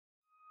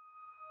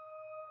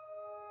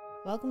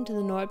Welcome to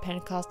the North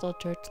Pentecostal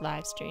Church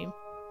live stream,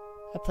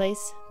 a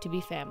place to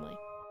be family.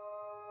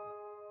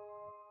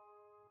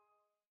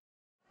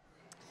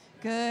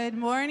 Good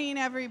morning,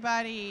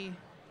 everybody.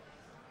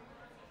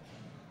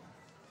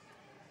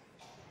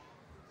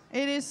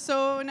 It is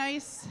so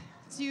nice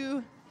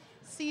to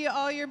see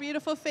all your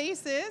beautiful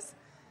faces.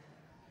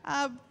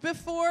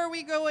 Before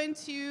we go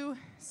into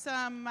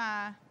some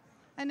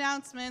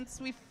announcements,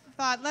 we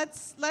thought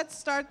let's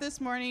start this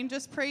morning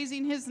just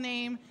praising His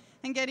name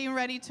and getting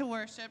ready to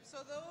worship. So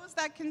those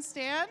that can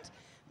stand,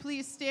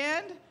 please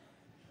stand.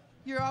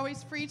 You're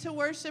always free to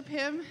worship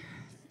Him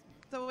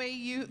the way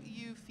you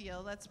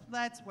feel.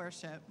 Let's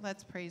worship.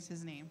 Let's praise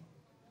His name.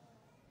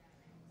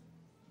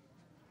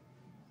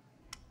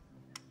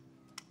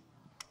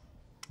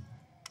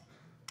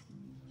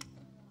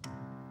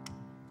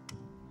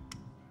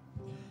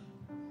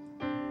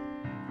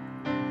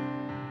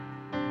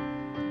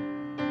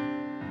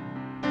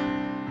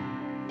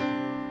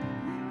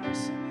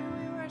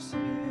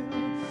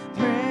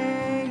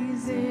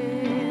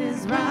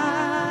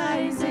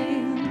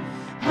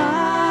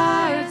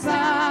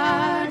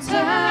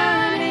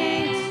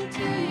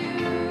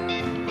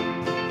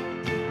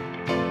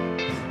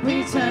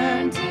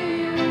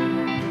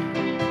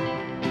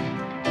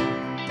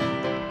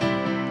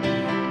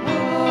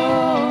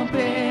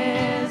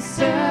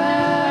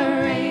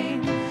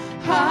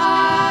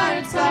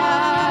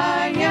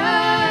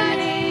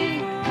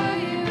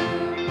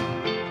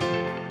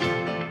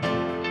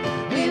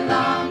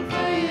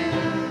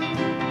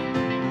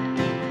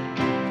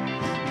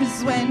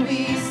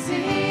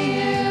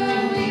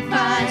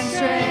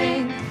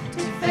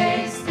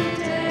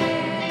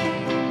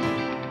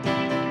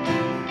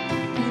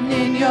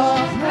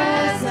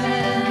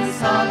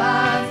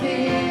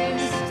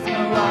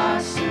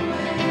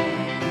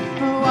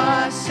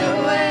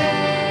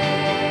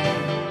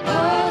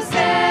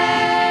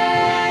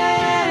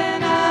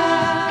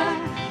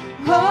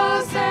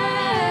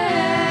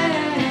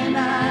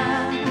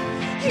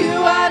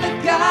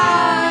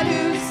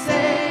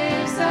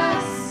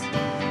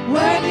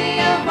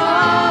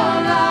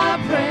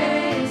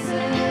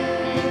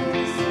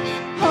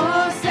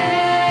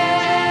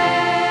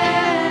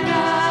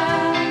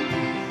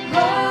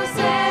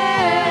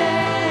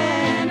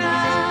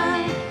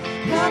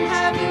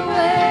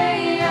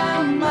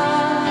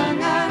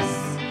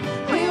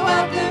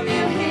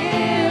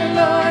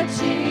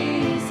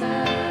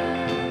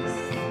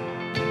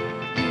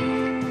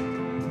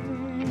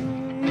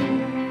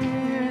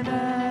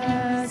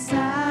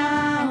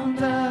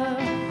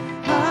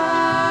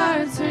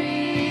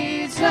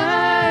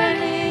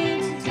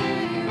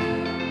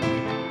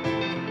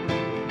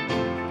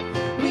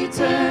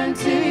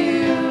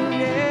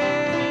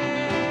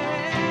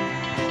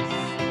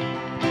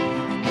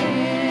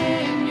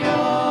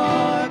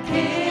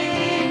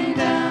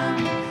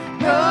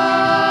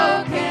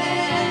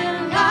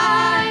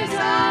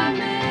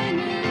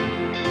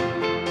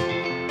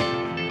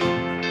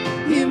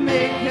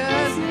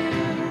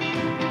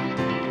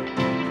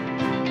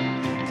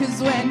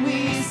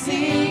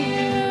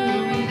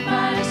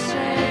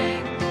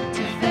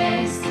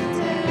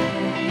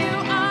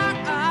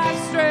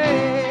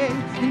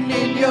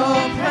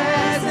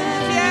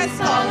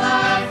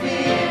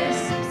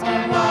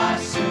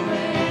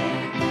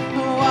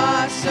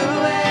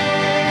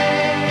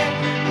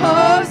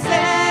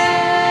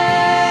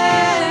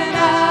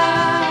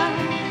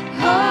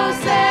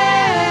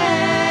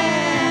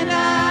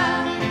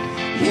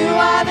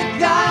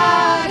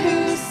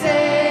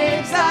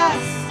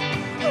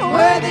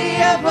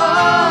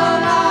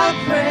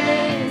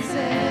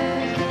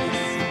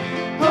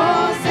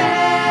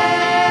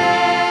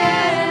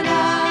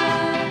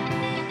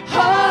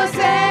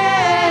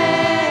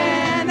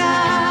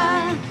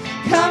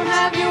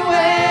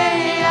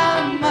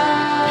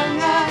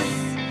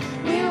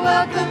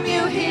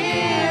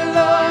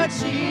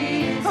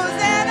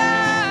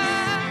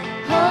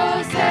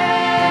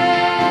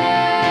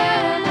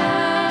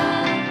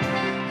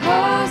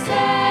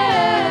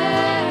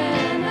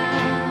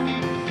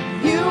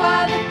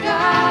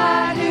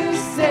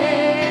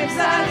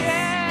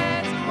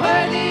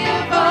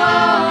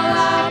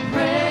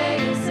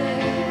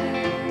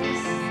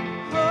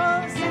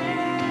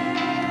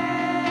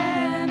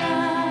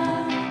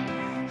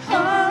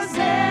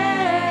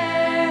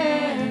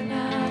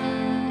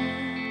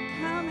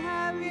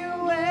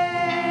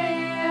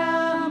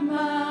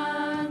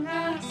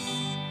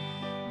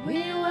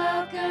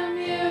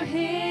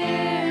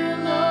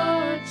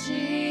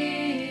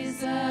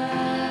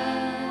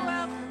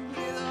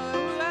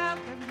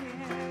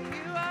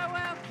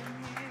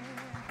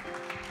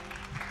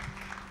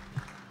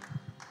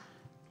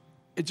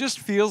 It just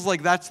feels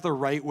like that's the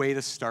right way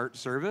to start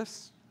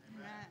service.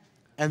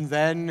 And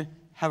then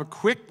have a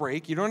quick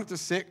break. You don't have to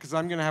sit because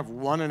I'm going to have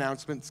one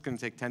announcement. It's going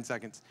to take 10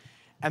 seconds.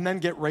 And then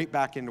get right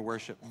back into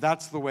worship.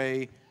 That's the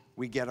way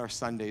we get our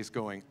Sundays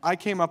going. I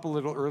came up a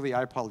little early.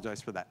 I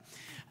apologize for that.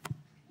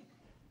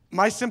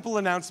 My simple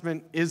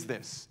announcement is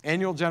this.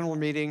 Annual general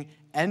meeting,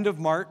 end of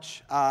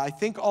March. I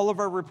think all of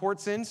our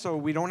reports in, so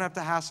we don't have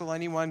to hassle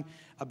anyone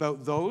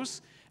about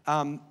those.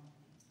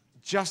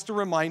 Just a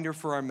reminder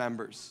for our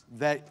members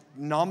that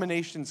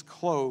nominations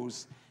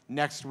close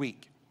next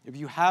week. If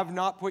you have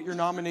not put your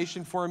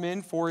nomination form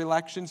in for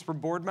elections for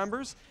board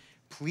members,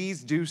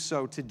 please do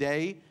so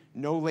today,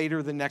 no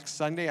later than next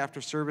Sunday. After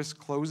service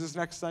closes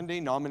next Sunday,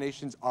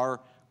 nominations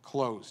are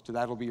closed. So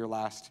that'll be your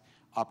last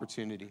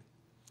opportunity.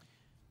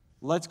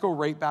 Let's go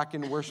right back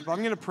into worship. I'm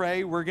going to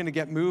pray. We're going to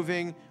get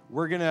moving.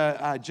 We're going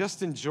to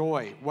just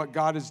enjoy what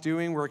God is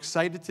doing. We're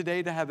excited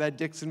today to have Ed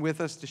Dickson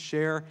with us to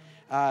share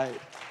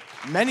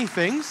many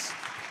things.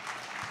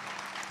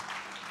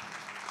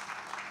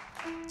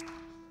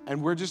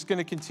 And we're just going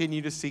to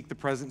continue to seek the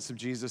presence of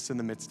Jesus in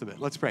the midst of it.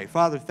 Let's pray.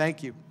 Father,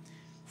 thank you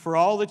for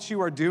all that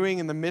you are doing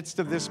in the midst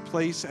of this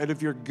place, out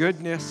of your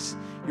goodness,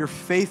 your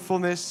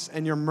faithfulness,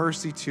 and your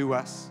mercy to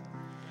us.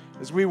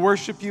 As we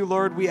worship you,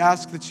 Lord, we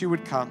ask that you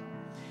would come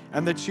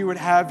and that you would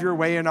have your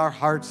way in our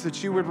hearts,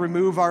 that you would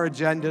remove our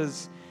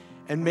agendas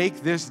and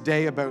make this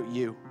day about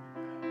you.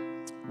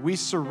 We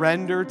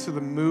surrender to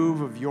the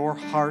move of your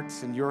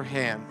hearts and your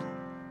hand.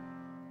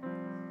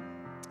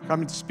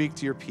 Come and speak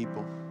to your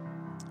people.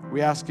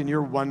 We ask in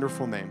your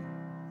wonderful name.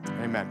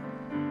 Amen.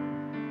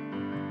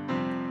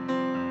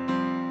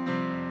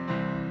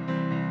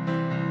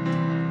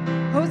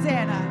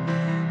 Hosanna.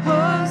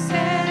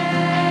 Hosanna.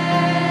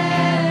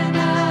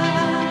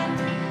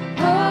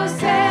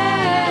 Hosanna.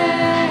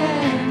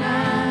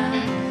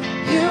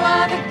 You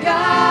are the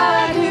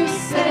God who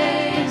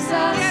saves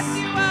us. Yes,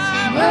 you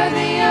are.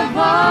 Worthy of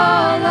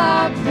all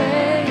our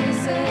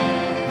praises.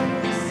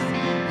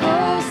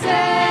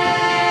 Hosanna.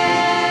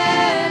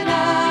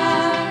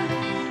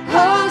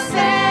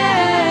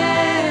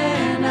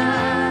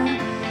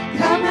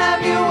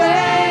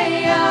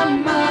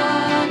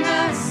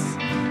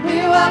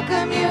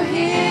 Welcome you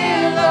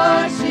here,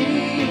 Lord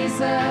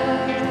Jesus.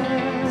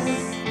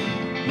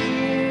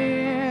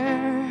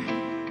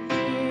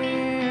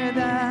 Hear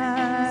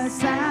the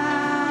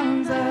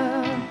sounds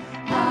of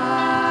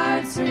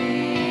hearts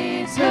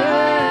returning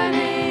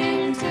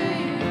to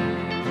you.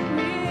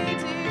 We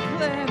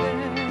declare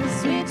this,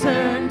 we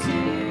turn to you.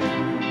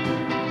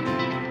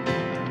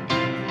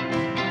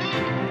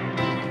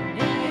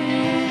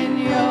 In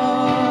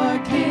your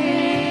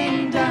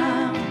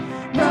kingdom,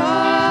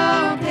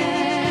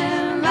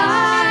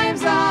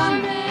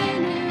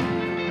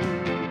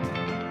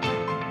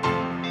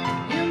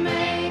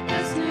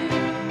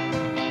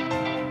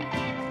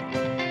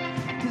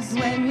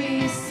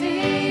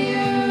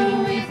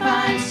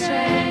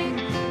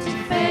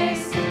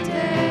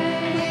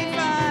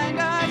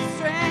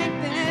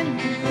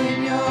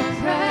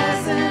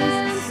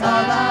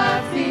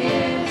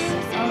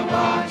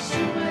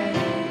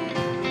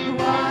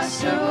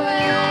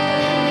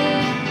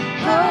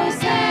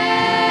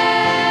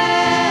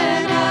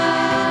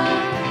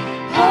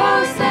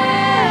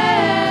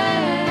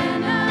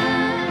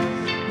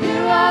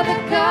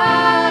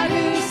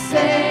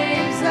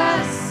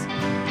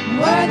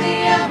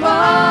 worthy of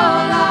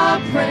all our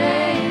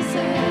praises.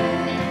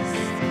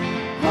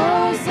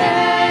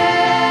 Hosanna,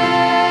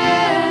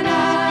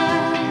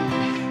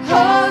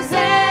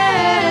 Hosanna.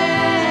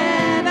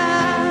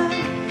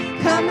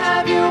 Come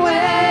have your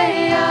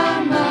way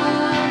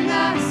among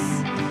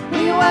us.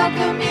 We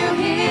welcome you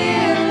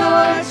here,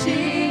 Lord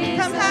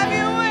Jesus. Come have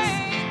your way.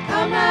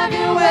 Come have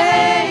your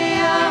way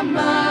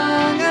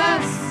among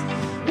us.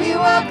 We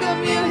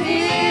welcome you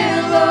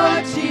here,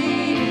 Lord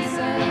Jesus.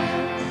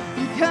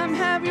 Come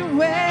have your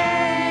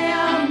way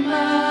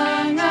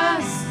among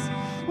us.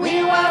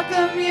 We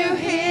welcome you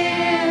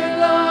here,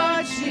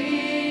 Lord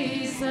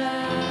Jesus.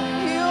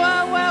 You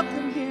are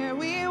welcome here.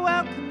 We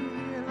welcome you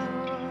here,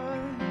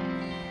 Lord.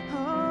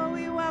 Oh,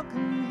 we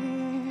welcome you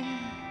here.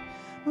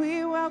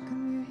 We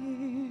welcome you here.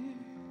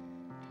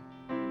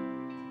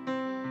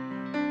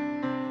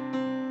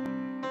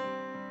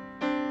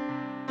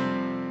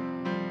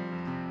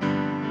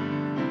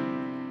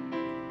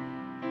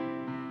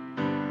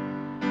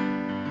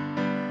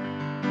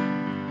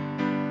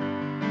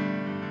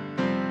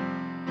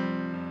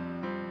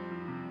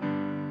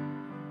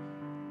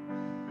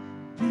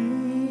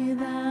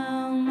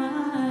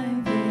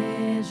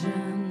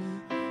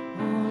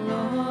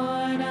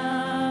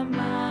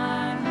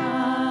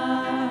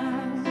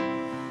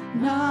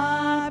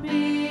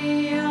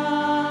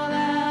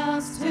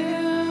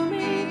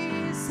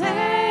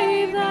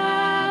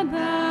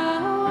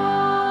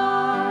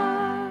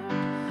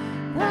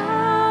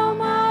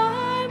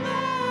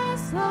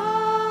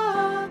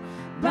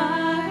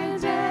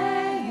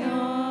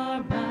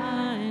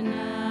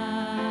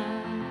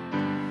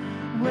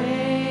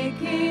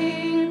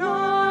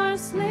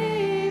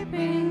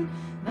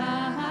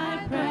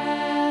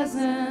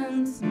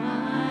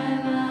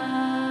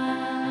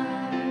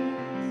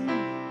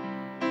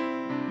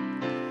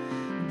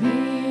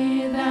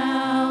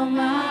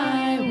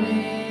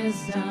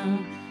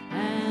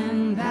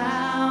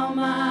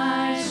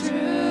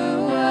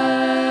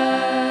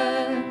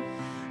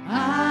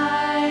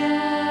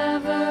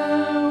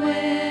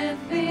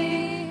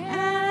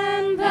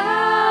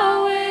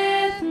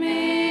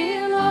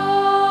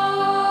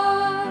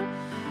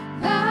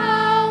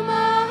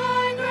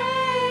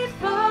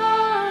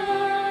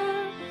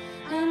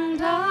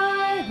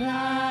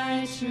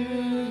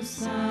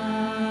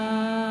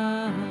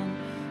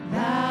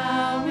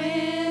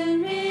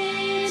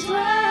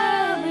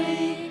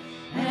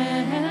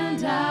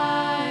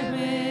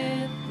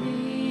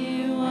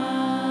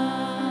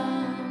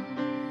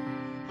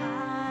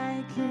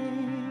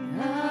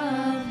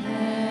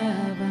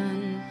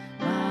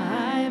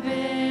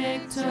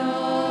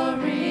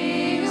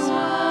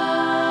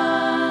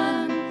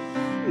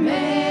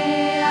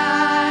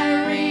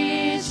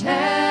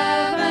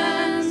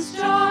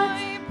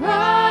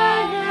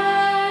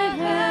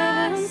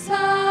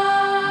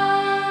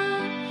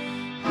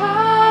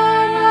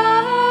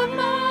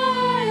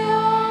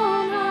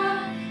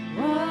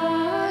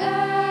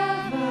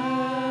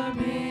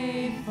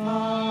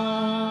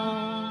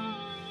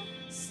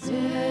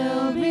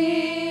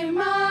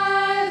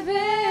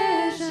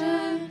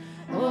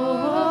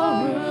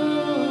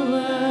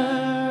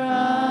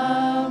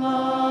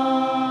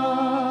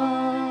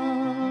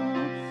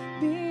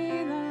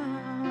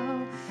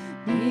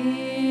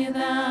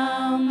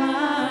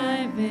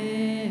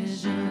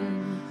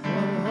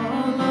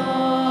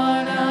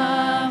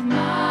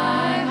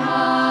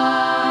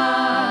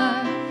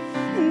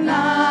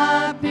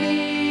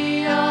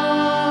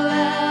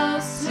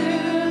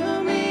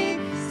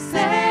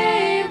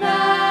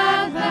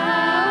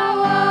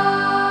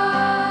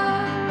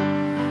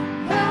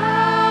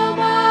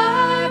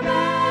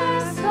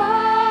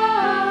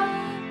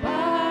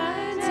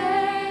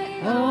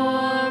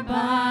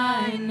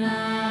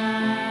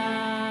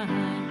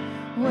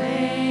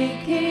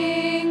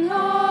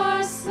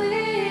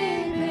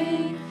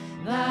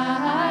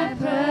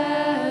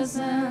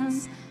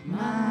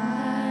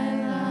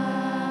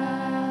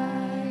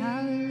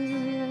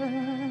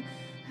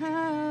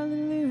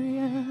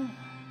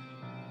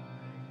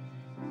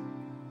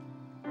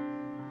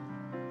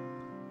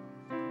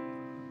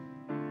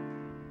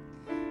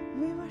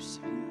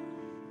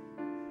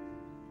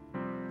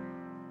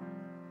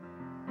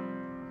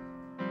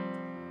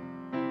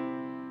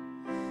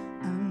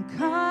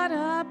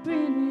 up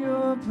in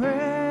your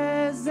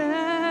presence.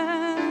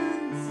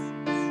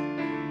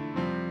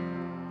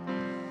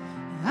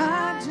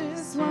 I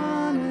just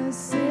want to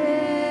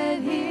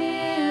sit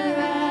here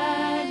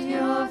at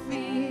your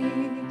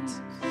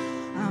feet.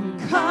 I'm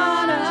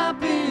caught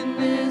up in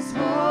this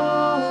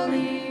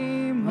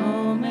holy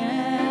moment.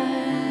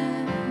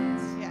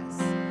 Yes,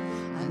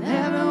 I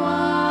never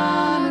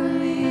want to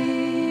leave.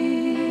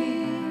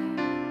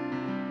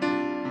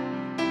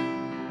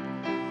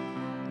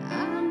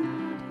 I'm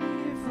not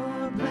here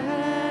for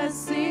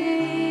blessings.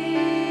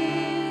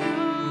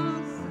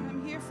 I'm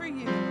here for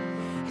you.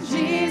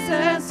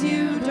 Jesus,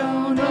 you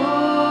don't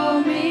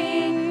owe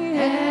me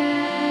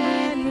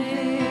anything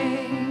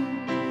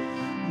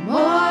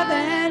more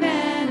than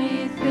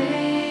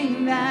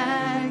anything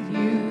that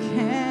you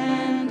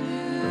can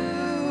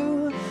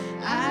do.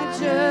 I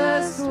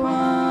just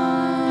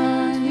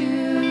want you.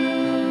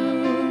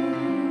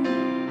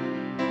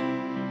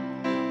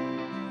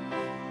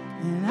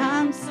 And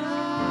I'm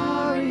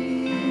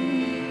sorry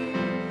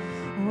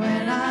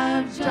when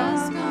I've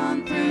just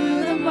gone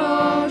through the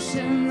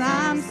motions.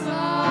 I'm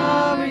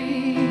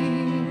sorry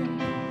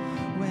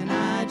when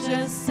I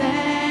just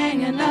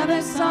sang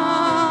another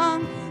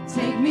song.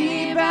 Take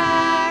me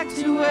back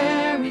to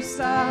where we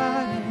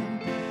started.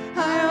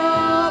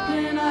 I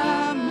open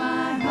up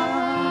my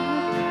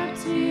heart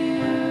to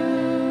you.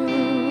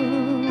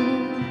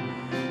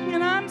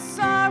 And I'm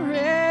sorry,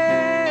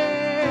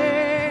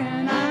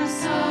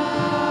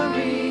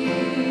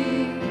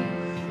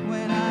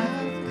 when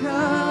I've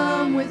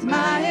come with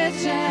my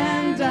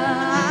agenda.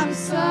 I'm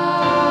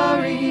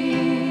sorry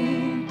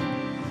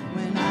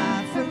when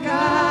I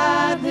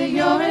forgot that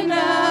you're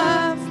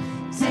enough.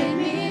 Take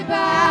me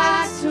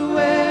back to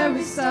where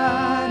we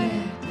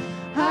started.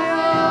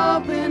 I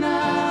open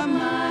up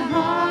my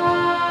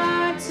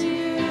heart to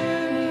you.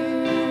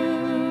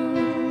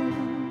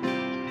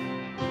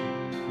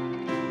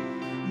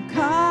 I'm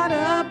caught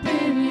up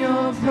in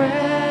your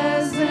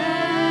presence.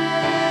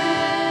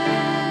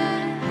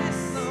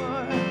 Yes,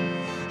 Lord.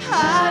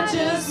 I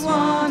just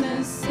want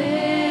to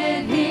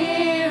sit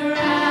here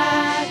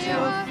at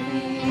your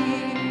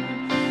feet.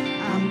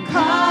 I'm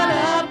caught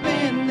up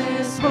in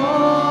this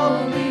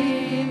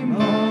holy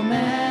moment.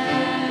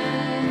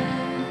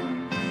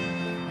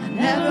 I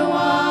never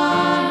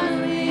want to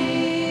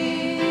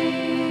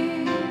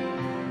leave.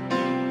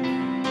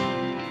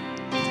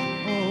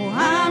 Oh,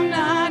 I'm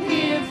not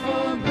here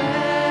for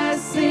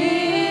blessings.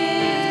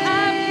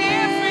 I'm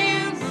here for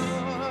you,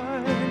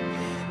 Lord.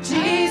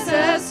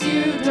 Jesus,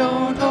 you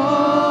don't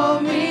owe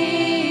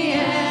me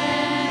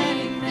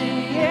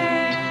anything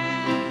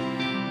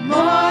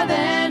more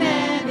than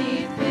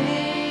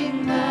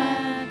anything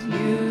that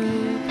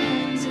you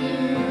can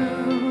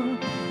do.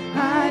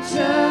 I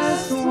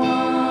just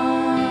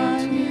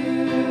want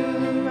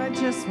you. I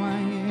just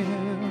want you.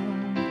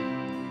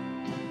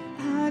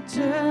 I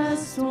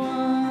just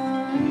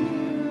want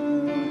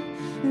you.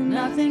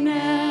 Nothing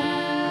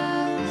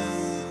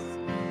else.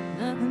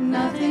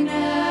 Nothing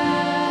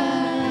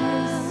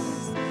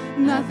else.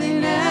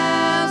 Nothing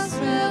else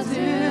will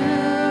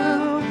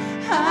do.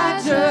 I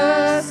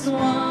just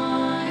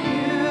want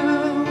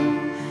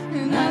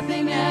you.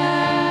 Nothing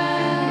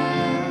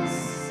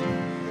else.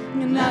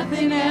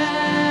 Nothing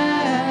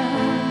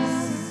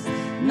else.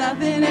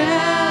 Nothing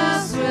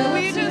else will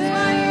we do. Just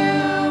want you.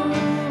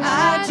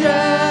 I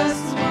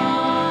just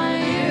want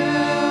you.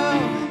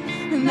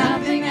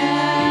 Nothing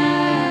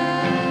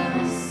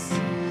else.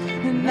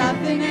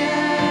 Nothing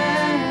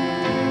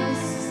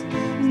else.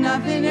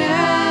 Nothing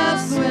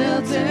else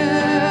will do.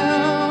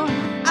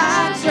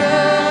 I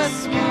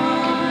just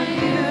want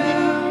you.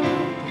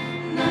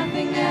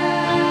 Nothing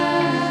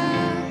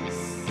else.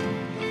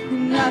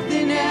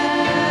 Nothing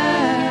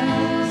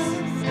else.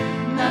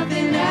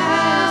 Nothing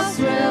else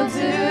will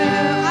do.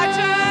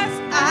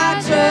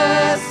 I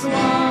just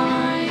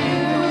want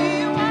you.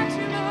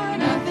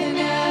 Nothing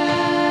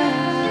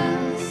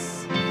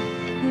else.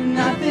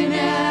 Nothing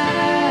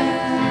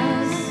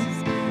else.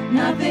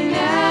 Nothing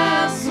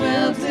else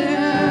will do.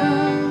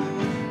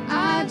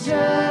 I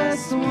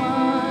just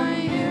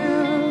want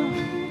you.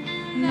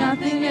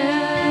 Nothing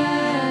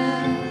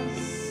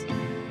else.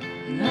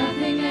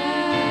 Nothing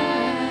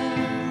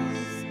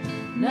else.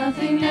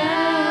 Nothing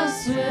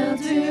else will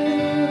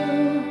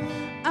do.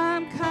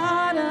 I'm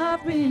caught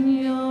up in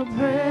your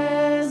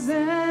presence.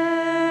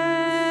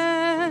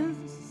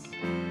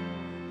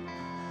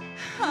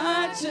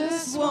 I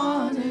just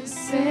want to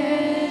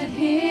sit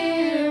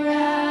here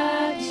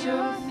at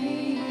your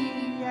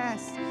feet.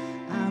 Yes,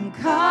 I'm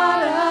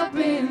caught up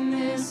in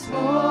this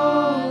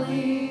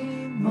holy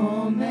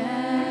moment.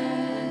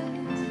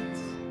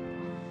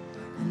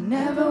 I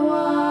never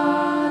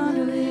want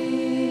to leave.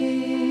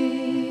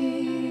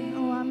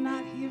 Oh, I'm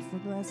not here for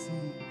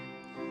blessing.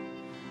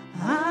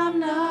 I'm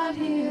not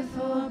here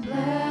for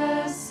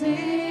blessing.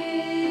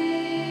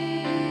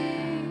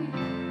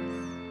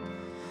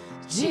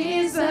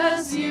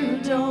 Jesus, you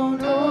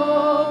don't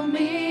owe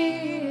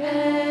me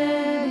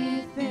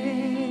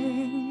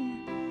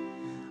anything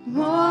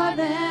more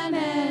than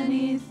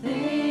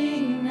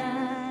anything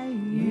that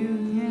you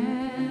can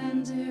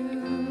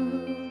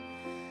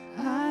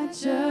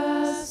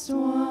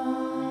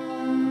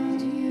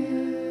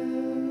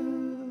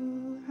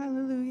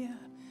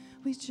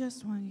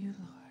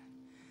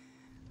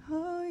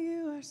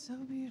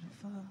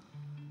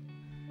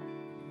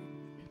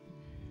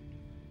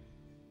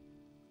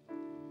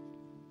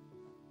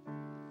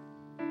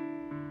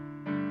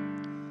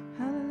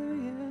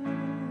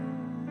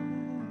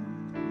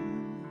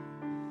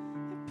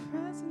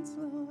presence,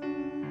 Lord.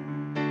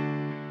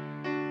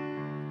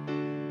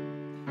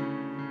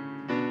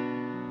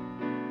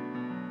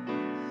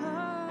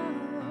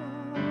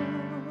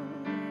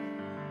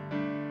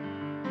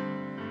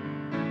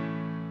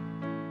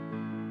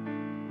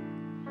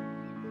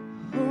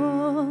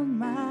 Hold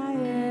my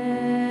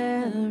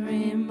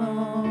every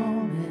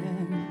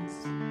moment,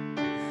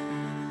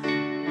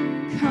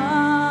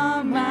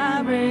 calm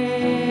my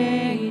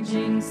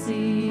raging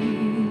sea.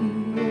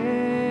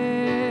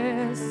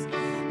 Yes,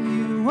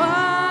 you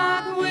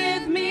walk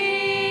with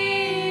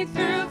me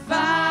through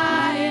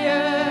fire,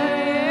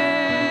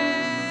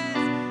 yes,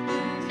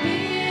 and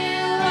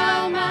heal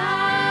all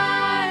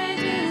my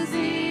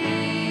disease.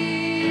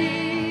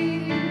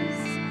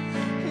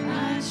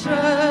 I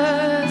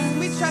trust.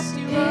 We trust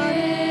you, Lord.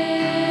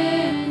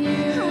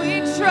 We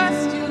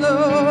trust you,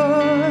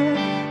 Lord.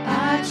 I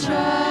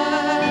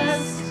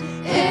trust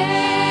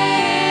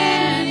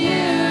in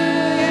you.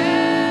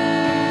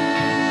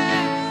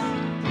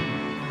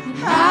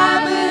 I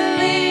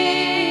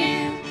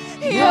believe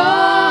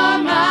you're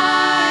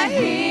my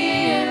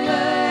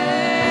healer.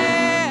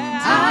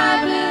 I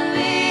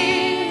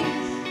believe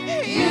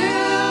you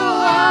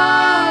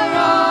are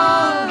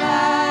all I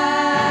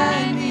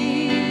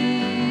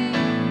need.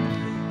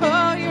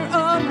 Oh, you're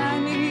all I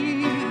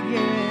need,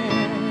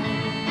 yeah.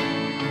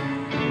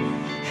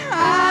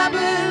 I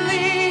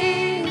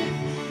believe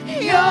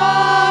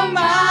you're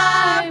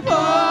my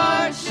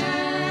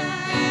portion.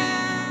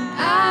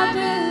 I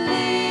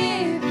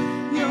believe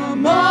you're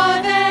more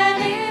than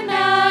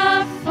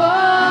enough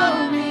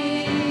for me,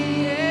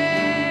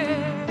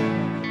 yes.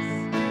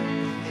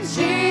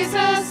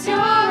 Jesus, you're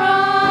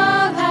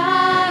all I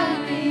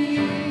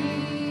need.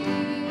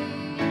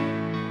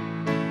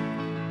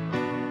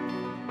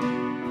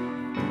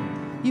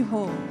 You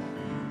hold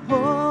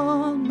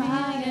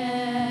my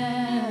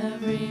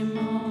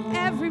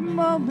every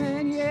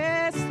moment,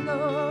 yes,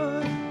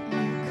 Lord.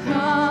 You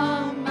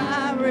calm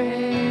my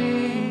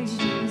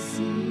raging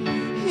sea.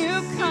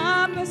 You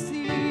calm the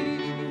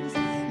seas.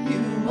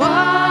 You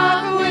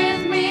walk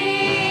with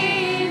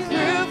me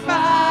through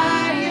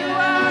fire. You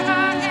are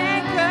our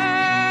anchor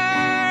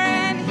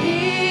and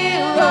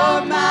heal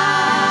all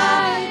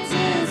my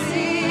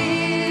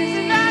disease.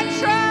 And I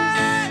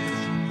trust,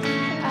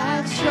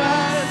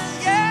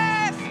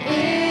 yes,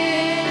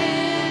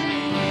 in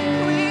you.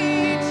 We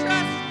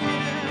trust you.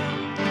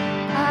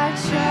 I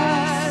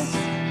trust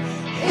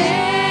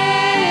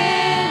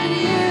in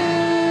you,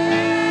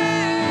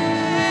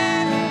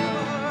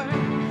 Lord.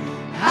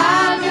 I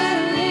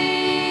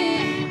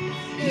believe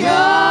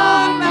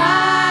you're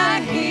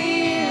my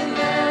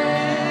healer.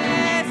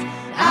 Yes,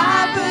 I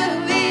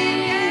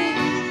believe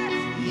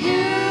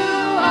you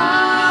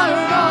are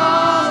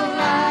all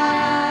I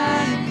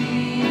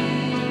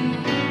need.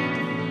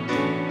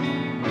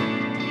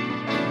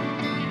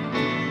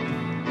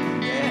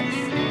 Yes,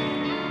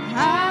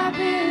 I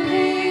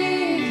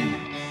believe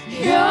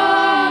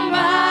you're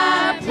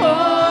my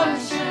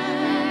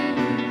portion.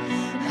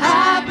 I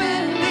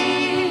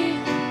believe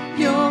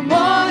you're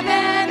more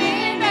than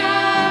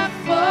enough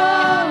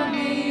for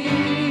me.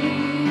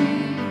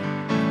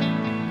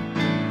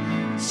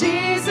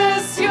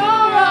 Jesus, you're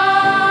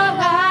all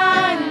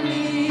I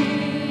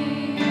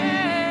need.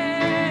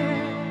 Yes.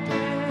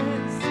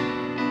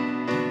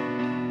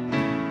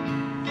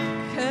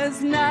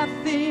 'Cause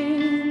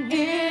nothing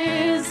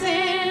is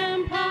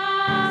impossible.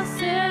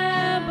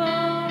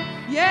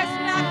 Yes,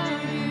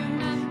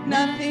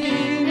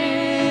 nothing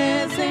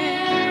is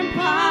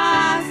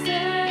impossible.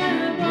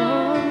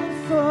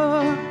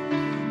 For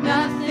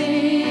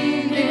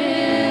nothing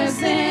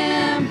is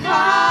impossible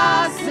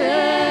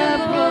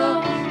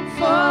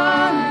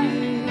for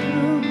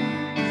you.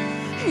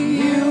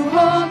 You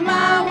hold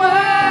my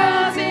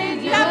world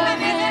in your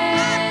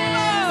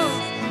hands.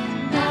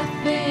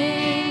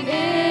 Nothing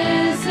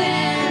is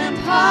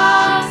impossible.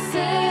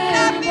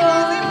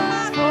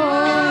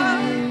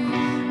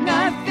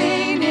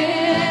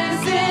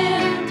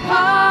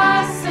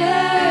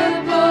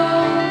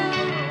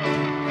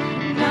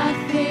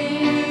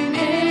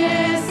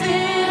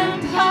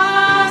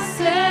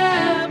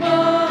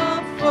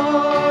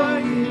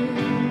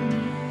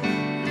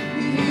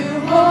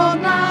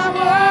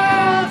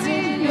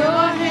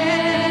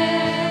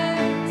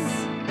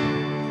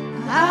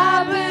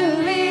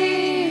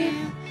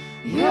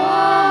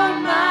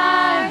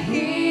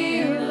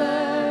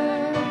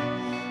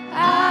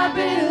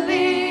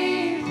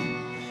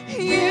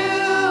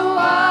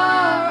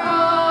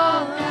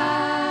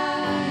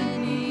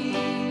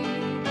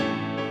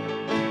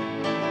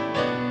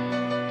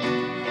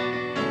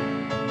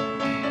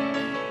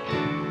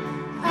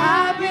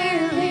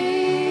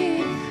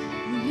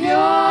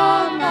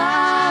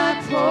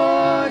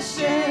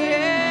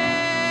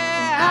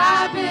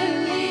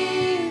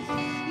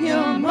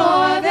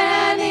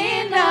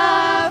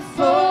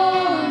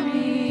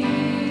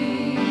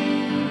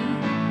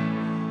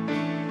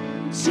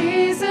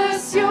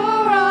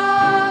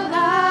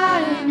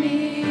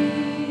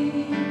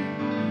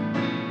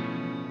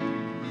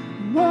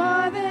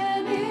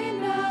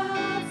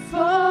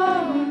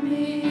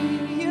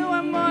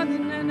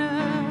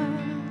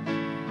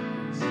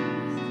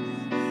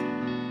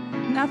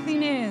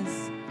 Nothing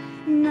is.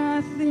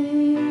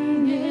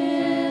 Nothing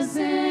is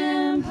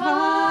impossible.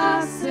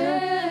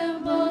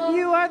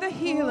 You are the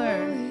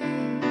healer.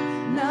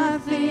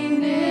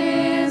 Nothing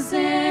is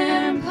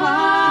impossible.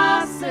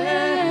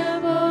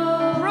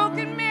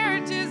 Broken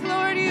marriages,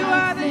 Lord, you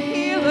are the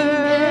healer.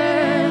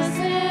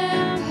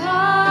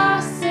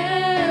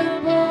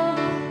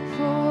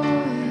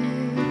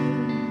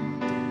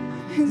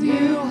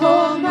 You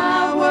hold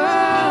my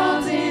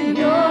world in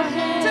your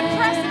hands.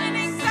 Depression and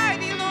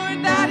anxiety,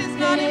 Lord, that is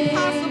not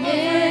impossible for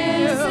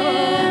you.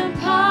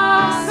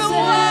 The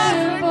walls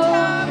are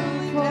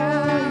tumbling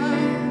down.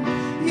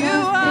 You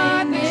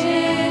are the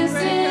chain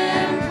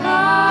breaker.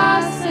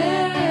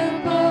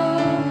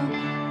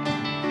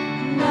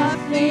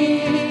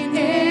 Nothing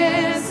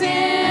is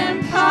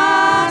impossible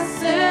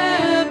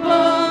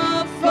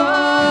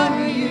for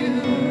you.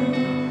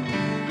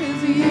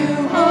 'Cause you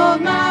hold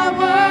my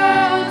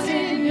world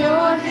in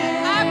your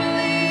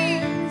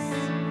hands.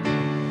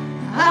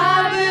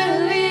 I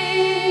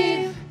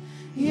believe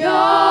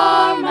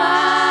you're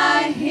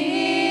my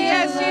healer.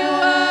 Yes, you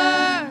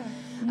are.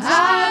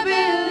 I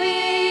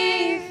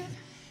believe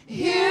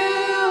you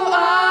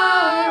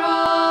are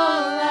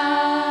all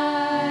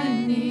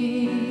I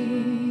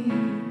need.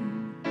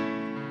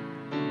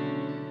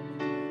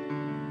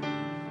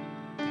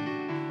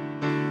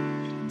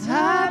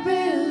 I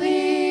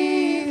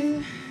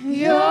believe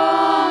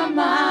you're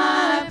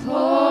my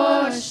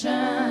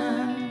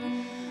portion.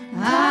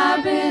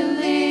 I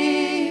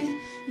believe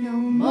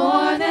you're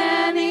more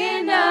than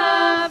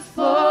enough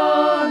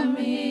for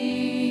me.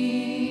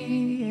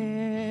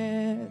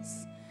 Yes.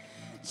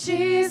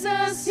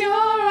 Jesus, you're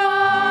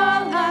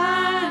all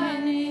I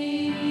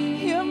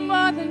need. You're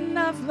more than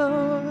enough,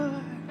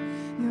 Lord.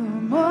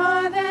 You're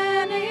more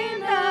than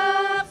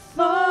enough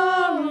for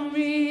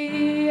me.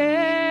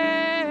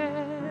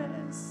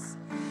 Yes.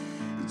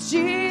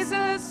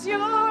 Jesus,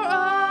 you're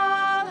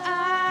all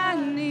I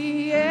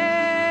need.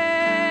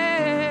 Yes.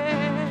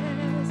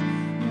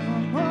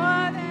 You're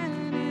more than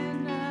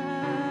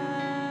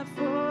enough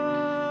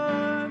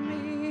for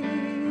me.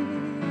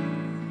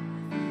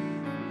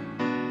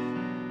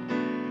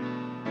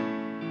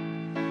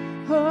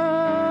 Oh.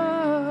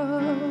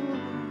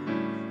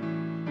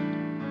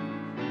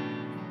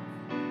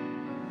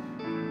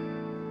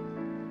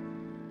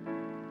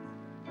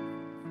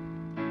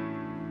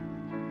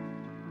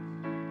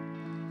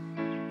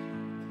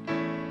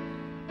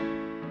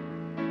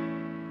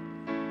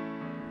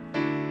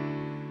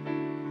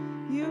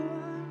 You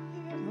are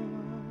here,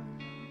 Lord.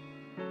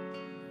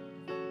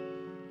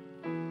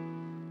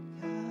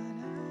 God,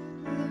 I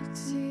look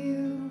to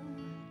you.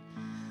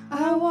 I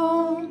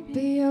won't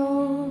be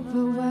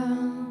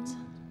overwhelmed.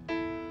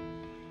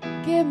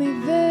 Give me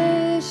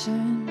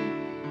vision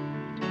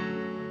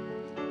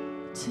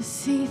to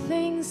see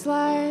things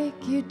like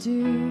you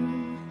do.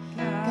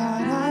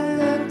 God, I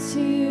look to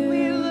you.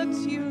 We look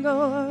to you,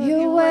 Lord.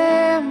 You're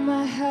where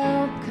my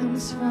help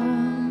comes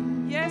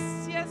from. Yes,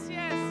 yes,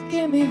 yes.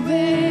 Give me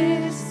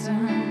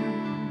wisdom.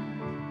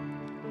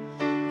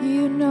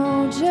 You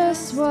know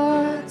just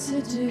what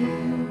to do.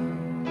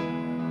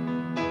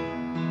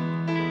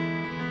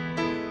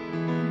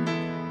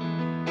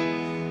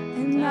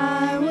 And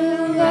I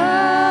will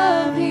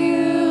love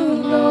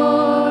you,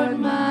 Lord,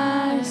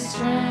 my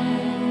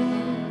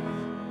strength.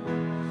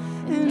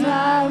 And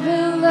I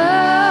will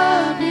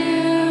love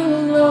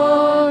you,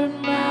 Lord,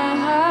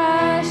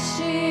 my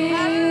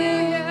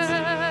shield.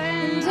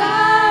 And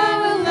I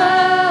will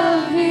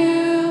love you,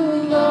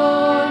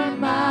 Lord,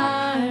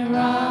 my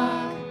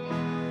rock.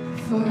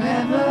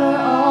 Forever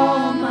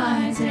all my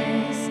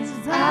days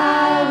I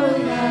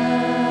will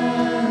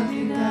love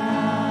you,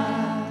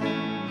 God.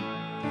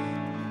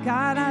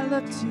 God, I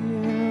look to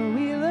you,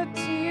 we look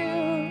to you.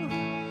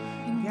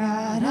 And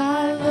God,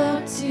 I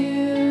look to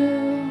you.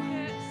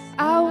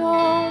 I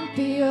won't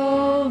be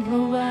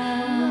overwhelmed.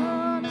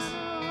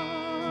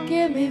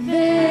 Give me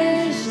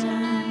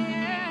vision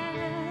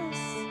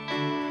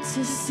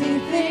to see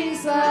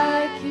things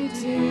like you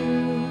do.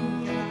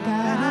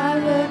 God, I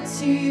look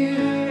to you.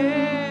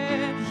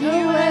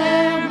 You're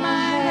where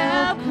my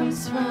help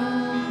comes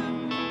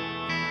from.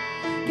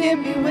 Give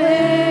me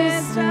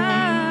wisdom.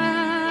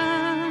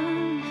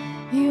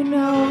 You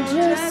know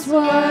just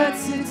what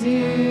to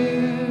do.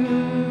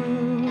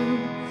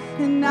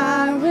 And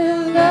I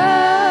will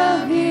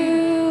love you,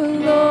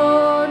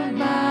 Lord,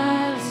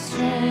 my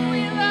strength.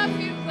 We love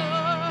you,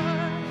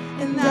 Lord.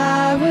 And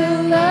I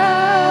will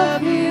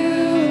love you,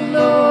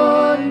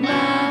 Lord,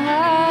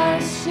 my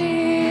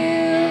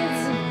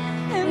shield.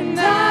 And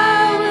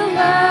I will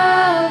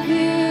love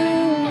you,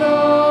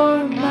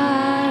 Lord,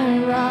 my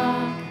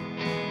rock.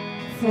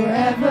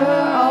 Forever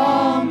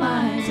all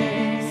my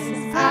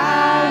days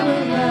I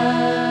will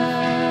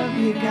love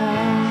you,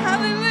 God.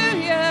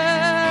 Hallelujah.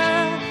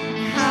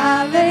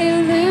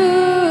 Hallelujah.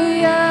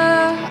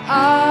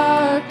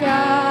 Our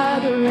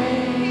God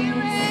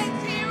reigns.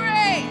 He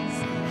reigns.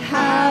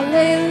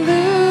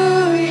 Hallelujah.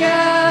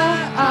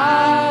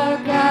 Our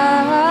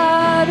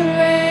God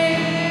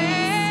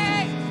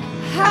reigns.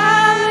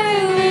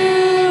 Hallelujah.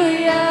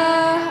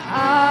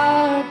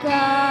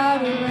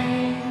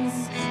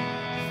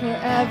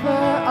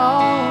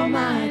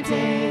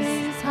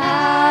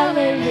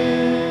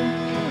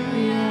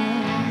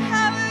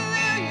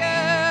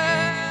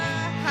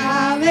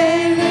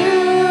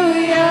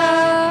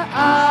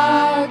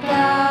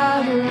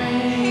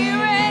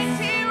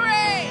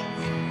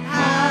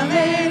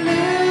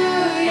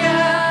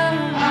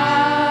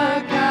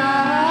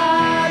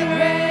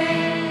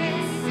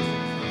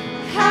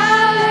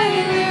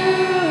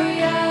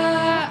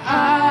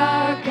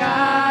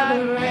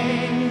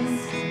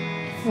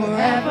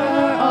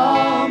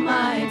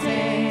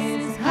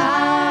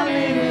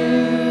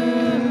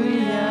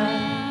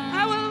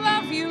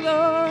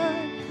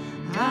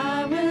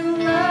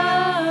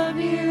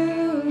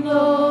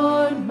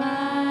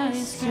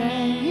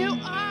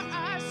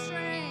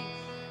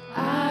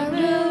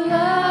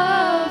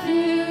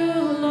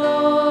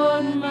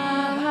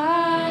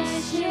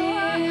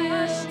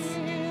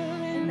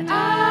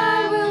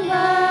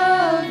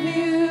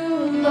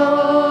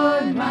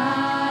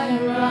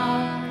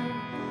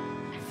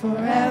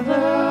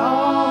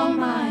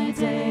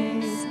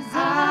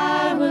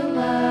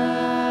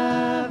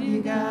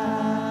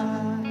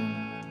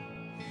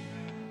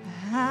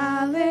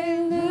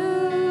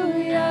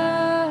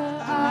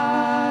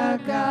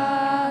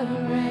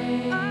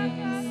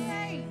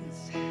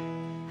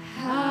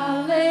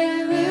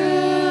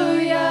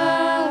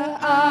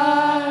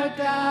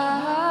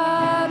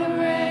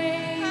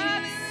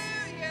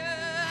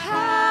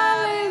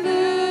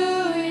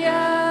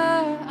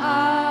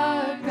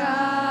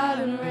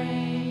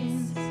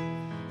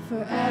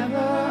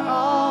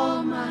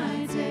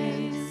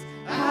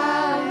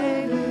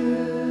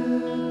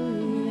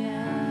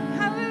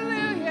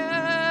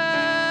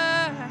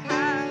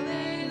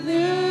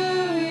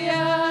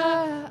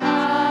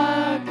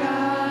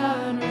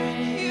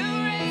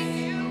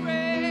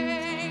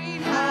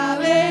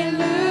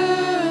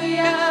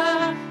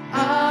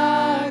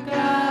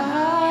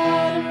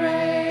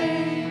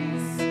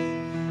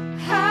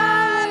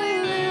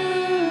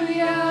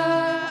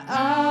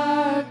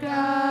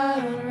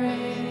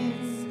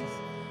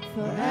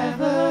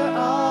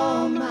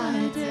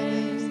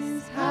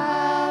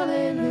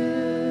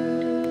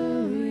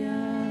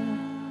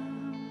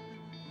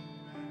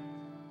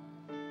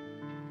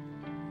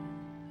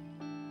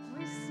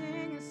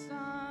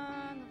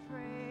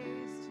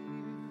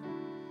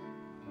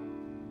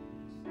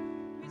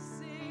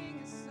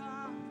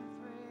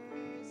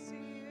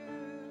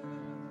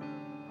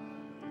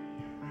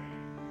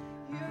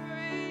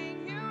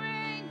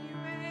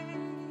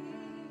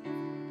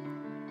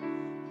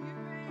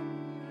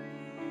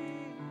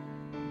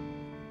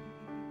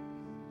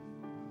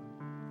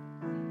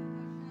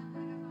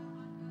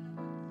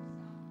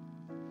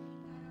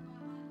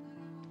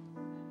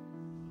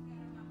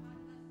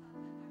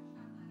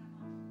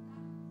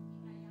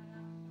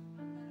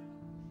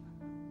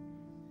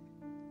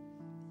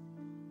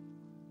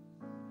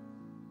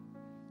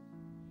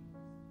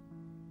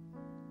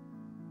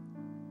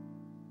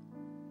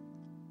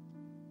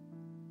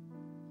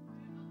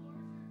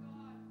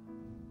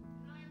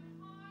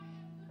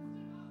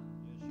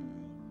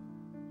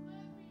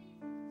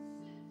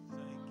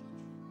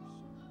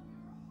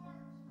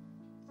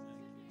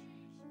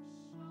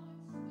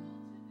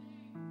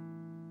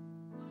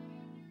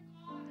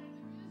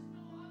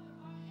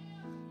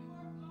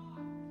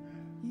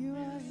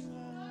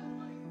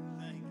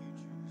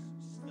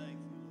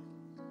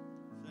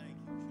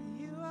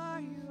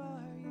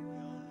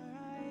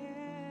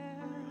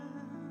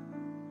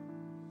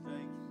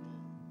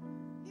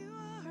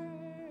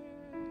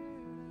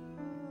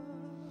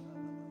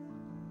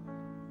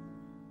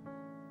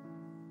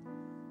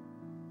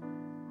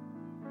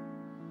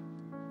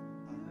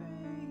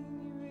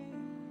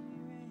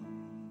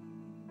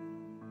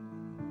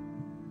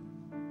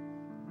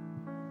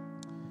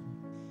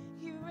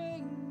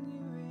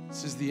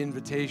 This is the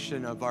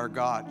invitation of our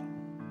God.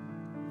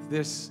 If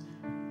this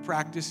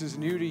practice is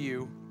new to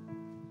you,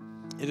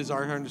 it is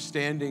our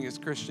understanding as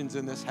Christians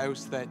in this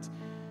house that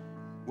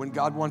when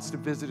God wants to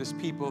visit his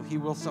people, he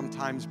will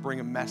sometimes bring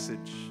a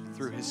message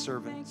through his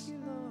servants.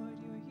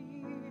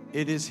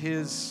 It is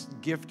his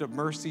gift of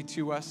mercy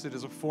to us. It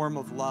is a form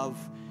of love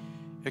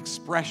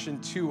expression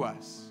to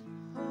us.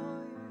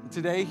 And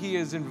today he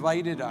has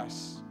invited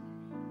us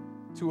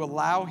to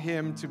allow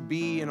him to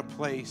be in a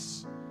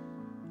place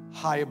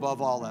high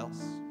above all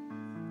else,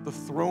 the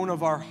throne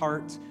of our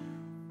heart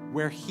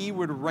where he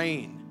would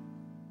reign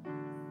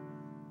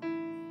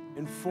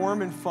and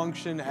form and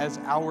function as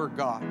our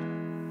God,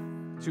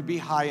 to be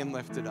high and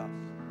lifted up.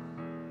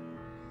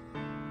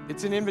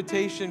 It's an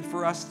invitation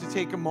for us to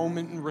take a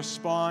moment and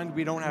respond.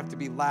 We don't have to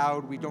be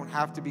loud. We don't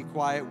have to be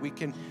quiet. We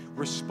can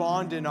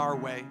respond in our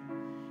way.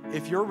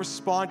 If your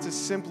response is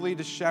simply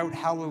to shout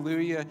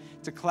hallelujah,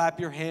 to clap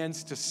your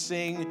hands, to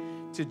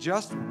sing, to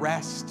just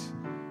rest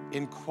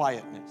in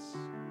quietness,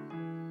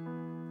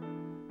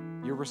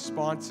 your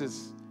response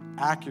is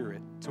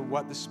accurate to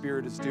what the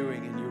Spirit is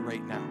doing in you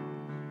right now.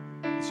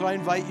 So I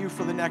invite you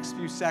for the next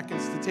few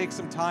seconds to take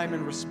some time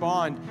and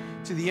respond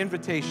to the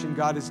invitation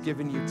God has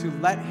given you, to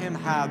let him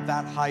have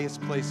that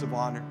highest place of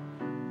honor,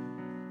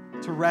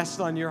 to rest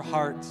on your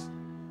heart,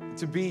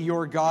 to be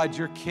your God,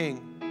 your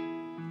King,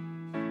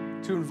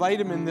 to invite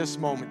him in this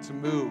moment to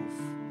move.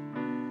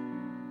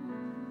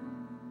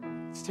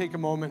 Let's take a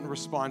moment and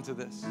respond to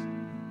this.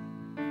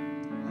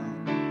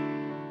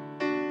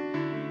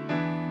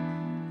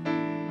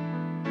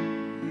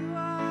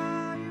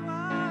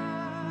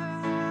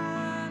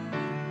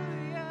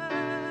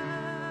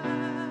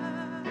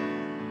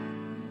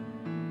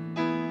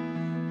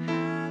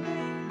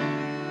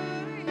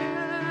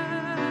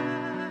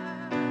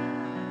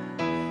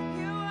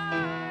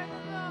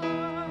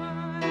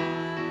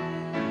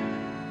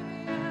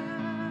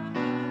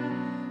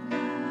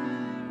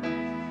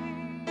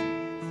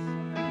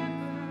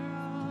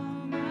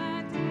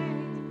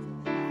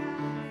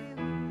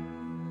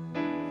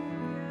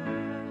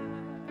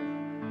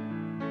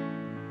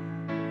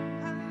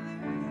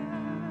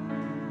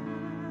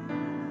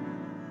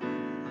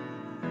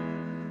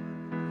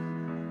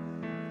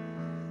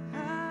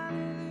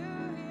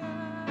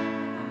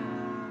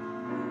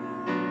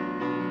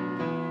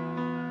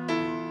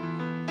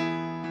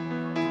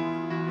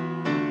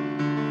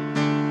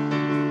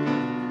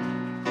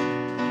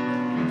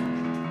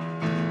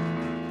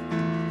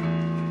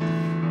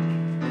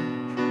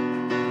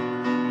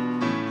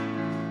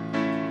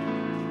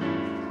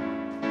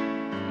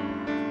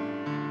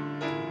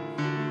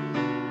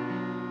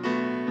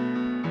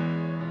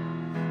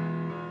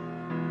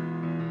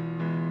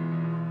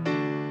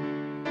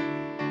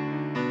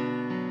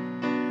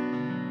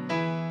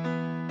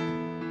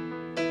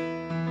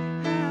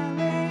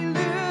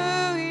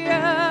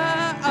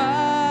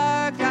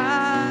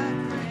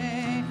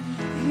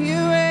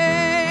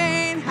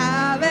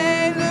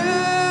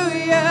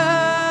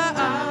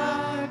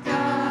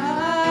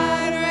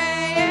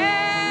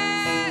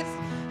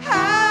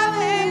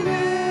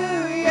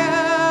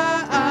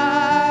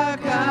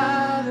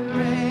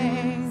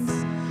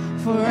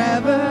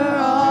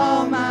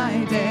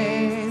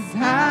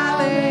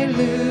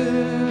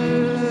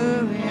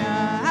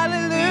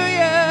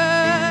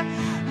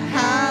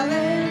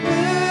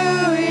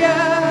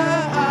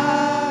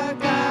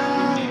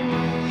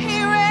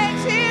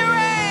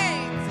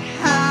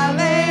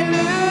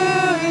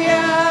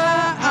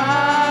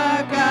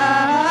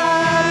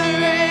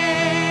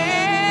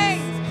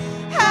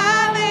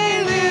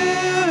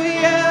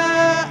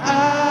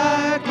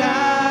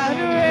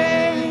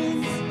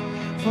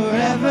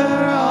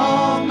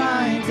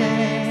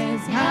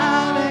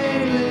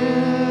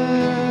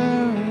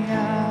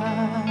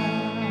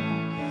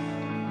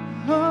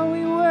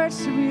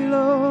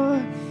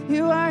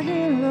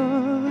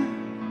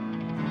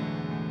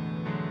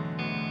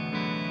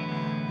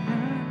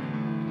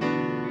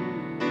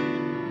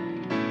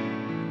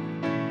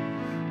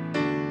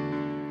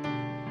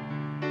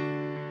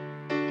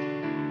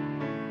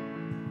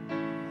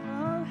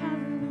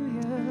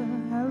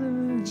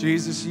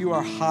 Jesus, you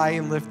are high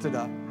and lifted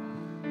up,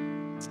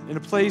 in a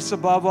place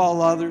above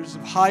all others,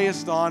 of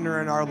highest honor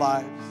in our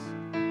lives.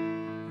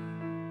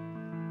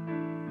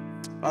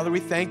 Father, we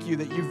thank you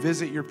that you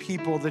visit your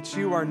people, that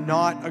you are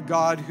not a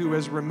God who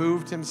has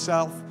removed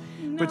himself,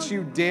 but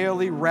you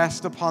daily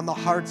rest upon the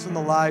hearts and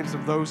the lives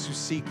of those who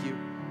seek you.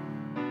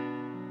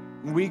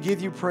 And we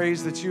give you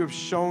praise that you have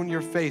shown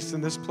your face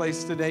in this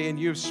place today and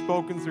you have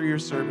spoken through your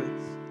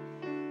servants.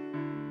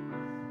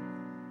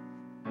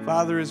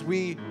 Father, as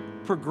we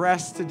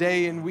progress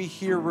today and we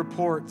hear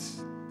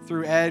reports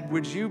through Ed,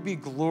 would you be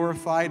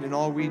glorified in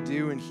all we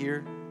do and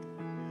hear?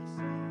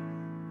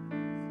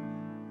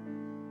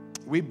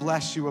 We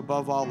bless you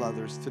above all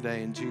others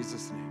today in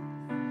Jesus'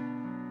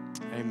 name.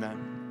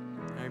 Amen.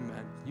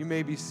 Amen. You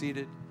may be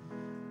seated.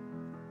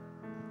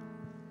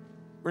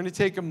 We're going to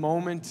take a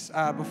moment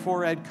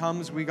before Ed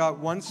comes. We got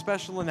one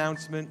special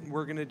announcement.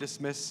 We're going to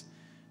dismiss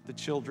the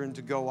children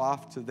to go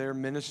off to their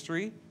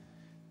ministry,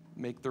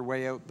 make their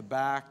way out the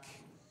back,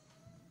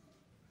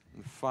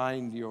 and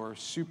find your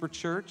super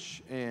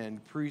church and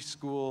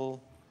preschool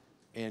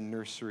and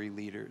nursery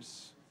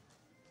leaders.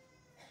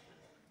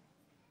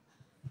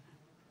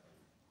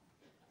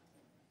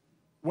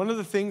 One of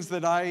the things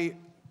that I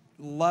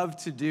love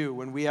to do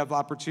when we have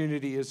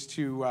opportunity is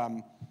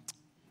to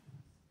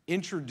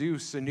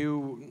introduce a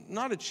new,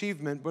 not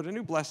achievement, but a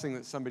new blessing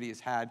that somebody has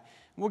had.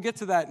 And we'll get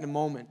to that in a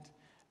moment.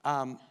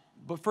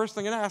 But first,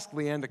 I'm going to ask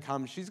Leanne to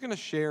come. She's going to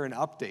share an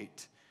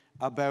update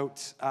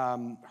about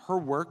her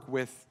work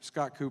with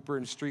Scott Cooper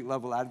and street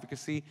level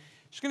advocacy.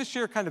 She's going to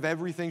share kind of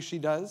everything she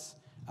does,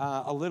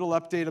 a little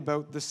update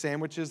about the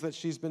sandwiches that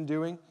she's been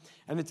doing.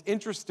 And it's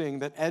interesting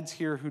that Ed's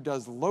here who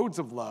does loads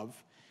of love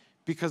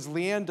because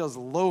Leanne does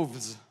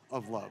loaves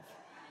of love.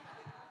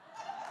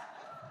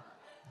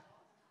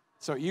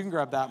 So you can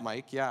grab that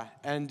mic, yeah.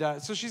 And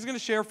so she's going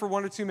to share for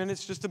 1 or 2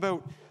 minutes just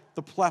about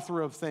the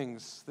plethora of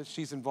things that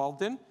she's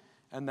involved in,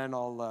 and then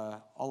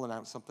I'll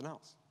announce something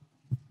else.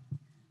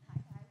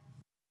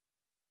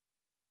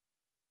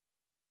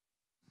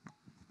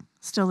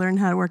 Still learning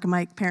how to work a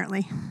mic,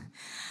 apparently.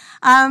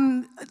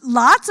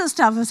 Lots of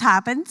stuff has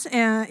happened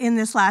in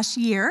this last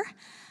year.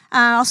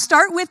 I'll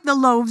start with the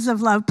Loaves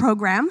of Love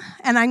program,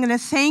 and I'm going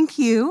to thank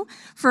you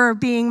for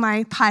being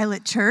my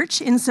pilot church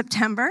in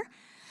September.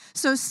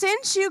 So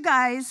since you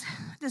guys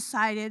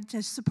decided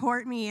to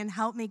support me and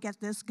help me get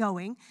this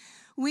going,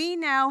 we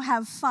now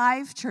have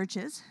 5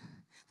 churches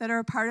that are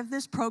a part of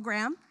this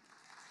program.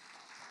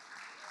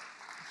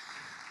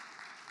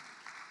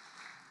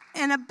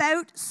 And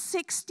about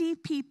 60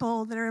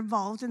 people that are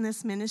involved in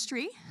this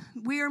ministry.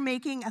 We are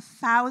making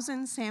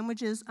 1,000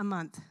 sandwiches a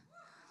month.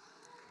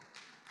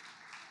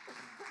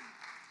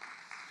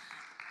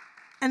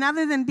 And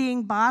other than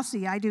being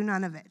bossy, I do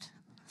none of it.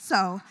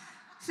 So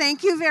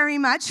thank you very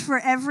much for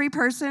every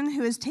person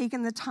who has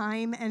taken the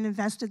time and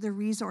invested the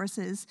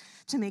resources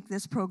to make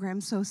this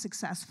program so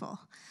successful.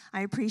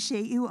 I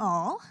appreciate you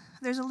all.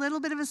 There's a little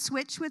bit of a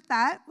switch with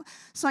that.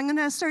 So I'm going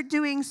to start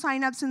doing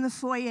sign-ups in the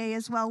foyer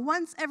as well.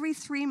 Once every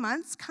 3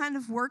 months kind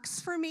of works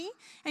for me.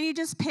 And you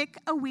just pick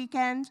a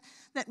weekend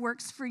that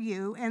works for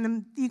you.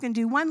 And you can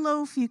do 1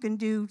 loaf, you can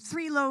do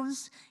 3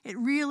 loaves. It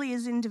really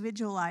is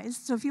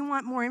individualized. So if you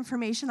want more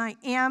information, I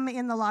am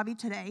in the lobby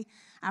today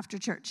after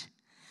church.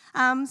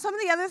 Some of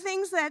the other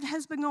things that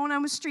has been going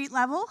on with Street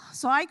Level.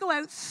 So I go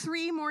out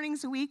 3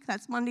 mornings a week.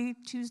 That's Monday,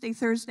 Tuesday,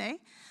 Thursday.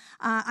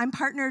 I'm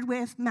partnered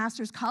with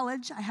Masters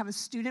College. I have a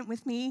student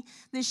with me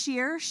this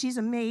year. She's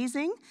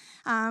amazing.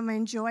 I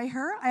enjoy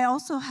her. I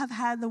also have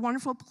had the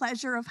wonderful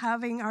pleasure of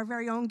having our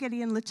very own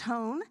Gideon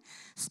Latone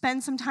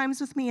spend some time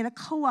with me in a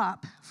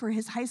co-op for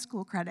his high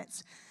school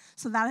credits.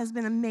 So that has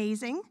been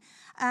amazing.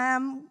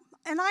 And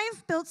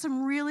I've built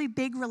some really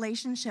big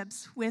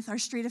relationships with our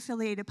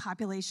street-affiliated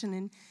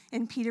population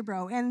in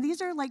Peterborough. And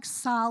these are like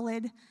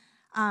solid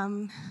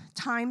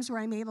times where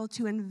I'm able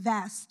to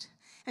invest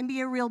and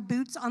be a real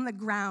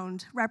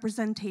boots-on-the-ground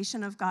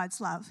representation of God's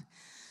love.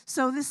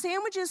 So the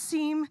sandwiches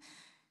seem,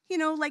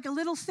 like a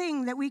little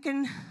thing that we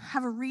can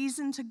have a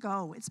reason to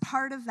go. It's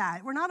part of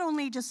that. We're not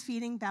only just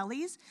feeding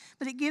bellies,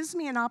 but it gives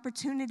me an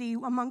opportunity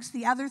amongst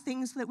the other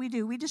things that we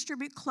do. We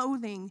distribute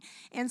clothing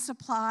and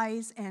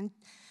supplies and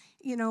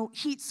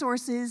heat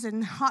sources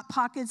and hot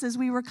pockets as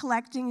we were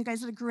collecting. You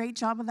guys did a great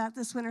job of that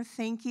this winter.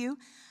 Thank you.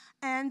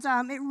 And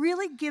it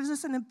really gives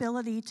us an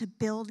ability to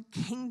build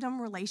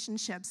kingdom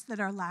relationships that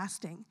are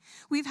lasting.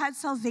 We've had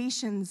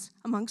salvations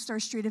amongst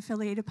our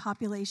street-affiliated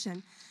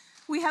population.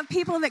 We have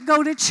people that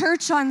go to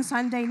church on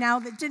Sunday now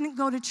that didn't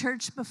go to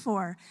church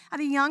before. I had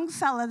a young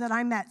fella that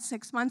I met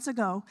 6 months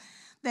ago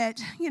that,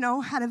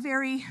 had a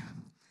very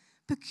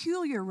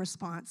peculiar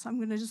response, I'm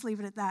going to just leave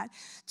it at that,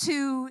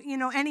 to,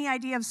 any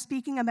idea of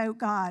speaking about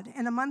God.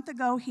 And a month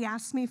ago, he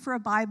asked me for a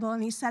Bible,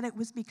 and he said it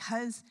was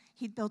because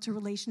he'd built a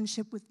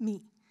relationship with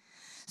me.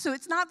 So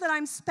it's not that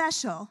I'm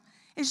special.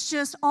 It's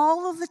just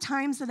all of the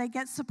times that I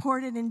get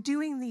supported in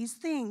doing these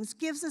things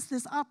gives us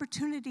this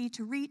opportunity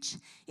to reach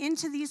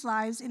into these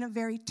lives in a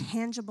very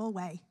tangible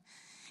way.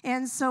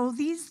 And so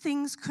these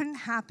things couldn't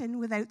happen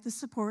without the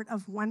support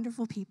of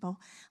wonderful people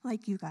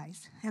like you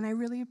guys. And I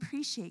really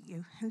appreciate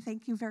you, and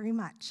thank you very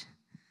much.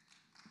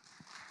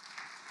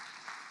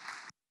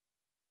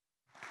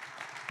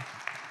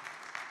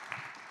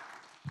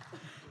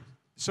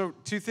 So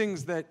 2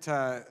 things that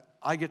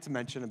I get to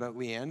mention about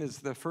Leanne is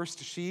the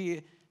first,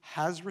 she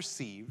has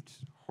received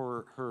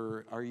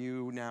her are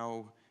you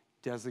now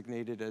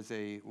designated as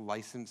a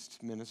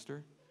licensed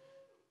minister?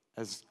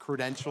 As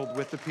credentialed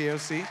with the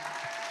POC?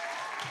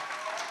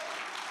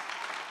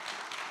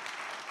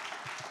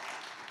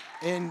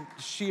 And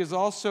she is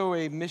also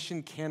a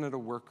Mission Canada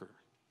worker.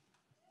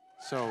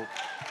 So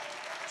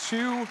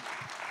two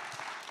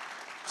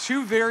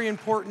very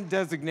important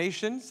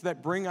designations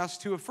that bring us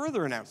to a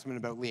further announcement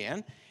about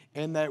Leanne,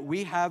 and that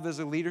we have as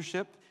a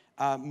leadership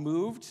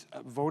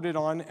voted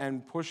on,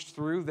 and pushed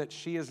through that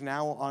she is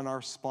now on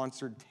our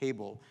sponsored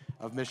table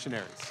of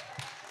missionaries.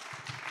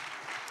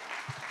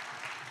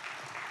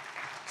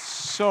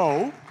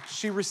 So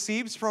she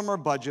receives from our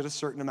budget a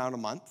certain amount a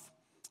month.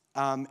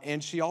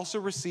 And she also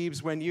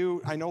receives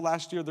I know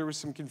last year there was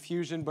some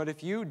confusion, but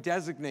if you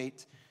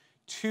designate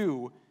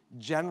to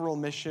general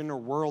mission or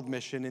world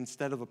mission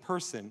instead of a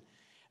person,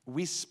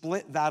 we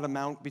split that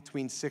amount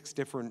between 6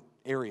 different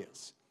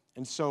areas.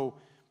 And so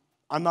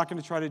I'm not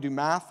going to try to do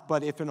math,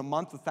 but if in a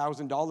month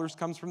 $1,000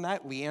 comes from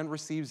that, Leanne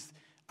receives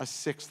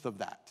 1/6 of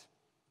that.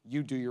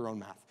 You do your own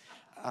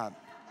math.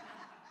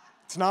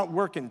 It's not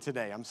working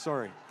today, I'm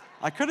sorry.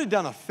 I could have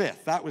done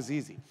 1/5, that was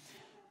easy.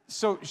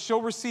 So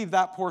she'll receive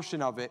that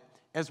portion of it,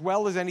 as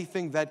well as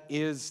anything that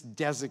is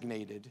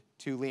designated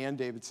to Leanne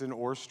Davidson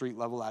or street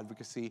level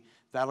advocacy.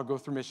 That'll go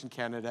through Mission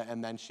Canada,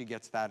 and then she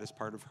gets that as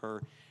part of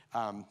her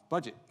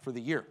budget for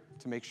the year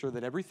to make sure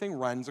that everything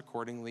runs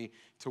accordingly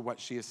to what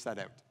she has set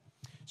out.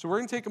 So we're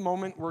going to take a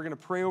moment. We're going to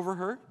pray over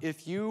her.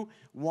 If you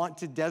want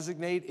to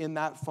designate in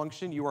that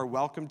function, you are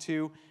welcome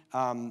to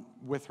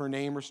with her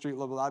name or street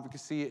level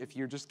advocacy. If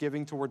you're just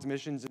giving towards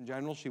missions in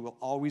general, she will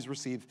always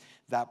receive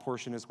that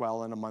portion as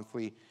well on a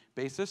monthly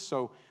basis.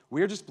 So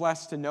we're just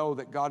blessed to know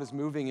that God is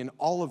moving in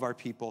all of our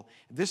people.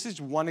 This is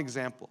one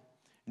example.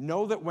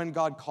 Know that when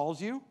God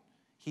calls you,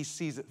 he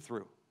sees it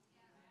through.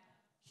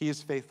 He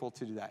is faithful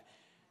to do that.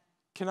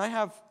 Can I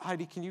have,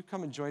 Heidi, can you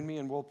come and join me,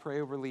 and we'll pray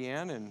over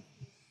Leanne and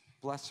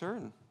bless her?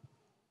 And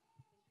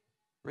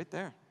right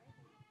there.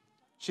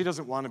 She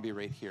doesn't want to be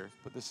right here,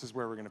 but this is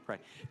where we're going to pray.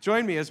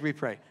 Join me as we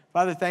pray.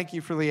 Father, thank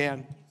you for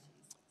Leanne.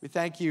 We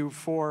thank you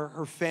for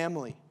her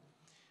family.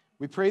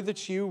 We pray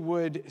that you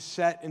would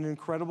set an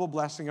incredible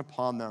blessing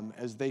upon them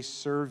as they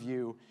serve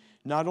you,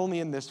 not only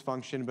in this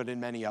function, but in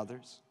many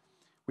others.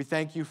 We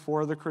thank you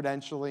for the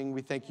credentialing.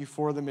 We thank you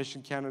for the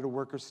Mission Canada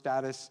worker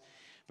status.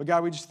 But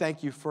God, we just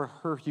thank you for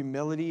her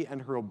humility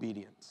and her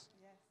obedience.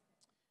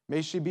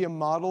 May she be a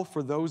model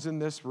for those in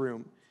this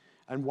room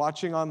and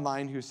watching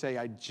online who say,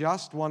 I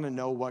just want to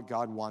know what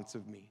God wants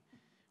of me.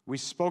 We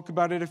spoke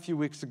about it a few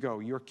weeks ago.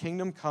 Your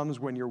kingdom comes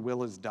when your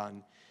will is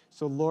done.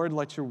 So Lord,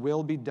 let your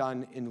will be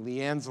done in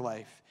Leanne's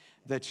life,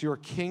 that your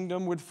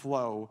kingdom would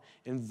flow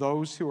in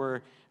those who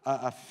are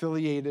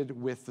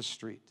affiliated with the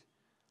street.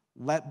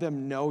 Let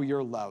them know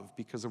your love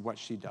because of what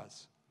she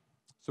does.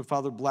 So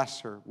Father,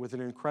 bless her with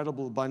an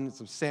incredible abundance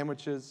of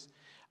sandwiches,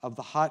 of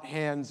the hot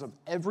hands, of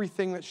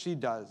everything that she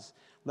does.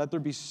 Let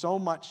there be so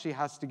much she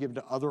has to give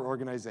to other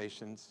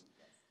organizations.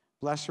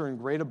 Bless her in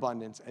great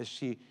abundance as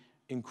she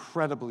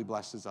incredibly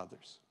blesses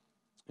others.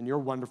 In your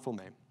wonderful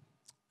name,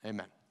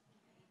 amen.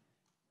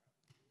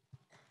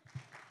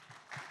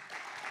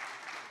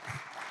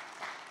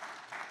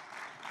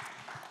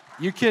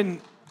 You can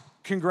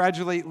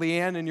congratulate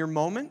Leanne in your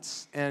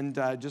moments and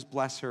just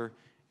bless her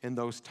in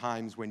those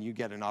times when you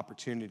get an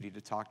opportunity to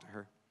talk to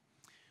her.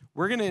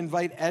 We're going to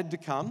invite Ed to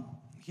come.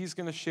 He's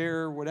going to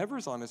share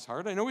whatever's on his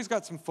heart. I know he's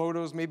got some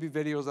photos, maybe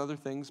videos, other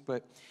things,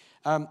 but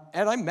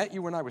Ed, I met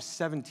you when I was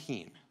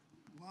 17.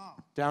 Wow.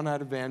 Down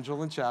at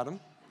Evangel in Chatham.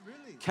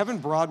 Really? Kevin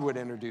Broadwood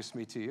introduced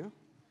me to you.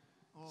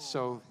 Oh.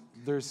 So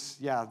there's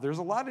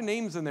a lot of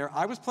names in there.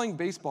 I was playing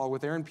baseball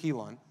with Aaron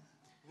Pilon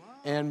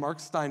and Mark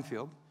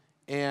Steinfeld,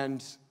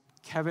 and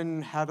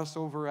Kevin had us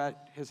over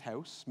at his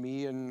house,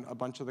 me and a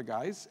bunch of the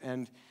guys,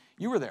 and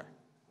you were there.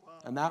 Wow.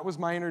 And that was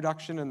my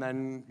introduction, and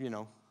then,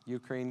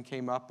 Ukraine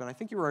came up, and I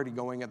think you were already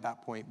going at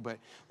that point, but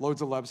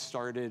Loads of Love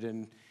started,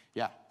 and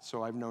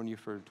so I've known you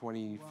for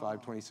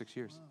 25, 26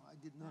 years. Wow, I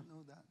did not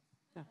know that.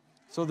 Yeah.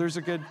 So there's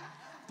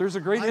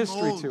a great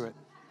history to it.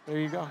 There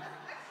you go.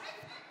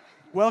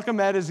 Welcome,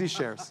 Ed, as he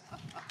shares.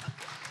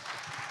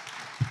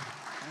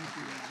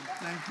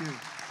 Thank you.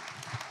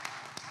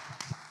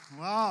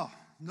 Wow.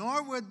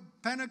 Norwood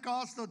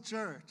Pentecostal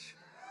Church.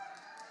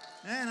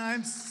 Man,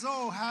 I'm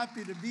so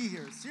happy to be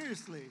here.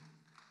 Seriously.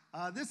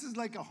 This is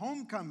like a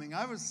homecoming.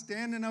 I was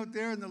standing out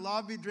there in the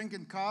lobby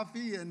drinking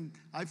coffee, and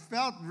I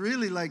felt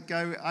really like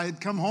I had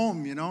come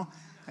home,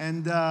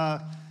 And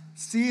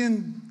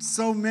seeing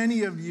so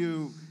many of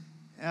you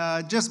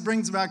just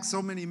brings back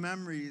so many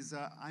memories.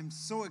 I'm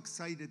so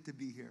excited to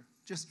be here.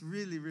 Just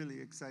really, really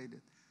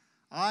excited.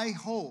 I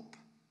hope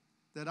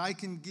that I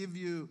can give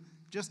you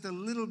just a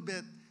little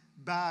bit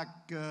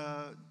back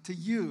to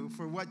you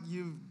for what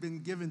you've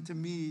been given to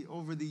me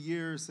over the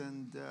years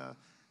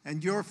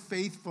and your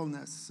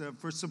faithfulness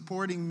for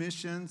supporting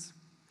missions.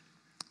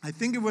 I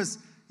think it was,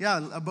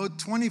 about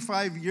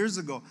 25 years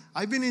ago.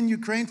 I've been in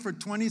Ukraine for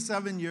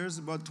 27 years.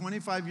 About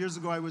 25 years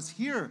ago, I was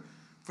here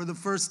for the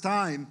first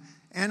time.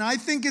 And I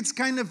think it's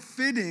kind of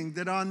fitting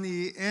that on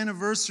the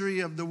anniversary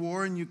of the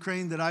war in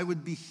Ukraine that I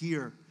would be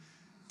here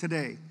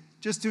today,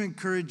 just to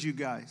encourage you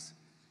guys.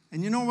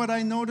 And you know what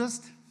I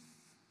noticed?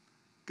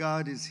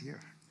 God is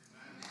here.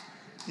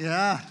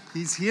 Yeah,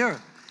 he's here.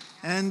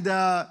 And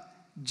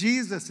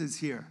Jesus is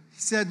here. He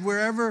said,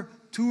 wherever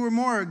 2 or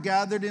more are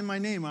gathered in my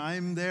name, I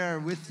am there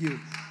with you.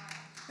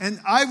 And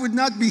I would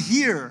not be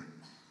here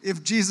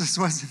if Jesus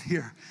wasn't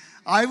here.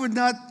 I would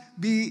not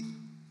be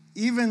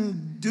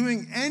even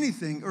doing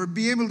anything or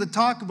be able to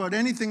talk about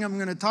anything I'm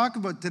going to talk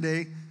about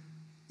today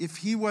if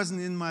he wasn't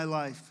in my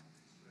life,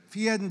 if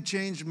he hadn't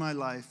changed my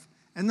life.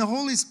 And the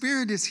Holy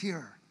Spirit is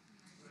here.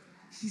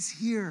 He's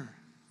here.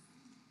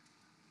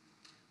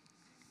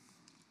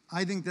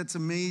 I think that's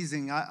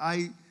amazing.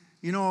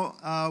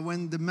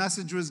 When the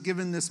message was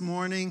given this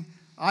morning,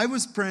 I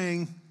was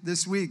praying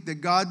this week that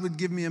God would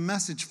give me a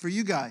message for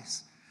you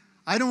guys.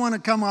 I don't want to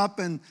come up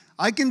and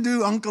I can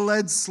do Uncle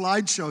Ed's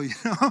slideshow,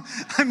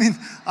 I mean,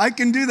 I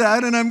can do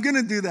that and I'm going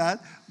to do that.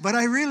 But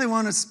I really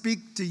want to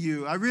speak to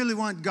you. I really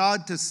want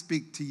God to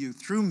speak to you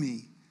through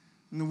me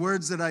and the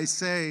words that I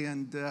say.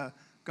 And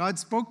God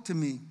spoke to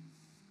me.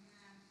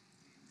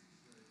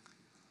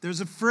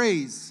 There's a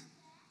phrase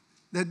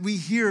that we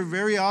hear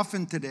very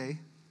often today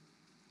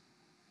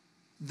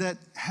that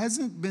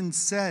hasn't been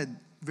said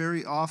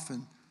very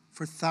often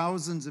for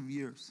thousands of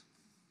years.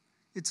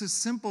 It's a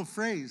simple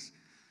phrase.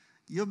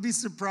 You'll be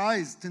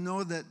surprised to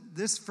know that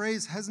this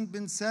phrase hasn't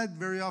been said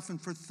very often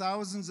for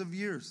thousands of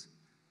years.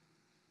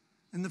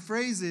 And the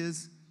phrase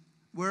is,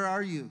 where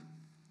are you?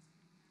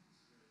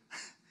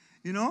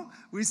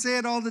 We say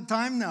it all the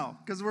time now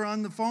because we're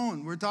on the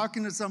phone. We're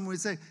talking to someone. We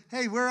say,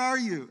 hey, where are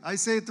you? I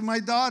say it to my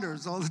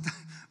daughters all the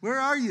time. Where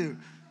are you?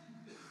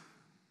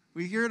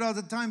 We hear it all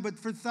the time, but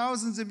for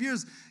thousands of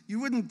years, you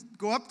wouldn't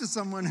go up to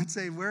someone and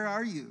say, where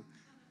are you?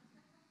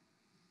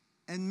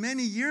 And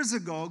many years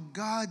ago,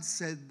 God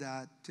said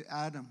that to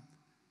Adam.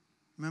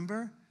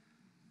 Remember?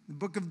 The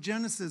book of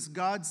Genesis,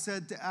 God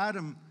said to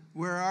Adam,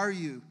 where are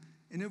you?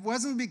 And it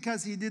wasn't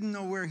because he didn't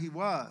know where he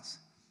was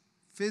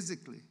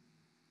physically.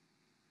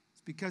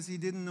 It's because he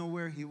didn't know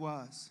where he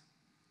was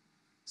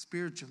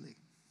spiritually.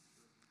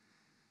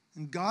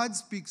 And God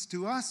speaks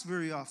to us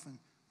very often,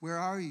 where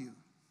are you?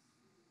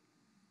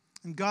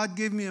 And God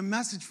gave me a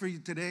message for you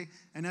today.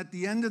 And at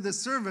the end of the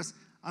service,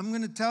 I'm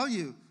going to tell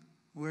you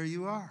where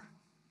you are.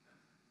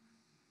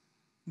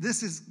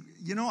 This is,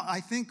 I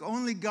think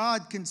only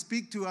God can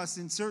speak to us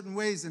in certain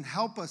ways and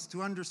help us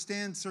to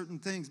understand certain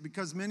things.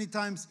 Because many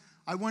times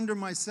I wonder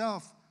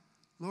myself,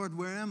 Lord,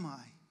 where am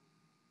I?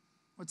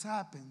 What's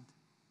happened?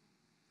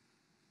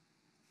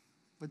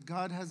 But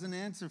God has an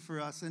answer for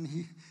us, and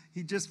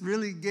he just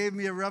really gave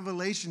me a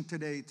revelation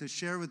today to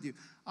share with you.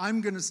 I'm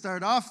going to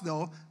start off,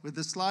 though, with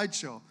the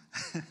slideshow.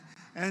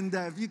 And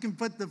if you can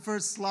put the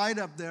first slide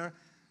up there.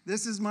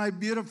 This is my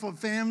beautiful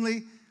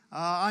family.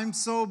 I'm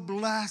so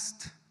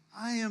blessed.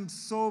 I am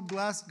so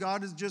blessed.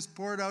 God has just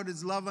poured out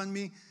his love on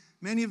me.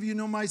 Many of you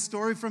know my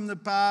story from the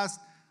past.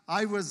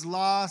 I was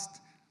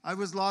lost. I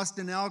was lost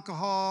in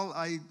alcohol.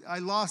 I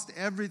lost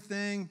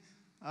everything.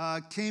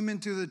 Came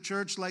into the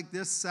church like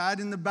this,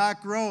 sat in the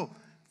back row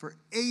for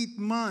 8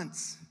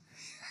 months.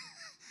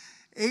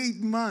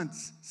 8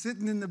 months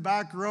sitting in the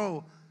back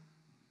row,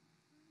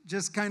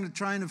 just kind of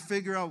trying to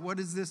figure out what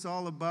is this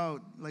all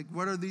about? Like,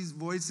 what are these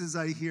voices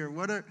I hear?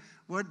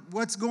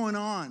 What's going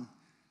on?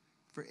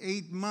 For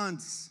 8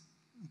 months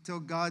until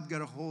God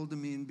got a hold of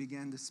me and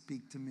began to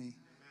speak to me. Amen.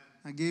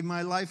 I gave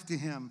my life to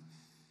him.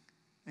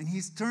 And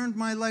he's turned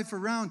my life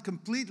around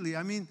completely.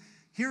 I mean,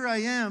 here I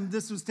am.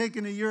 This was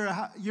taken a year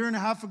and a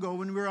half ago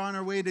when we were on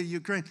our way to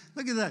Ukraine.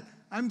 Look at that.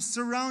 I'm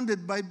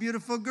surrounded by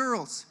beautiful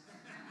girls.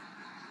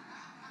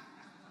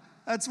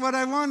 That's what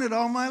I wanted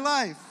all my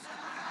life.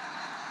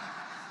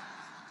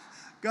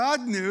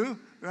 God knew,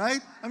 right?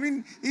 I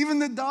mean, even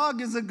the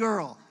dog is a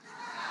girl.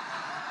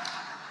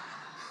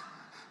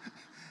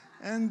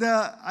 And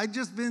I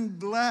just been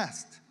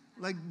blessed,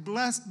 like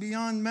blessed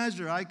beyond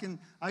measure. I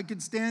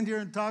could stand here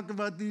and talk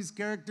about these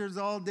characters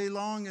all day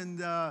long,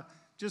 and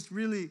just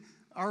really,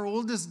 our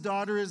oldest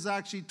daughter is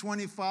actually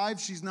 25.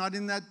 She's not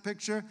in that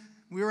picture.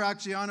 We were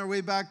actually on our way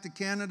back to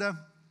Canada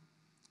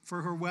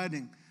for her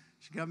wedding.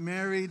 She got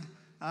married.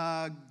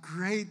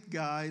 Great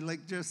guy,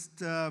 like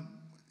just,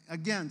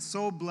 again,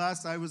 so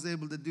blessed. I was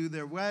able to do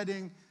their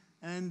wedding,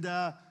 and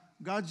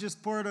God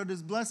just poured out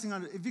his blessing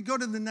on it. If you go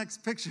to the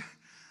next picture,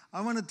 I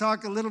want to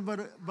talk a little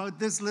bit about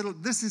this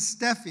is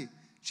Steffi.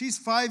 She's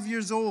 5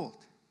 years old.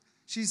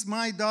 She's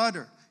my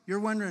daughter. You're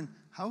wondering,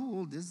 how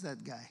old is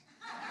that guy?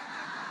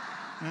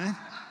 Right?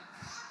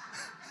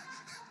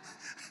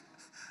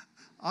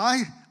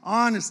 I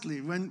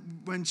honestly,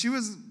 when she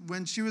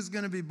was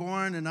going to be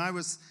born, and I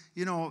was,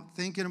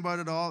 thinking about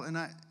it all, and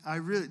I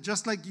really,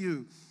 just like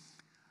you,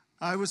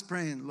 I was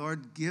praying,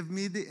 Lord, give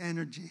me the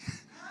energy.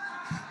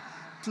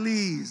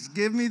 Please,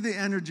 give me the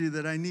energy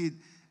that I need.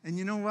 And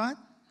you know what?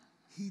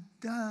 He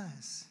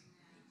does.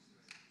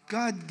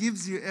 God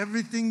gives you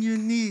everything you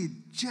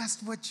need,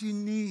 just what you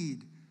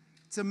need.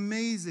 It's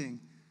amazing.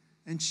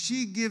 And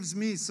she gives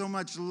me so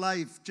much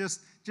life,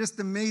 just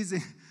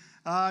amazing.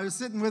 I was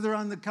sitting with her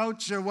on the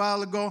couch a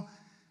while ago.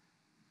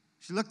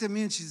 She looked at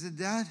me and she said,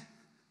 Dad,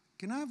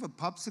 can I have a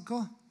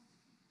popsicle?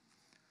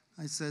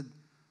 I said,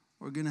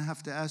 we're going to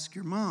have to ask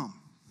your mom.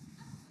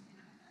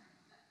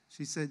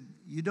 She said,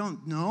 you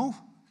don't know?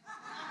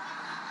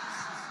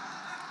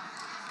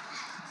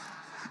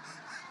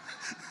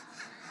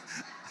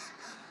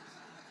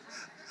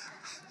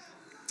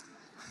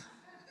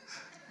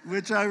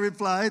 Which I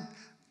replied,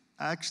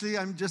 actually,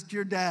 I'm just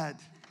your dad.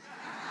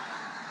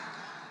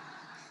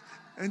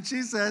 And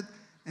she said,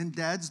 and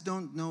dads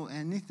don't know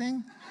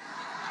anything?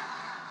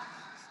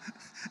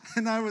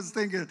 And I was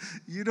thinking,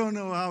 you don't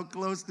know how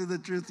close to the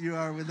truth you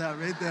are with that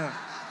right there.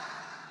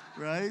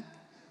 Right?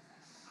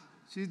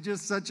 She's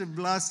just such a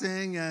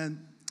blessing. And,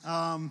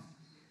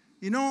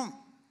 you know,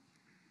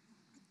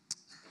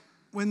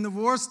 when the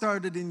war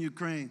started in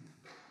Ukraine,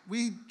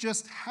 we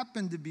just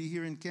happened to be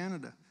here in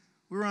Canada.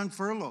 We were on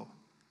furlough.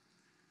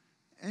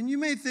 And you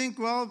may think,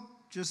 well,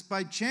 just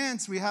by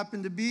chance we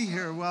happened to be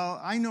here. Well,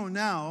 I know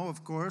now,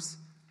 of course,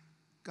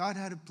 God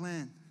had a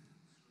plan.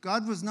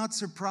 God was not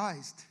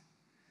surprised.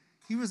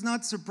 He was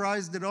not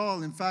surprised at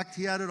all. In fact,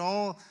 he had it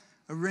all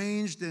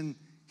arranged, and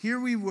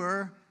here we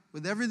were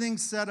with everything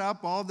set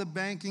up, all the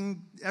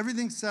banking,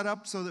 everything set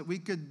up so that we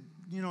could,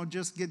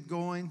 just get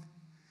going.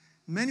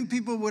 Many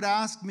people would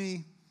ask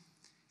me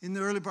in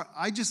the early part,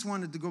 I just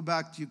wanted to go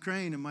back to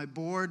Ukraine, and my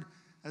board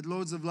at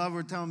Loads of Love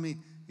were telling me,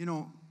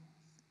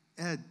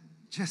 Ed,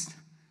 just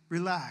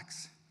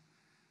relax.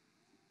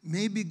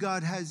 Maybe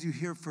God has you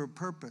here for a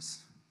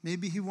purpose.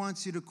 Maybe he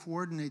wants you to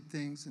coordinate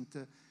things and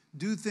to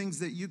do things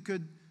that you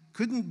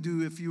couldn't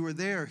do if you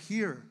were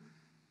here.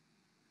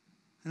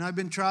 And I've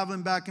been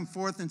traveling back and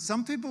forth, and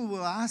some people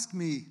will ask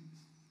me,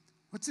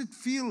 what's it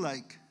feel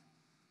like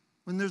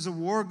when there's a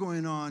war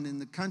going on in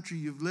the country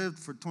you've lived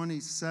for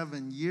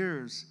 27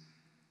 years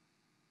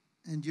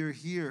and you're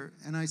here?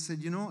 And I said,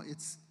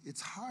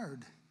 it's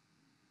hard.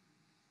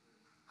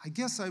 I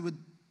guess I would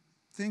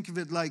think of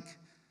it like,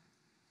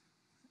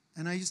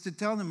 and I used to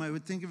tell them, I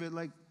would think of it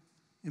like,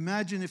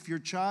 imagine if your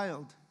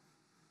child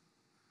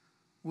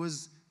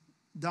was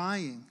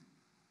dying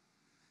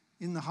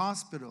in the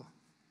hospital,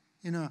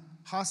 in a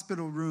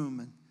hospital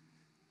room,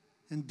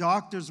 and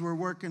doctors were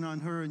working on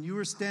her, and you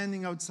were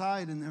standing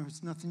outside, and there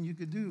was nothing you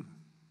could do.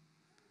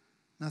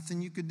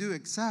 Nothing you could do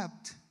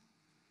except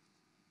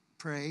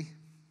pray,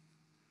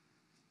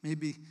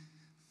 maybe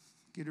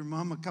get her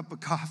mom a cup of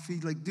coffee,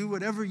 do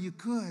whatever you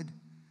could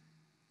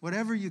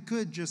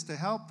just to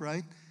help,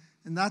 right?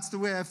 And that's the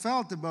way I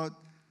felt about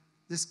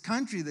this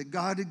country that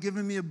God had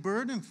given me a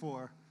burden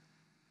for.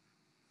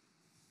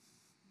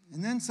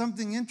 And then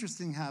something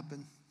interesting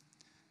happened.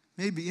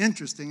 Maybe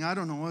interesting, I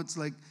don't know. It's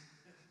like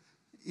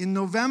in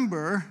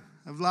November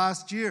of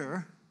last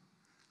year,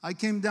 I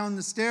came down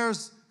the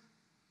stairs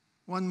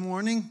one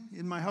morning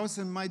in my house,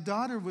 and my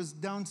daughter was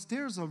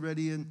downstairs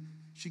already, and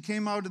she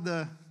came out of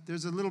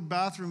there's a little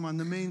bathroom on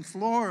the main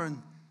floor,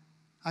 and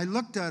I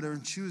looked at her,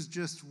 and she was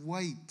just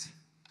white,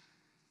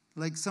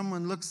 like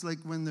someone looks like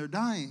when they're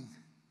dying.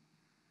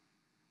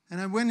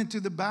 And I went into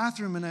the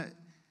bathroom,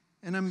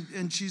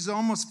 and she's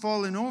almost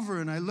fallen over,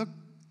 and I looked,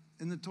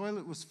 and the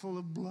toilet was full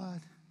of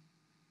blood.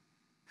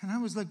 And I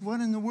was like,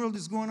 what in the world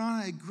is going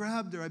on? I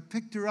grabbed her, I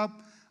picked her up,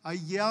 I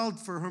yelled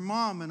for her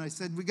mom, and I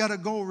said, we got to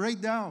go right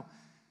now.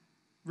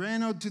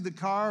 Ran out to the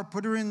car,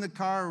 put her in the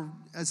car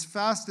as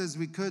fast as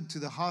we could to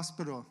the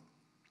hospital.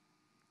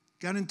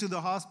 Got into the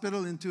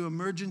hospital, into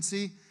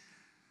emergency,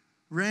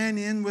 ran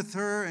in with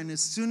her, and as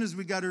soon as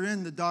we got her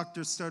in, the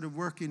doctors started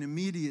working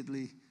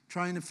immediately,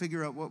 trying to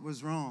figure out what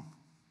was wrong.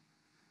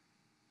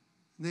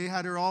 They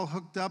had her all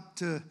hooked up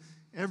to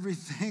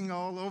everything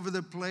all over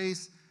the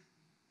place,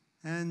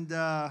 and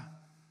there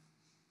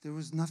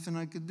was nothing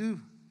I could do.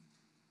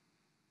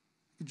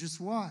 I could just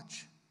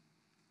watch.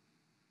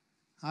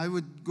 I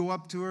would go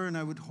up to her, and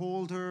I would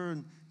hold her,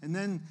 and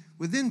then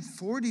within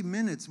 40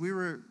 minutes, we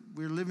were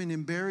living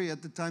in Barrie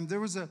at the time. There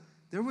was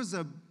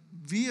a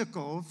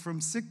vehicle from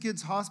Sick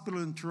Kids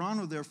Hospital in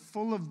Toronto. They're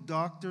full of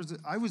doctors.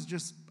 I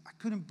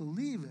couldn't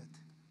believe it.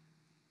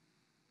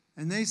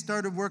 And they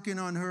started working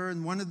on her,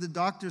 and one of the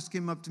doctors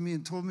came up to me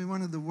and told me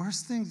one of the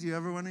worst things you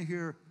ever want to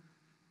hear,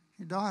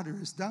 your daughter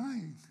is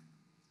dying.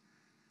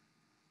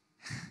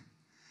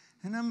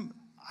 And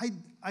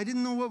I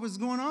didn't know what was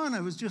going on.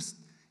 I was just,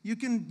 you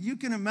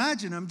can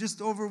imagine, I'm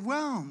just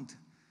overwhelmed.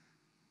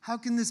 How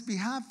can this be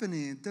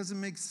happening? It doesn't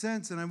make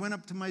sense. And I went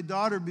up to my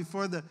daughter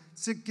before the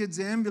Sick Kids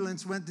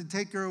ambulance went to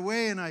take her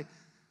away, and I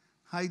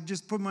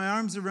just put my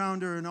arms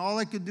around her, and all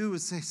I could do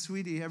was say,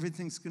 sweetie,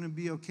 everything's going to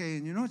be okay.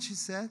 And you know what she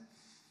said?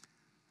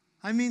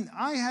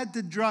 I had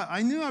to drive.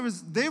 I knew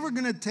they were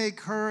going to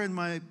take her and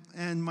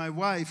my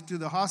wife to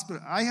the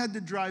hospital. I had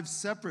to drive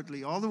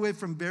separately all the way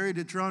from Barrie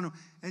to Toronto.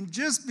 And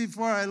just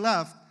before I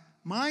left,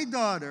 my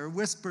daughter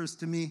whispers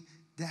to me,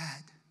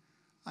 "Dad,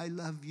 I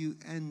love you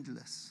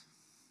endless."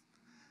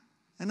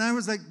 And I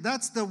was like,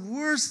 that's the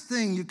worst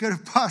thing you could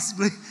have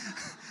possibly,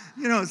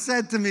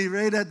 said to me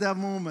right at that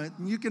moment.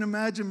 And you can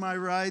imagine my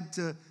ride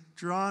to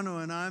Toronto,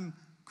 and I'm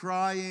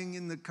crying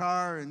in the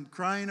car and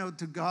crying out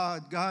to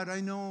God. God,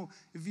 I know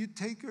if you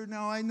take her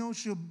now, I know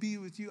she'll be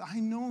with you. I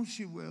know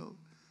she will.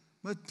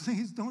 But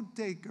please don't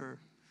take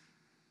her.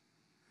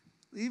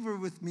 Leave her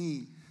with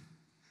me,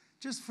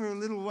 just for a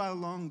little while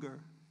longer.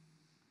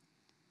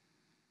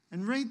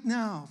 And right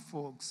now,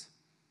 folks,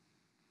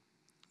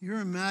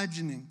 you're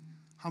imagining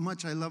how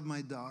much I love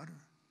my daughter.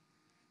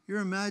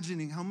 You're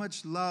imagining how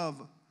much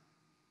love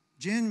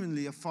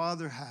genuinely a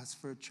father has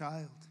for a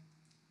child.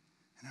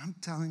 And I'm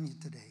telling you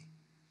today,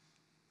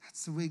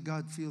 that's the way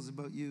God feels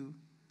about you.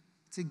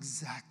 It's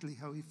exactly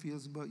how he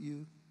feels about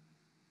you.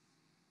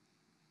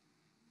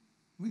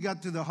 We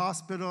got to the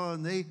hospital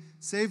and they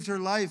saved her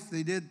life.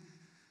 They did,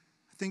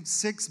 I think,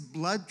 6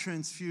 blood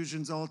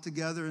transfusions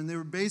altogether, and they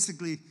were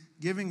basically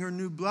giving her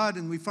new blood.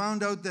 And we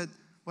found out that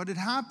what had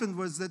happened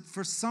was that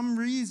for some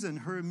reason,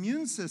 her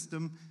immune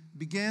system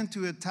began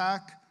to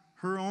attack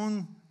her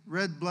own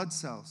red blood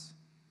cells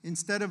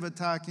instead of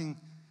attacking,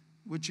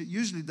 which it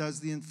usually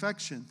does, the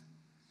infection.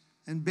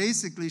 And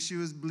basically, she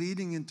was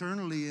bleeding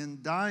internally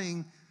and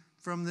dying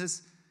from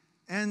this.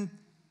 And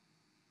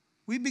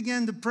we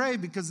began to pray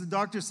because the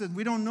doctor said,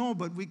 we don't know,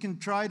 but we can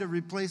try to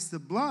replace the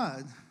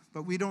blood,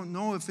 but we don't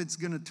know if it's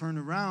going to turn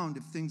around,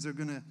 if things are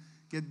going to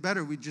get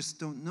better. We just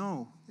don't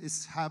know. It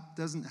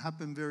doesn't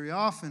happen very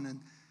often.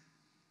 And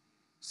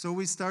so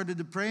we started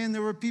to pray, and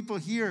there were people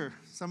here.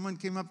 Someone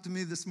came up to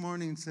me this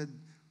morning and said,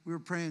 we were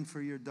praying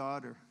for your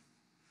daughter.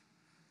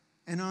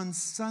 And on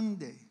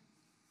Sunday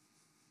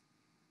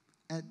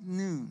at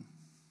noon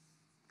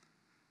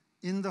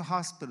in the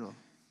hospital,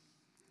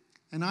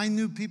 and I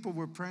knew people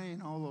were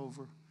praying all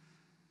over,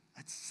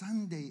 at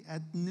Sunday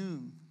at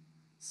noon,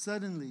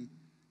 suddenly,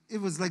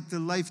 it was like the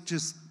life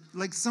just,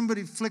 like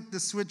somebody flicked the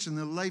switch and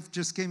the life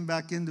just came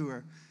back into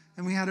her.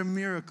 And we had a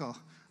miracle.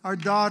 Our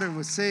daughter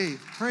was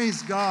saved.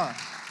 Praise God.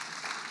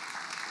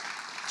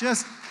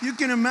 Just, you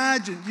can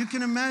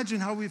imagine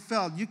how we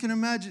felt. You can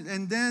imagine.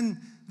 And then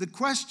the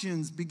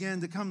questions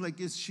began to come, like,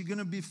 is she going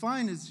to be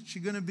fine? Is she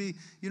going to be,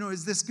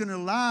 is this going to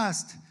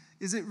last?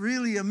 Is it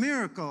really a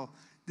miracle?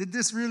 Did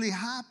this really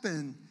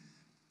happen?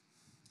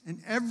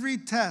 And every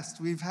test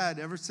we've had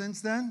ever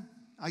since then,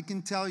 I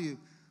can tell you,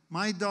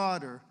 my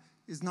daughter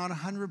is not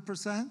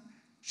 100%.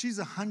 She's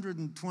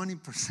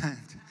 120%.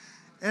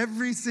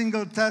 Every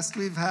single test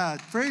we've had.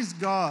 Praise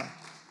God.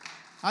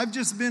 I've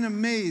just been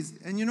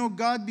amazed. And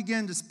God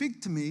began to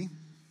speak to me.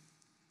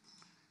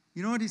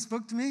 You know what he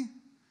spoke to me?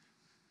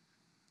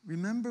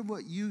 Remember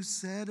what you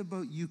said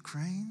about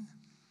Ukraine?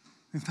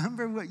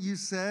 Remember what you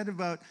said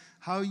about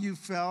how you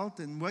felt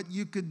and what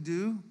you could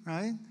do,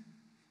 right?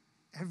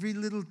 Every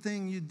little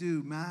thing you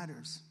do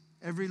matters.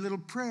 Every little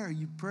prayer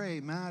you pray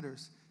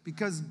matters.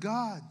 Because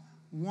God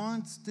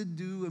wants to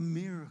do a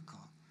miracle.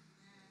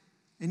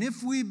 And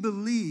if we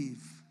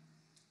believe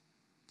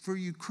for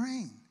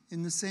Ukraine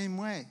in the same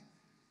way,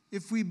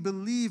 if we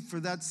believe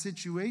for that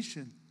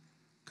situation,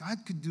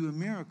 God could do a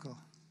miracle.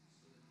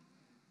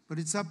 But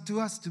it's up to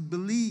us to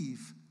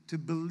believe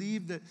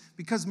that,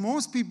 because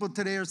most people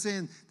today are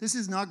saying, this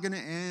is not going to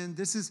end,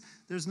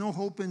 there's no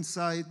hope in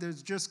sight,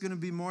 there's just going to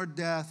be more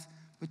death.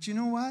 But you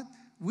know what?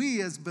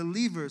 We as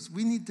believers,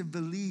 we need to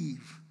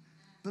believe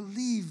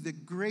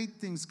that great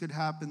things could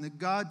happen, that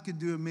God could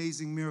do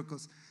amazing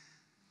miracles.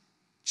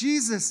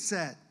 Jesus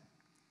said,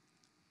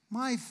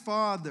 my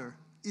Father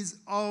is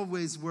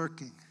always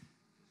working.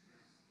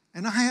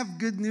 And I have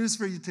good news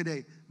for you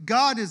today.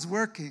 God is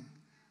working.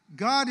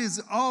 God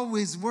is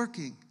always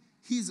working.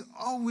 He's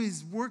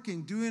always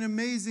working, doing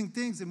amazing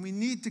things. And we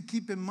need to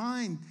keep in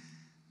mind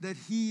that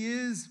he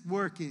is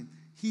working.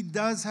 He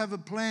does have a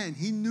plan.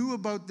 He knew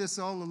about this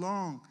all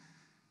along.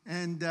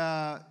 And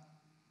a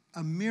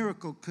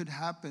miracle could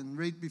happen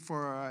right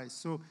before our eyes.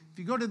 So if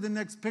you go to the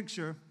next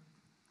picture,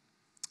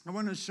 I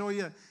want to show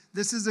you.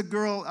 This is a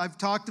girl I've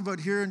talked about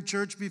here in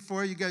church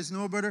before. You guys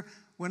know about her.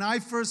 When I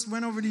first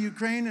went over to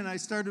Ukraine and I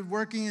started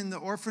working in the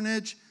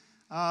orphanage,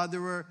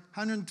 there were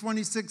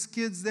 126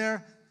 kids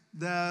there.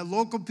 The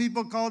local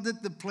people called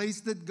it the place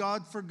that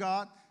God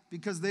forgot,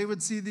 because they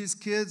would see these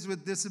kids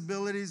with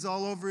disabilities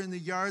all over in the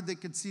yard. They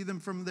could see them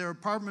from their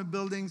apartment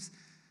buildings,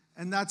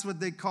 and that's what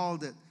they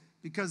called it,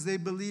 because they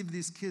believed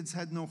these kids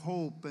had no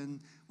hope. And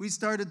we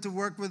started to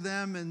work with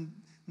them, and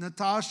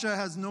Natasha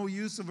has no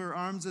use of her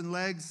arms and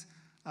legs,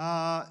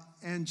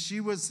 and she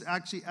was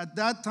actually, at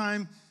that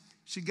time,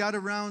 she got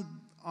around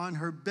on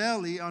her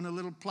belly on a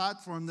little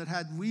platform that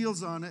had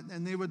wheels on it,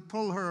 and they would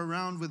pull her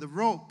around with a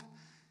rope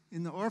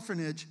in the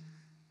orphanage.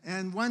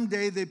 And one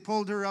day they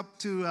pulled her up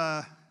to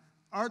an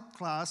art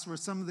class where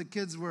some of the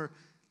kids were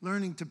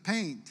learning to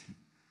paint.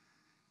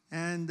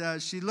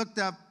 And she looked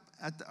up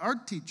at the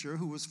art teacher,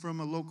 who was from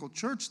a local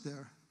church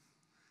there,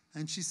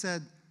 and she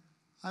said,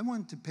 I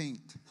want to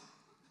paint.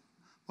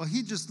 Well,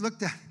 he just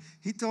looked at,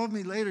 he told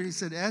me later, he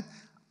said, Ed,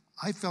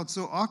 I felt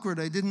so awkward.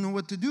 I didn't know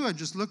what to do. I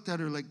just looked at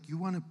her like, you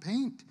want to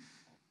paint?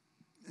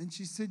 And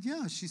she said,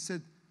 yeah. She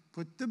said,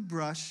 put the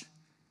brush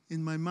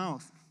in my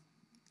mouth.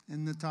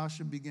 And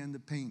Natasha began to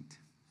paint.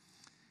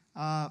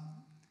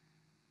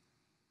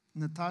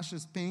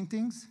 Natasha's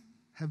paintings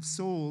have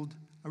sold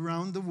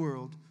around the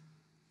world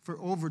for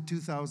over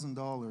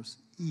 $2,000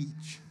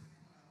 each.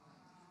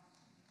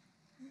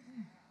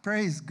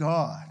 Praise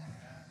God.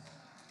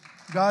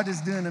 God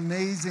is doing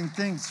amazing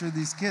things for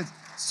these kids.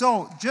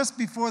 So just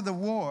before the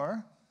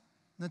war,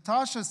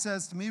 Natasha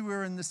says to me, we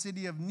were in the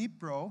city of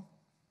Dnipro.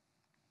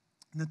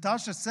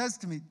 Natasha says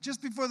to me,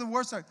 just before the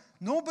war started,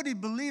 nobody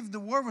believed the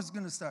war was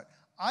going to start.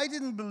 I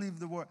didn't believe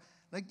the war.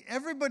 Like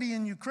everybody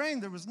in Ukraine,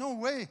 there was no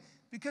way,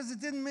 because it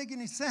didn't make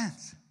any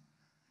sense.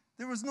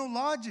 There was no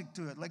logic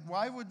to it. Like,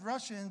 why would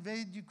Russia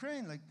invade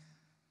Ukraine? Like,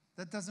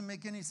 that doesn't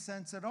make any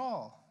sense at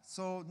all.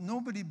 So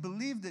nobody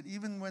believed it,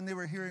 even when they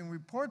were hearing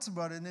reports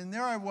about it. And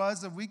there I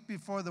was a week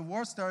before the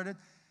war started,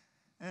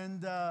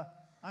 and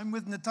I'm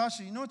with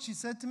Natasha. You know what she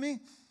said to me?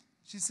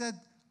 She said,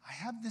 I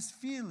have this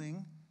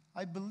feeling,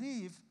 I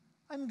believe,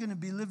 I'm going to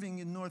be living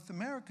in North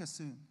America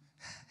soon.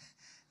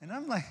 And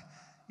I'm like,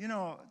 you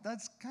know,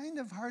 that's kind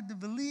of hard to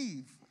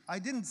believe. I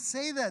didn't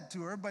say that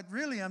to her, but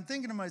really I'm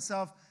thinking to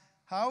myself,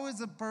 how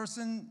is a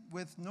person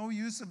with no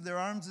use of their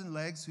arms and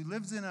legs who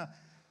lives in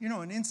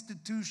an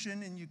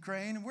institution in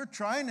Ukraine, and we're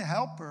trying to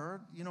help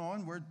her,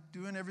 and we're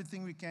doing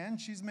everything we can.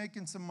 She's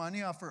making some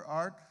money off her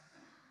art.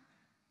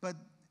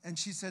 And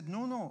she said,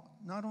 no,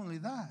 not only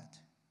that.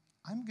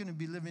 I'm going to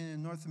be living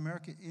in North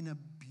America in a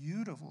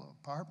beautiful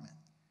apartment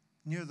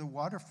near the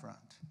waterfront.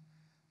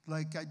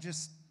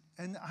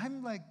 And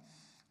I'm like,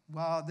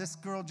 wow, this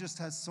girl just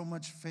has so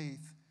much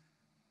faith.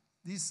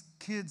 These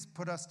kids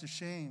put us to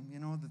shame,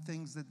 the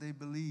things that they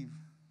believe.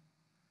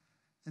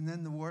 And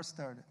then the war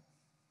started.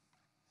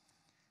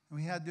 And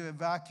we had to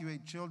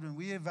evacuate children.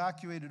 We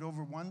evacuated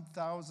over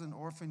 1,000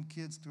 orphan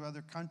kids to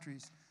other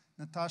countries.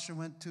 Natasha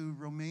went to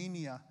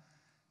Romania.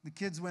 The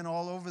kids went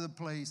all over the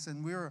place,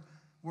 and we were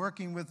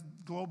working with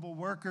global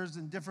workers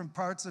in different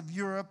parts of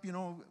Europe,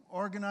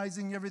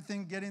 organizing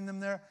everything, getting them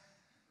there.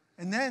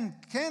 And then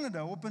Canada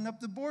opened up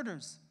the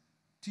borders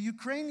to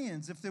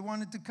Ukrainians if they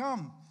wanted to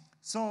come.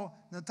 So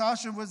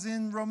Natasha was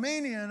in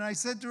Romania, and I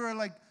said to her,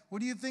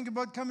 what do you think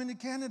about coming to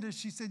Canada?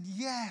 She said,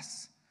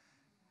 yes.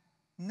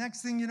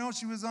 Next thing you know,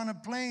 she was on a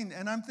plane,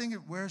 and I'm thinking,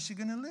 where is she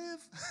going to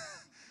live?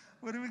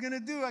 What are we going to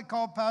do? I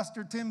called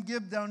Pastor Tim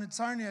Gibb down in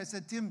Sarnia. I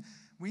said, Tim,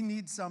 we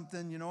need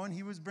something, and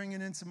he was bringing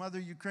in some other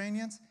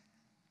Ukrainians.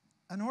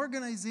 An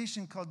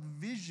organization called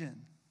Vision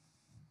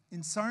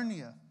in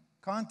Sarnia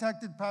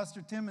contacted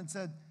Pastor Tim and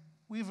said,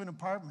 we have an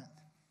apartment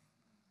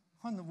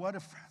on the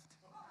waterfront.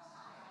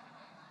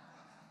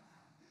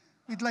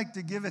 We'd like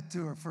to give it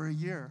to her for a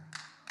year,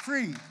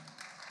 free.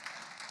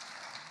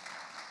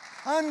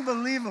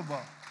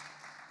 Unbelievable.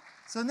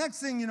 So next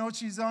thing you know,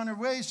 she's on her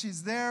way.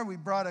 She's there. We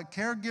brought a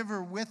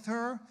caregiver with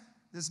her,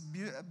 this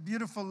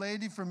beautiful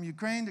lady from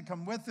Ukraine, to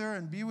come with her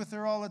and be with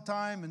her all the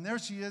time. And there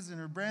she is in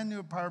her brand new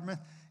apartment.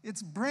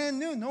 It's brand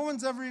new. No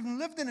one's ever even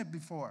lived in it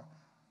before.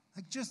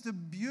 Just a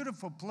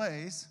beautiful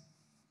place.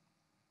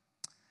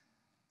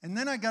 And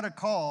then I got a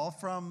call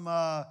from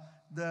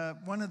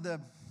one of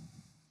the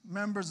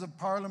members of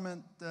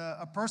parliament,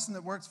 a person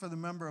that works for the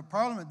member of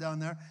parliament down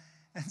there,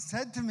 and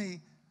said to me,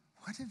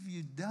 what have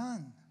you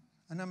done?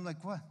 And I'm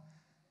like, what?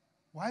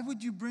 Why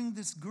would you bring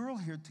this girl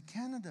here to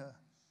Canada?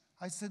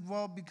 I said,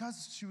 well,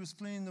 because she was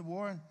fleeing the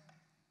war. And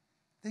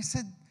they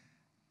said,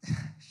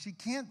 she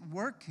can't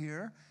work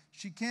here.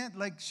 She can't,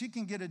 she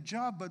can get a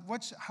job, but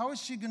how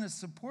is she going to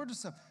support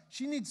herself?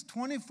 She needs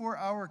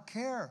 24-hour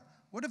care.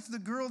 What if the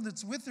girl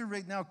that's with her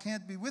right now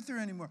can't be with her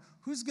anymore?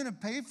 Who's going to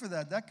pay for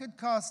that? That could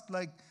cost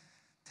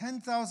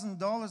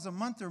 $10,000 a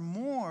month or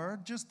more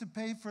just to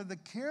pay for the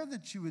care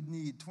that she would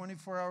need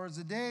 24 hours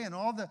a day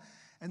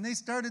and they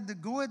started to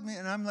go at me,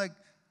 and I'm like,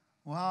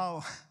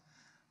 wow,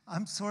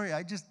 I'm sorry,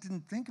 I just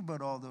didn't think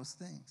about all those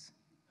things.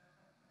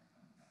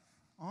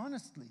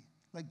 Honestly,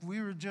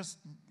 we were just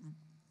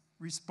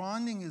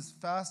responding as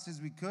fast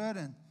as we could,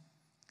 and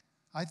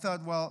I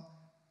thought, well,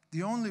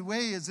 the only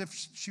way is if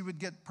she would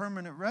get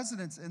permanent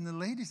residence. And the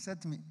lady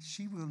said to me,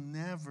 she will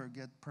never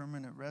get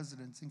permanent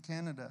residence in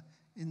Canada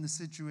in the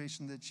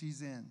situation that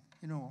she's in,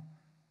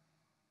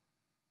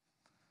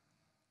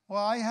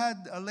 Well, I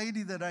had a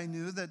lady that I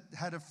knew that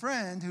had a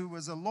friend who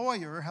was a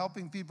lawyer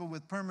helping people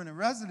with permanent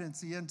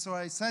residency. And so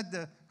I said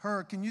to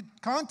her, can you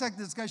contact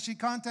this guy? She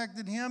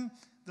contacted him.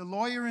 The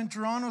lawyer in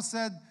Toronto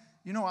said,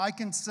 I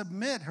can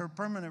submit her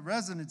permanent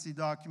residency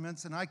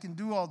documents and I can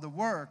do all the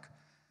work.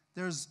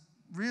 There's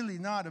really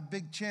not a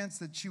big chance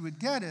that she would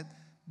get it,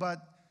 but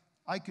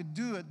I could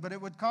do it. But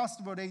it would cost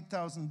about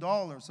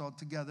 $8,000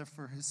 altogether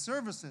for his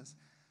services.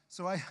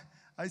 So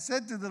I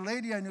said to the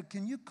lady I knew,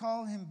 can you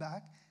call him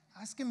back?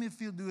 Ask him if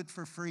he'll do it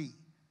for free.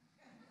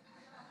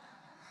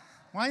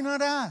 Why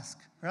not ask,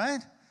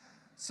 right?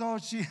 So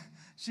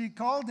she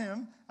called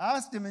him,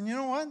 asked him, and you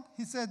know what?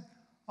 He said,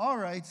 all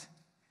right.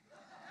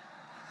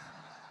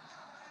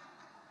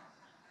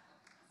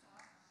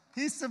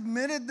 He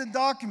submitted the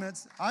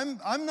documents.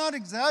 I'm not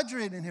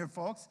exaggerating here,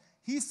 folks.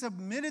 He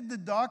submitted the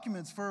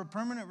documents for a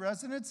permanent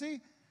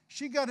residency.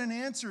 She got an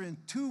answer in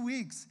 2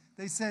 weeks.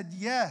 They said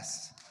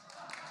yes.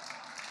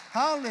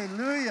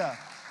 Hallelujah.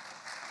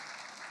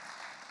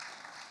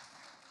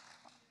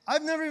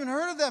 I've never even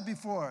heard of that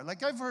before.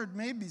 Like, I've heard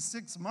maybe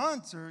 6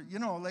 months or,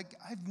 like,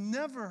 I've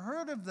never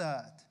heard of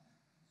that.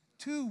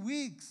 2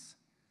 weeks.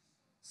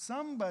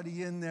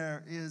 Somebody in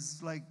there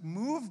is, like,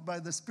 moved by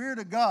the Spirit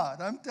of God.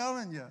 I'm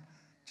telling you.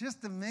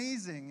 Just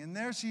amazing. And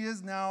there she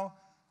is now,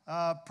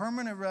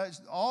 permanent,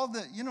 all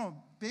the,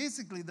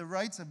 basically the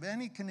rights of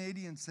any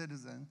Canadian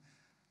citizen,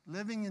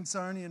 living in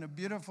Sarnia in a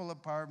beautiful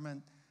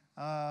apartment,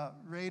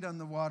 right on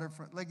the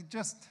waterfront. Like,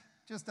 just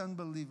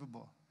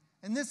unbelievable.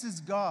 And this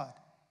is God.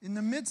 In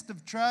the midst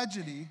of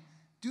tragedy,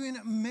 doing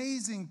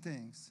amazing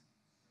things.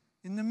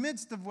 In the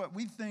midst of what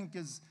we think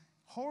is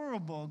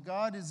horrible,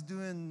 God is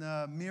doing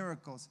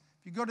miracles.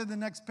 If you go to the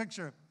next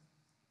picture,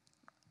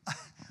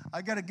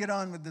 I got to get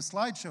on with the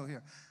slideshow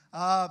here.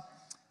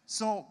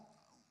 So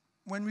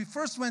when we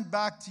first went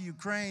back to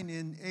Ukraine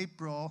in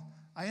April,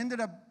 I ended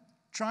up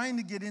trying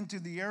to get into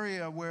the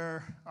area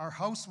where our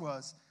house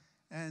was.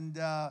 And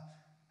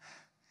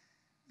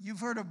you've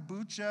heard of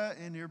Bucha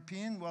in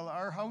Irpin? Well,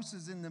 our house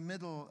is in the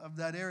middle of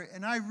that area.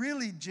 And I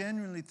really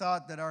genuinely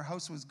thought that our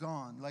house was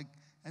gone.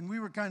 And we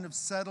were kind of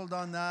settled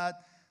on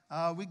that.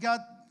 We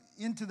got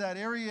into that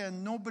area,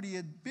 and nobody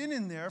had been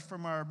in there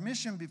from our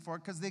mission before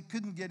because they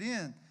couldn't get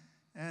in.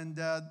 And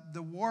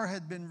the war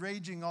had been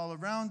raging all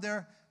around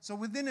there. So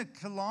within a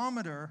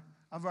kilometer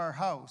of our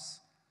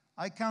house,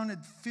 I counted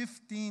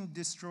 15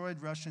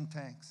 destroyed Russian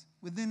tanks.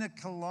 Within a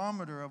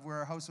kilometer of where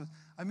our house was.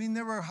 I mean,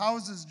 there were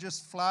houses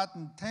just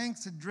flattened.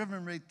 Tanks had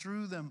driven right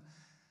through them.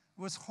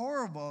 It was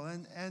horrible.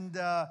 And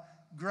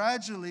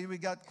gradually, we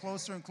got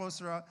closer and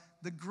closer out.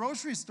 The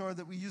grocery store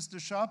that we used to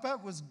shop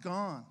at was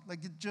gone.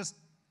 Like, it just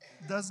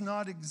does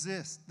not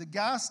exist. The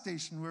gas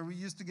station where we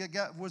used to get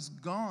gas was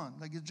gone.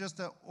 Like, it's just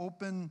an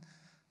open,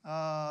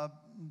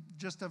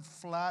 just a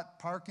flat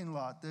parking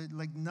lot.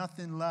 Like,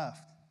 nothing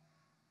left.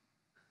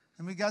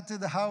 And we got to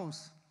the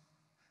house.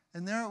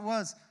 And there it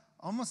was.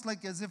 Almost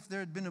like as if there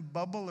had been a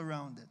bubble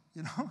around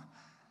it,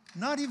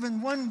 Not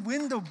even one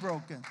window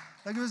broken.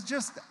 Like, it was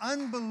just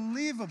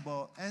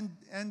unbelievable. And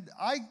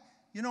I,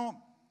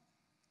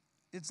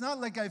 it's not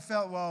like I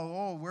felt,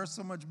 we're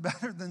so much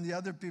better than the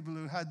other people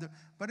who had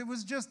but it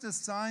was just a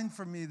sign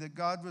for me that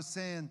God was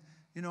saying,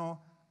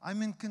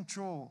 I'm in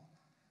control.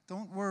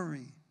 Don't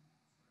worry.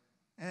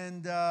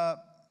 And I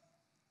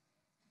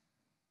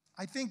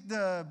think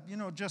the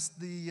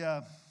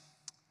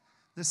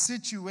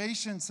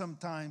situation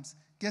sometimes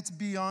gets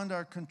beyond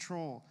our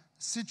control.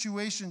 The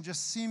situation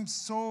just seems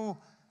so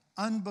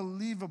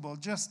unbelievable,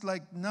 just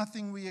like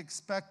nothing we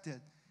expected.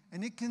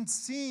 And it can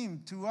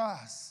seem to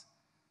us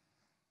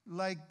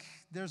like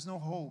there's no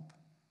hope.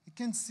 It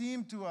can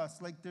seem to us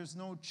like there's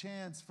no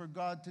chance for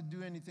God to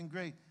do anything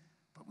great.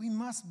 But we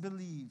must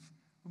believe.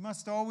 We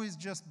must always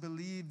just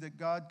believe that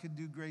God could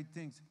do great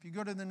things. If you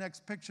go to the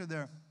next picture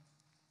there,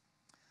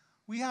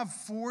 we have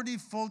 40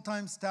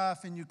 full-time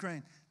staff in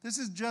Ukraine. This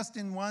is just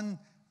in one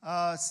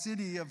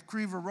city of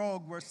Kriva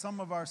Rog, where some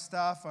of our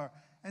staff are.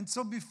 And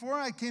so before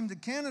I came to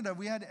Canada,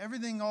 we had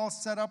everything all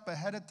set up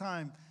ahead of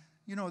time.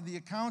 The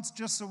accounts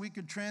just so we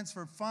could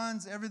transfer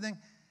funds, everything.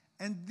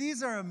 And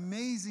these are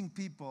amazing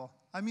people.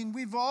 I mean,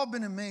 we've all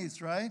been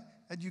amazed, right?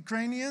 At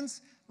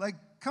Ukrainians. Like,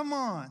 come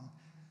on.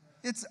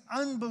 It's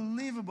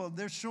unbelievable.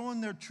 They're showing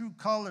their true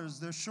colors.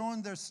 They're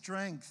showing their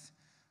strength.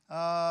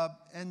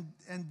 And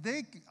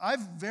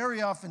I've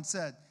very often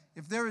said,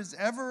 if there is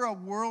ever a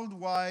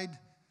worldwide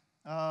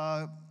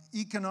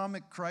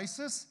economic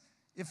crisis,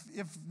 if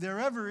there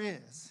ever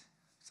is,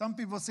 some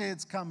people say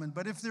it's coming,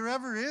 but if there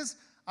ever is,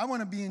 I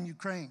want to be in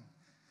Ukraine.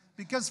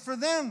 Because for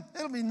them,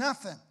 it'll be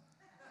nothing.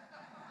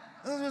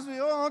 It'll just be,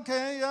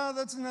 okay, yeah,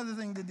 that's another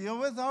thing to deal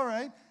with, all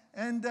right.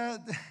 And it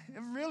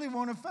really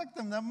won't affect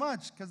them that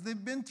much because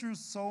they've been through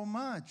so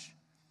much.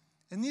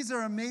 And these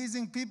are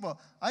amazing people.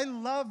 I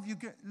love you.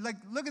 Like,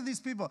 look at these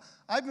people.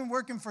 I've been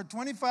working for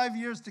 25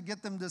 years to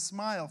get them to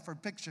smile for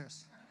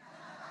pictures.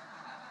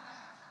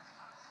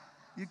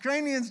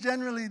 Ukrainians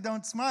generally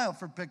don't smile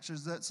for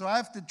pictures, so I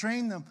have to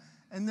train them.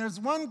 And there's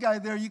one guy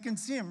there, you can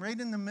see him right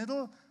in the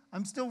middle.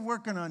 I'm still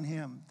working on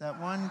him, that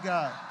one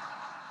guy.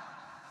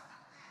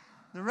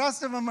 The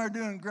rest of them are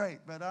doing great,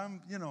 but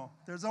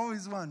there's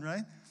always one,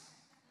 right?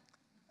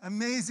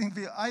 Amazing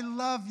people. I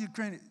love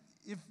Ukraine.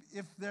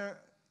 If there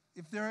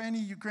are any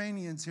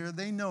Ukrainians here,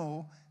 they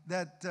know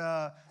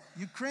that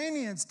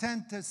Ukrainians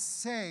tend to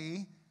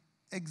say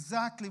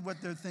exactly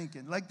what they're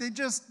thinking. Like, they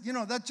just,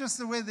 that's just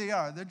the way they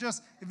are. They're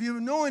just, if you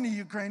know any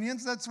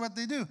Ukrainians, that's what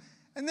they do.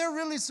 And they're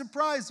really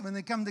surprised when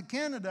they come to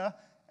Canada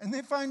and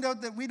they find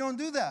out that we don't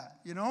do that,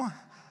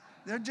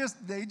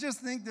 They just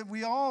think that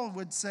we all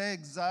would say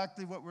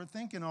exactly what we're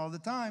thinking all the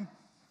time.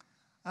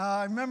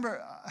 I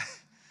remember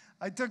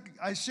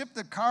I shipped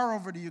a car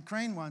over to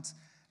Ukraine once,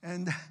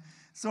 and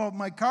so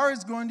my car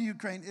is going to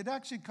Ukraine. It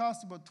actually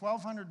cost about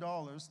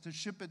 $1,200 to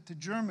ship it to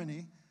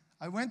Germany.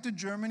 I went to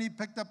Germany,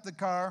 picked up the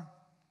car,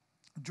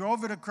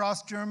 drove it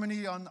across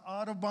Germany on the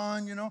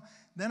Autobahn, you know.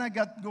 Then I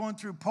got going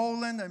through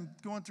Poland. I'm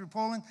going through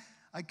Poland.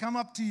 I come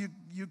up to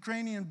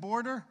Ukrainian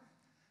border,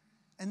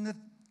 and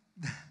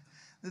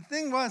the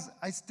thing was,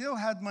 I still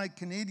had my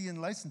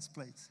Canadian license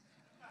plates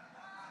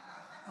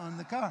on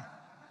the car.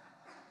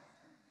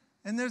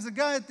 And there's a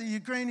guy at the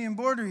Ukrainian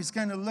border. He's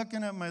kind of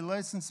looking at my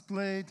license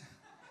plate.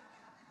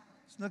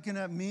 He's looking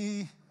at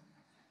me.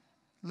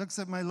 Looks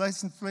at my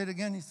license plate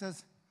again. He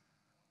says,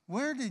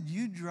 "Where did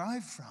you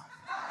drive from?"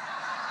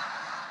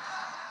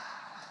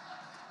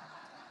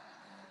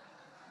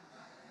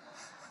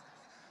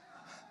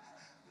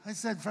 I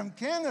said, "From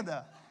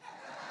Canada."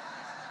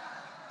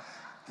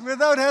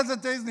 Without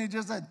hesitation, he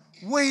just said,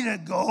 "Way to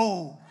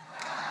go."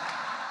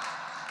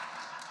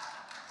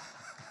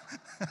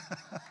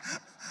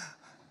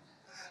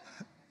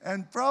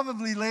 And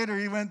probably later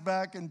he went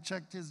back and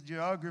checked his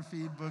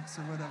geography books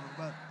or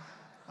whatever.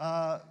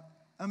 But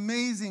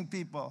amazing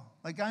people.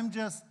 Like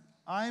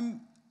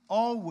I'm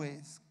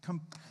always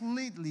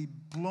completely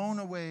blown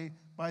away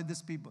by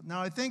this people.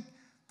 Now I think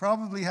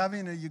probably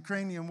having a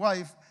Ukrainian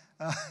wife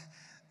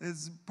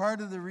is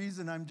part of the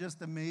reason I'm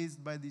just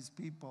amazed by these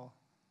people.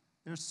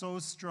 They're so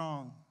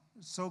strong,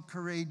 so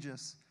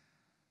courageous.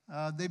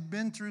 They've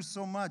been through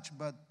so much,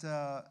 but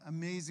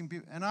amazing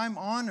people. And I'm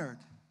honored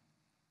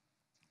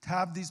to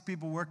have these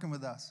people working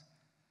with us.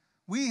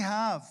 We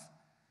have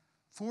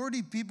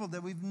 40 people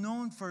that we've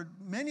known for,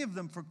 many of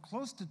them for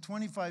close to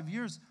 25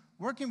 years,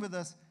 working with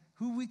us,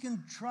 who we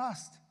can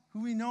trust,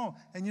 who we know.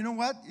 And you know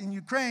what? In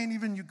Ukraine,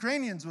 even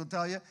Ukrainians will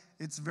tell you,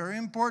 it's very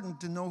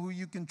important to know who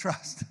you can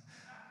trust.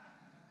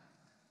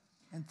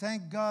 And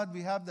thank God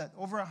we have that.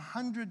 Over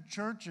 100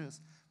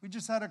 churches. We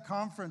just had a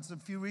conference a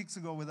few weeks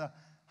ago with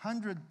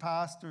 100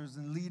 pastors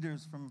and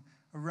leaders from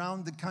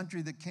around the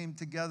country that came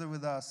together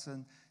with us.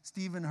 And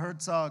Stephen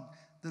Herzog,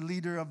 the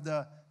leader of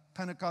the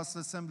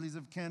Pentecostal Assemblies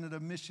of Canada,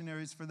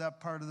 missionaries for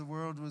that part of the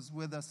world, was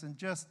with us. And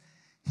just,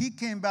 he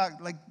came back,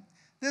 like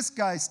this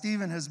guy,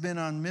 Stephen, has been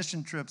on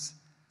mission trips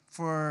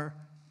for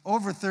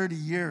over 30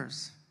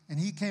 years. And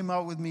he came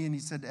out with me and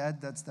he said,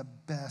 "Ed, that's the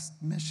best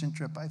mission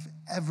trip I've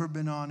ever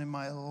been on in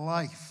my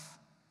life."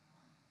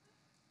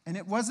 And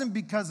it wasn't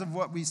because of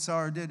what we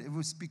saw or did. It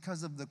was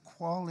because of the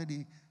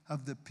quality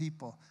of the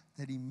people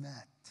that he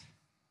met.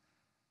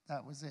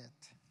 That was it.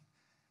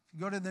 If you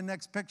go to the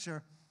next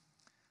picture,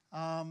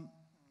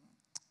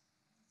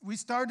 we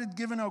started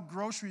giving out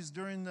groceries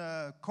during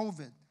the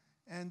COVID.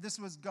 And this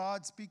was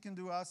God speaking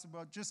to us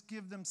about just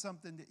give them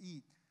something to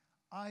eat.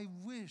 I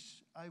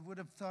wish I would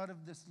have thought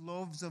of this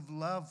loaves of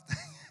love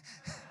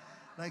thing.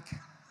 Like,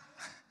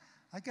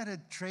 I got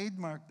to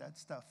trademark that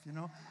stuff, you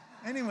know.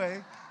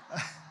 Anyway,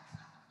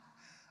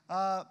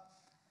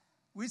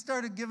 we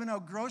started giving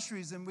out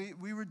groceries, and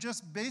we were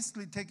just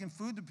basically taking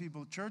food to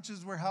people.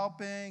 Churches were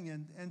helping,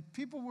 and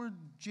people were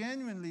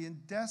genuinely in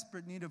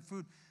desperate need of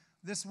food.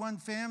 This one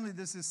family,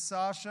 this is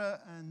Sasha,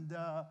 and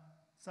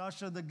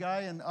Sasha, the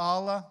guy, and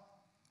Allah.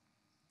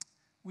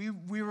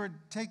 We were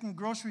taking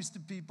groceries to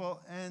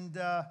people, and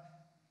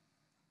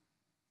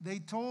they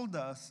told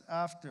us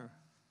after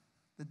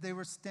that they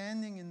were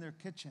standing in their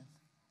kitchen.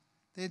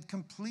 They had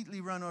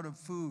completely run out of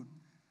food.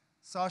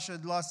 Sasha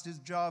had lost his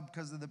job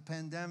because of the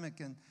pandemic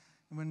and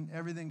when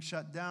everything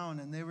shut down,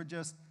 and they were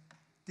just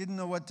didn't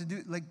know what to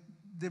do. Like,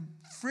 the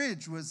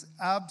fridge was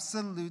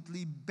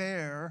absolutely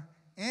bare,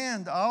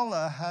 and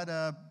Allah had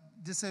a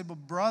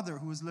disabled brother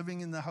who was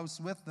living in the house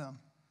with them.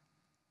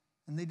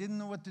 And they didn't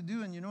know what to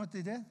do, and you know what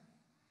they did?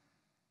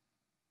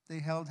 They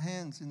held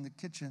hands in the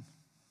kitchen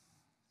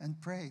and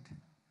prayed,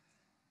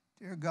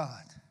 "Dear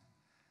God,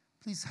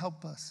 please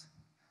help us.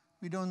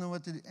 We don't know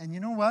what to do." And you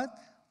know what?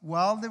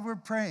 While they were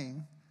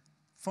praying,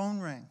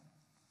 phone rang.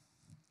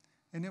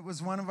 And it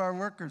was one of our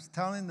workers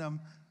telling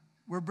them,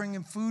 "We're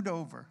bringing food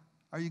over.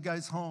 Are you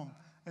guys home?"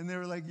 And they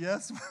were like,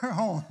 "Yes, we're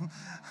home."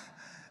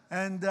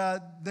 And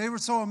they were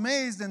so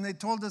amazed, and they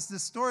told us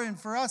this story. And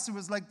for us, it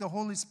was like the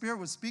Holy Spirit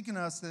was speaking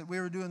to us that we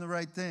were doing the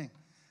right thing.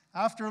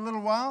 After a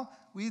little while,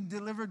 we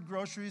delivered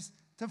groceries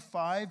to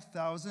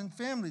 5,000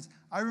 families.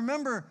 I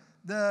remember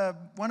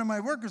one of my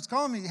workers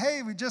calling me,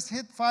 "Hey, we just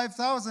hit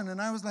 5,000."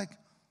 And I was like,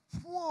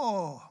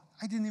 whoa,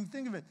 I didn't even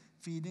think of it.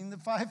 Feeding the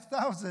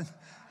 5,000.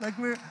 Like,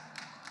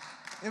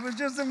 it was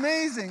just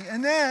amazing.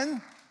 And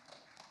then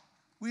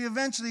we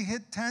eventually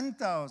hit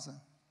 10,000.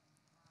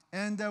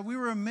 And we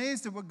were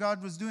amazed at what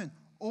God was doing.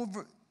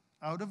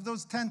 Out of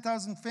those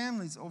 10,000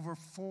 families, over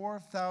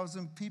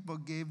 4,000 people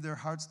gave their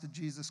hearts to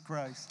Jesus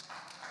Christ.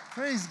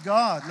 Praise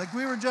God. Like,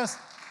 we were just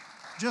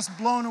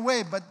blown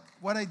away. But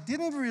what I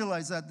didn't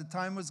realize at the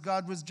time was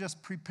God was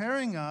just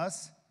preparing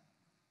us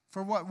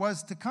for what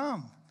was to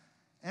come.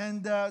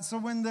 And so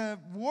when the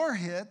war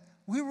hit,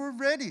 we were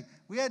ready.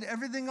 We had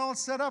everything all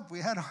set up.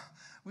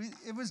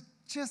 It was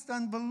just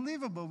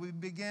unbelievable. We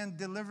began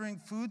delivering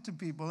food to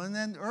people. And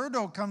then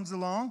Erdo comes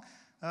along,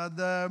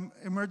 the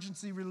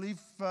emergency relief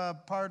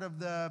part of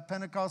the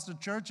Pentecostal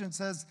church, and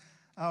says,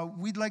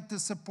 "We'd like to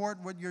support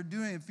what you're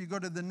doing." If you go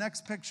to the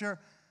next picture,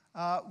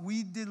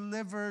 we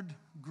delivered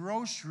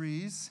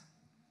groceries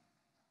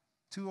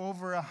to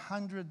over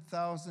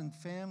 100,000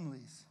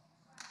 families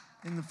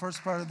in the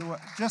first part of the war.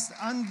 Just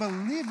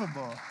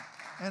unbelievable.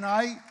 And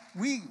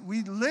we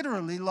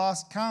literally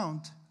lost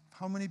count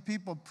how many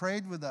people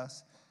prayed with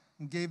us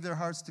and gave their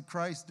hearts to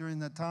Christ during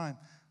that time.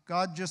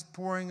 God just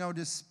pouring out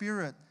His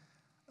Spirit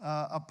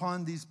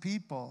upon these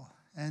people.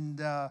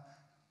 And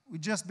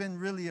we've just been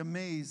really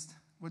amazed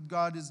what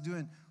God is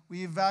doing.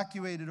 We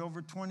evacuated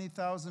over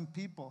 20,000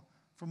 people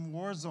from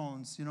war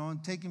zones,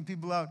 and taking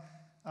people out.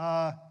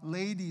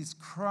 Ladies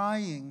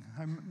crying.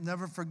 I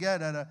never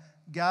forget, at a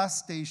gas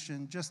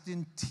station, just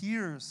in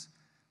tears.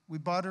 We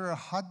bought her a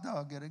hot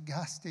dog at a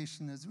gas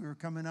station as we were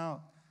coming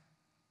out.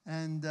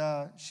 And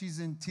she's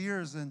in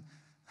tears, and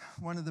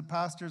one of the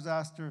pastors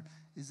asked her,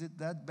 "Is it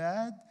that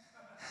bad?"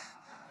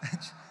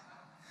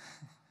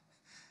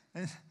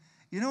 and,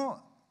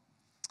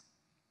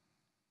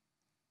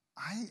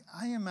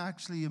 I am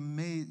actually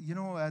amazed,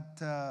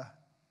 at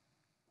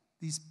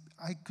these.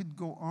 I could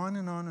go on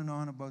and on and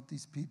on about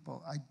these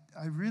people.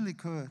 I really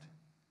could.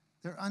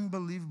 They're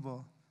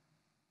unbelievable.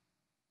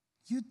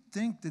 You'd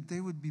think that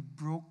they would be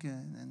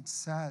broken and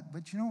sad,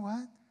 but you know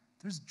what?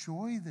 There's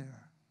joy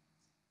there.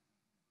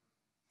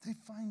 They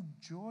find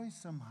joy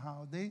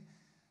somehow.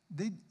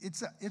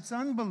 It's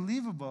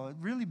unbelievable. It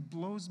really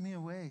blows me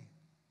away.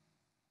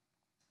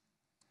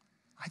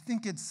 I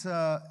think it's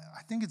a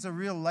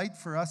real light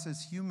for us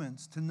as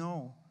humans to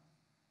know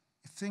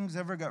if things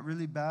ever got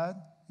really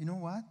bad, you know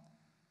what?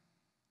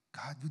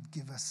 God would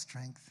give us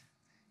strength.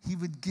 He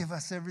would give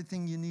us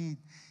everything you need.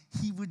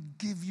 He would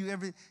give you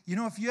everything.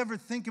 If you ever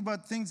think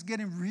about things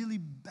getting really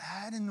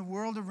bad in the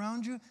world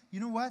around you, you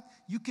know what?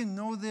 You can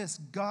know this.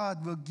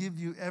 God will give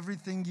you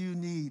everything you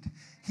need.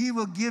 He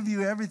will give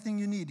you everything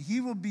you need.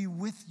 He will be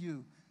with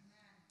you.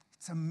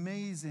 It's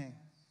amazing.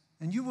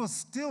 And you will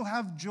still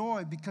have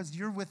joy because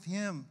you're with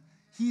Him.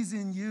 He's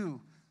in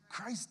you.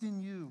 Christ in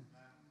you.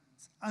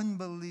 It's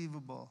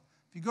unbelievable.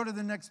 If you go to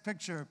the next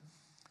picture,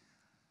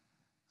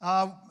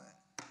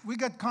 we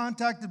got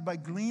contacted by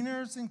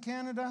gleaners in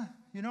Canada.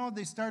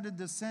 They started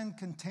to send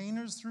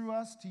containers through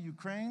us to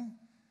Ukraine.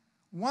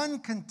 One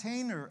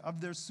container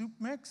of their soup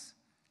mix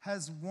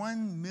has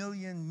 1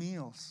 million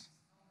meals.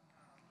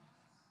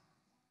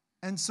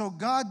 And so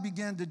God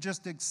began to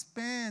just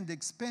expand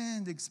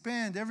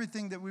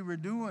everything that we were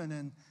doing.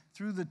 And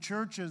through the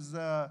churches,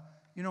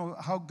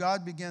 how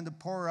God began to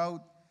pour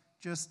out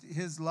just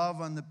His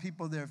love on the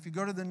people there. If you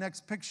go to the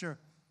next picture,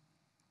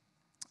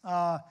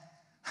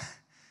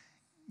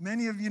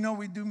 many of you know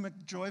we do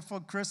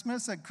Joyful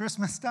Christmas at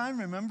Christmas time,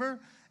 remember?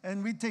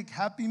 And we take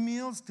Happy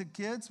Meals to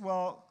kids.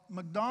 Well,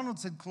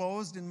 McDonald's had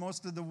closed in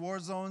most of the war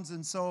zones,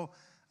 and so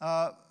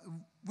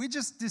we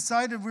just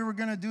decided we were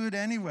going to do it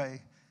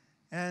anyway.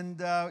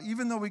 And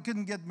even though we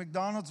couldn't get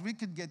McDonald's, we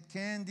could get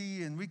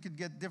candy and we could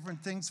get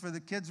different things for the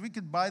kids. We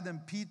could buy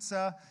them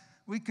pizza.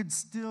 We could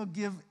still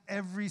give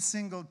every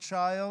single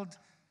child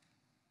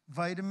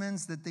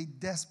vitamins that they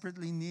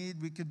desperately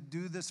need. We could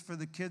do this for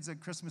the kids at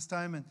Christmas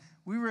time. And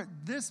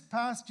this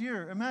past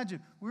year, imagine,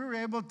 we were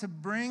able to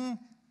bring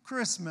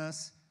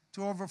Christmas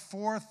to over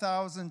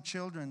 4,000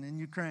 children in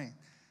Ukraine.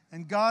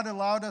 And God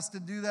allowed us to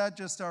do that,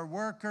 just our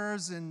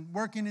workers and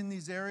working in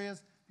these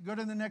areas. Go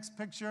to the next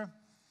picture.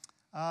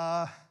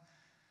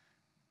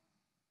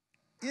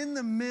 In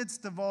the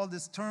midst of all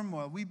this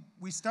turmoil,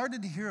 we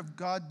started to hear of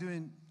God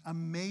doing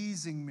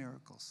amazing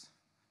miracles.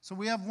 So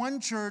we have one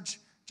church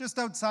just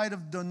outside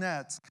of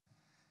Donetsk,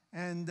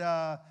 and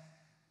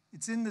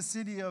it's in the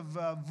city of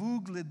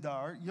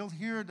Vuhledar. You'll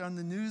hear it on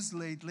the news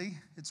lately.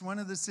 It's one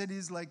of the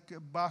cities like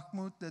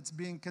Bakhmut that's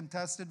being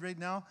contested right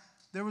now.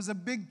 There was a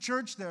big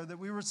church there that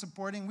we were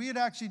supporting. We had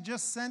actually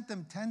just sent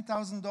them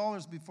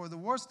 $10,000 before the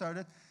war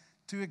started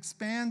to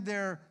expand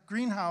their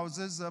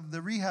greenhouses of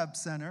the rehab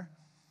center.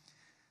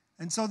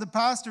 And so the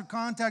pastor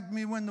contacted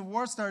me when the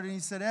war started, and he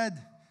said, "Ed,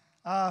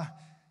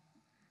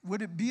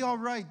 would it be all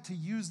right to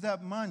use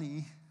that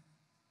money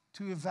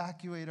to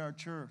evacuate our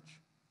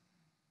church?"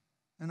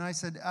 And I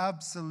said,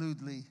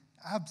 "Absolutely,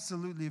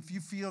 absolutely. If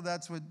you feel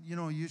that's what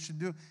you should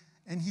do."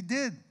 And he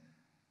did.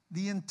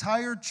 The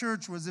entire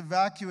church was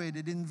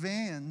evacuated in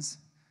vans.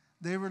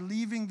 They were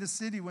leaving the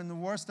city when the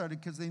war started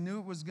because they knew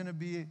it was going to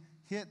be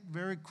hit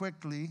very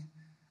quickly.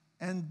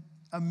 And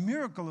a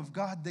miracle of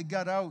God, they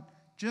got out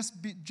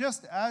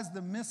just as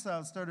the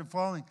missiles started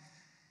falling.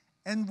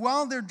 And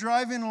while they're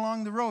driving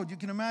along the road, you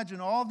can imagine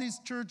all these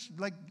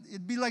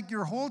it'd be like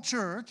your whole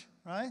church,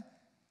 right,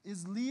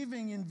 is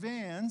leaving in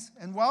vans.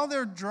 And while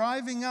they're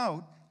driving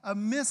out, a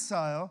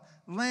missile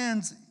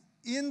lands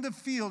in the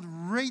field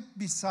right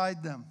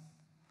beside them.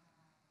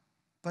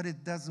 But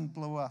it doesn't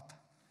blow up.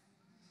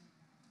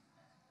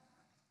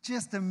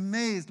 Just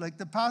amazed. Like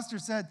the pastor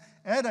said,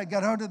 "Ed, I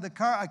got out of the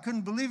car. I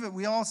couldn't believe it.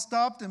 We all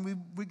stopped and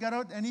we got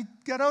out." And he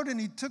got out and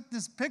he took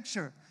this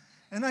picture.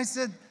 And I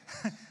said,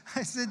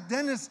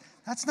 "Dennis,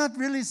 that's not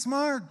really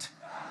smart."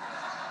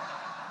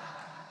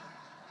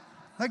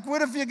 Like,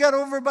 what if you got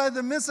over by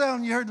the missile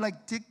and you heard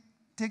like tick,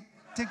 tick,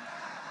 tick,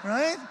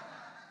 right?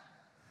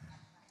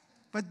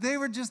 But they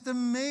were just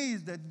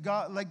amazed that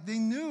God, like they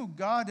knew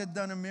God had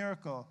done a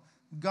miracle.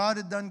 God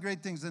had done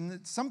great things.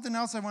 And something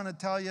else I want to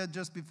tell you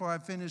just before I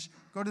finish.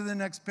 Go to the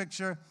next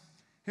picture.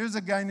 Here's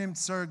a guy named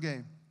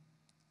Sergey.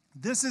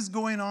 This is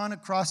going on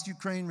across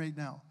Ukraine right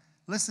now.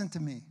 Listen to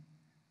me.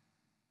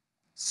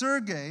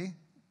 Sergey,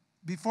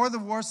 before the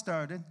war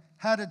started,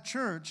 had a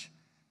church,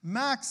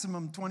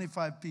 maximum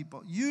 25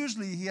 people.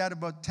 Usually he had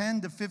about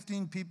 10 to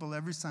 15 people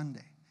every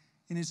Sunday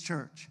in his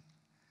church.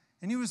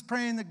 And he was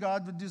praying that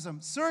God would do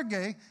something.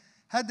 Sergey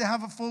had to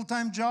have a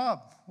full-time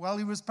job while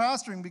he was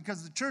pastoring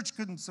because the church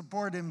couldn't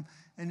support him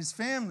and his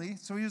family,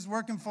 so he was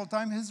working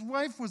full-time. His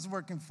wife was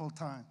working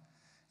full-time.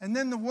 And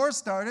then the war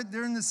started.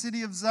 They're in the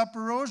city of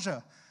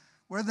Zaporozhye,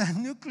 where the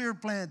nuclear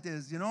plant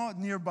is,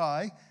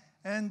 nearby.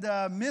 And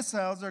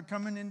missiles are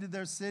coming into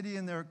their city,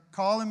 and they're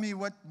calling me,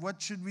 what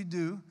should we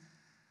do?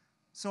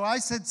 So I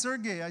said,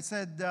 Sergey,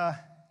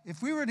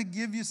 if we were to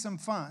give you some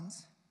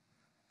funds,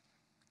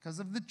 because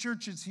of the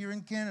churches here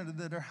in Canada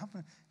that are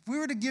helping, if we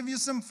were to give you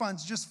some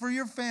funds just for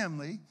your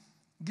family,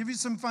 give you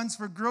some funds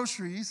for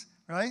groceries,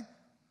 right?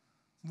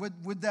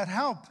 Would that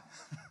help?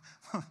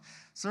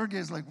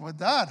 Sergey's like, would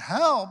that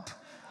help?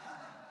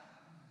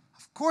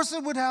 Of course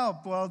it would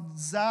help. Well,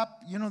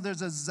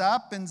 there's a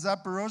Zap in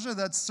Zaporozhye.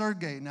 That's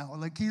Sergey now.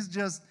 Like, he's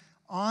just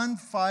on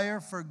fire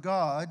for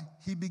God.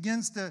 He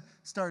begins to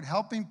start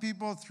helping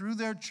people through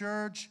their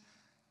church,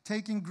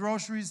 taking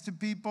groceries to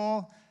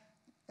people,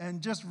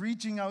 and just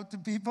reaching out to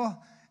people.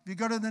 If you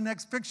go to the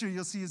next picture,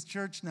 you'll see his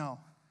church now.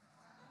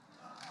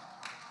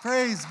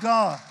 Praise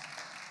God.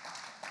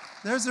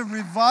 There's a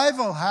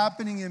revival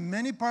happening in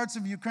many parts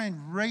of Ukraine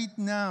right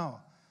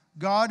now.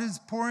 God is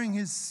pouring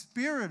his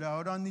Spirit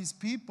out on these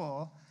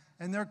people,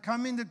 and they're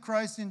coming to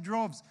Christ in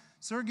droves.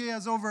 Sergey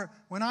has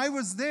when I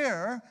was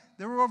there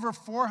were over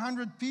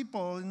 400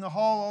 people in the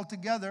hall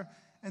altogether,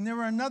 and there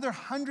were another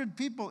 100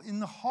 people in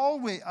the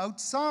hallway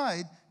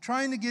outside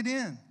trying to get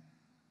in.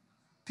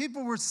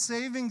 People were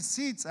saving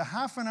seats a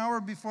half an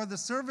hour before the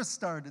service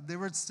started. They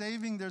were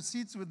saving their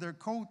seats with their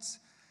coats.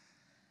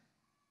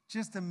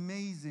 Just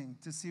amazing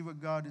to see what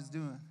God is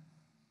doing.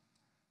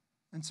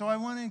 And so I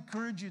want to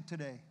encourage you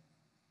today.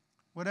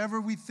 Whatever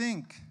we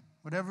think,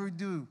 whatever we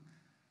do,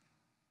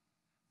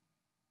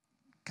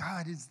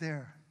 God is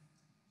there.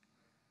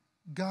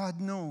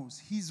 God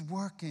knows. He's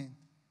working.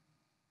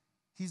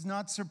 He's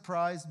not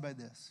surprised by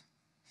this.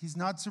 He's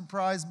not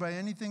surprised by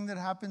anything that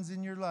happens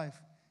in your life.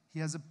 He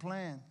has a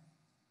plan.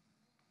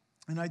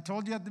 And I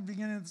told you at the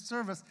beginning of the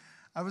service,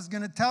 I was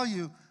going to tell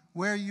you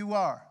where you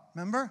are.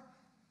 Remember?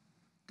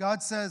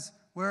 God says,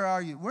 where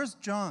are you? Where's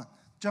John?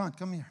 John,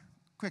 come here.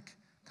 Quick,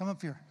 come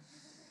up here.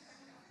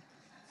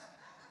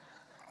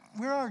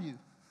 Where are you?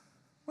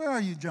 Where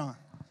are you, John?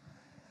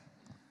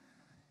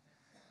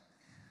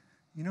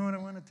 You know what I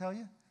want to tell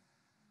you?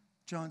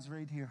 John's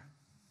right here.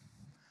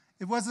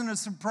 It wasn't a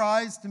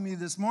surprise to me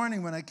this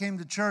morning when I came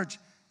to church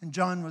and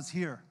John was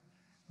here.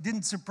 It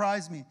didn't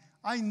surprise me.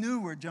 I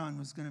knew where John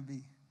was going to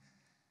be.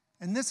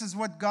 And this is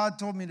what God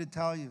told me to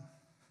tell you.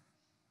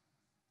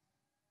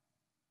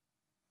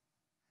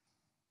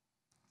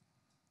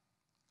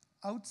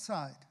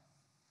 Outside,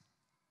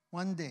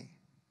 one day,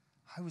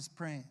 I was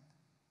praying.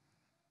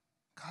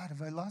 God,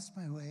 have I lost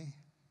my way?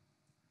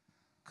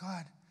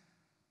 God,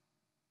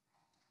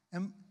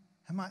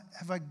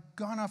 have I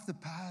gone off the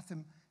path?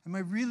 Am I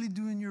really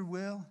doing your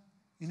will?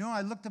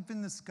 I looked up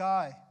in the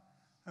sky.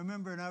 I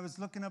remember, and I was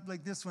looking up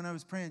like this when I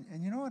was praying.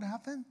 And you know what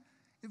happened?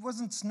 It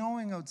wasn't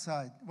snowing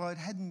outside. Well, it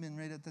hadn't been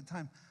right at the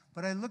time.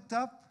 But I looked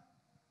up,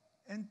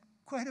 and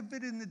quite a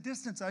bit in the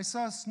distance, I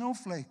saw a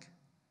snowflake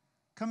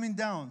coming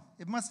down.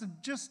 It must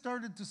have just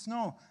started to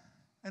snow.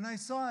 And I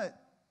saw it,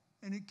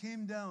 and it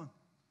came down.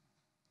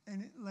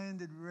 And it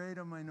landed right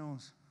on my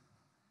nose.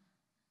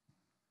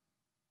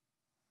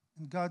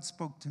 And God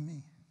spoke to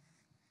me.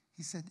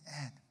 He said,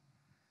 Ed,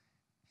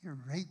 you're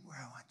right where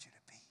I want you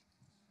to be.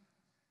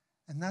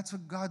 And that's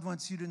what God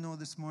wants you to know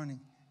this morning.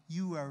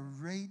 You are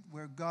right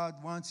where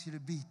God wants you to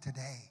be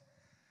today.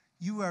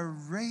 You are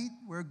right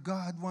where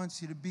God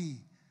wants you to be.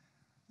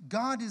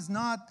 God is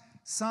not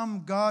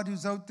some God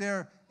who's out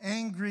there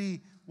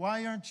angry.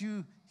 Why aren't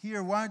you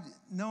here?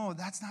 No,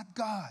 that's not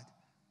God.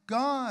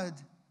 God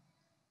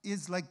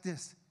is like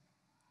this,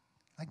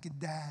 like a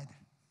dad.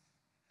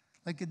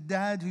 Like a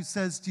dad who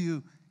says to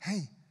you,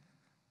 hey,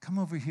 come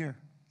over here,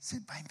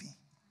 sit by me.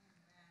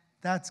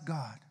 That's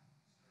God.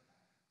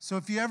 So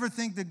if you ever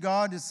think that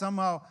God is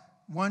somehow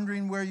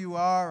wondering where you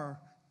are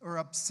or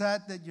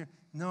upset that you're,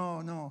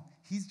 no.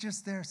 He's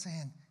just there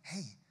saying,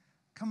 hey,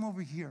 come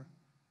over here,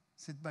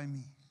 sit by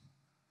me.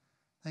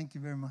 Thank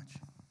you very much.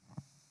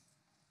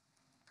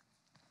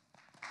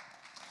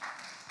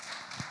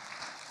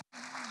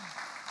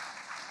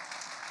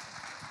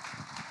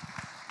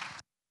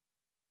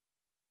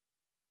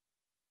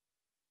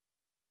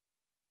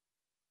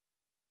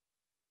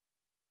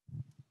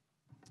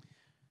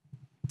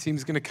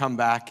 Team's going to come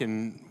back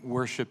and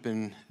worship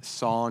in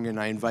song, and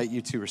I invite you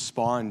to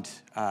respond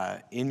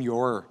in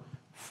your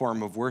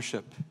form of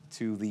worship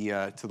to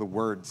the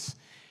words.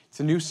 It's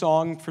a new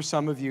song for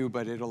some of you,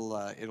 but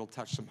it'll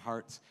touch some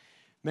hearts.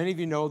 Many of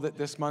you know that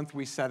this month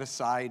we set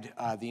aside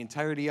the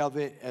entirety of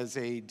it as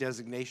a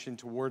designation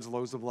towards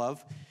Loads of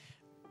Love.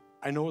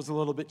 I know it was a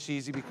little bit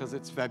cheesy because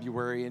it's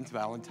February and it's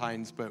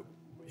Valentine's, but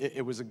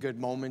it was a good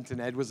moment and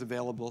Ed was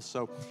available.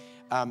 So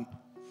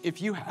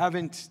if you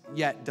haven't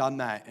yet done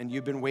that and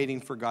you've been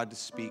waiting for God to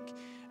speak,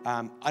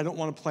 I don't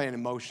want to play on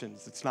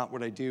emotions. It's not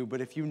what I do.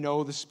 But if you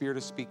know the Spirit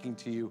is speaking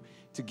to you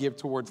to give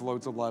towards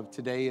Loads of Love,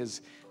 today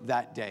is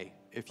that day.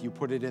 If you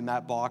put it in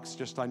that box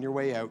just on your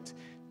way out,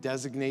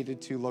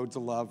 designated to Loads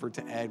of Love or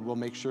to Ed, we'll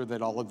make sure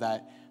that all of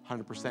that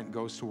 100%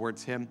 goes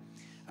towards him.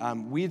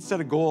 We had set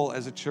a goal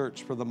as a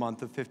church for the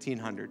month of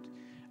 1,500.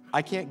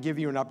 I can't give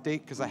you an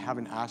update because I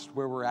haven't asked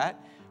where we're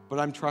at, but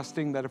I'm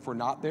trusting that if we're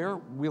not there,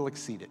 we'll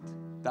exceed it.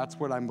 That's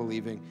what I'm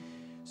believing.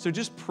 So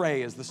just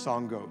pray as the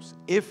song goes.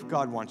 If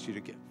God wants you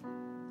to give,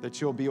 that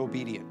you'll be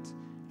obedient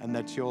and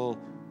that you'll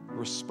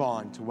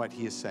respond to what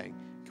he is saying.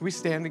 Can we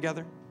stand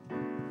together?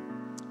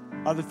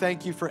 Father,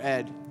 thank you for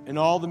Ed and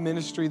all the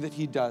ministry that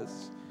he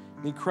does,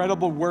 the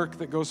incredible work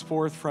that goes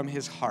forth from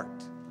his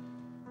heart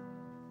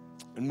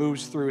and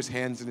moves through his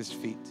hands and his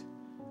feet.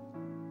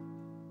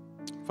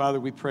 Father,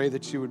 we pray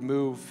that you would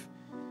move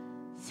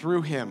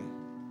through him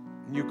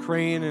in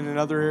Ukraine and in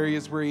other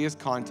areas where he has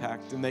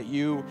contact, and that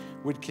you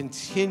would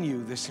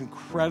continue this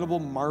incredible,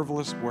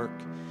 marvelous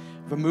work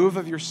of a move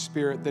of your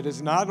Spirit that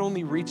is not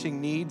only reaching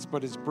needs,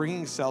 but is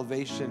bringing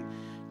salvation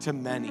to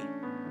many.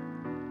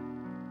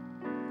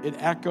 It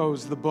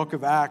echoes the book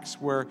of Acts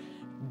where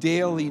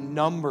daily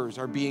numbers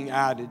are being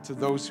added to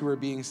those who are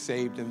being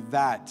saved, and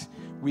that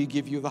we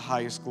give you the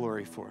highest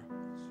glory for.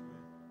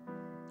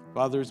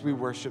 Father, as we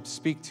worship,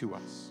 speak to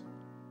us.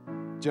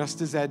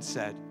 Just as Ed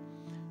said,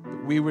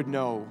 that we would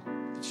know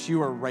that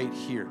you are right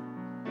here.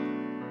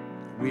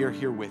 We are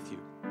here with you.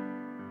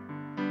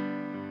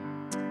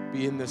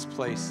 Be in this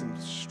place in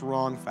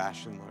strong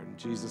fashion, Lord, in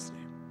Jesus'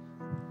 name.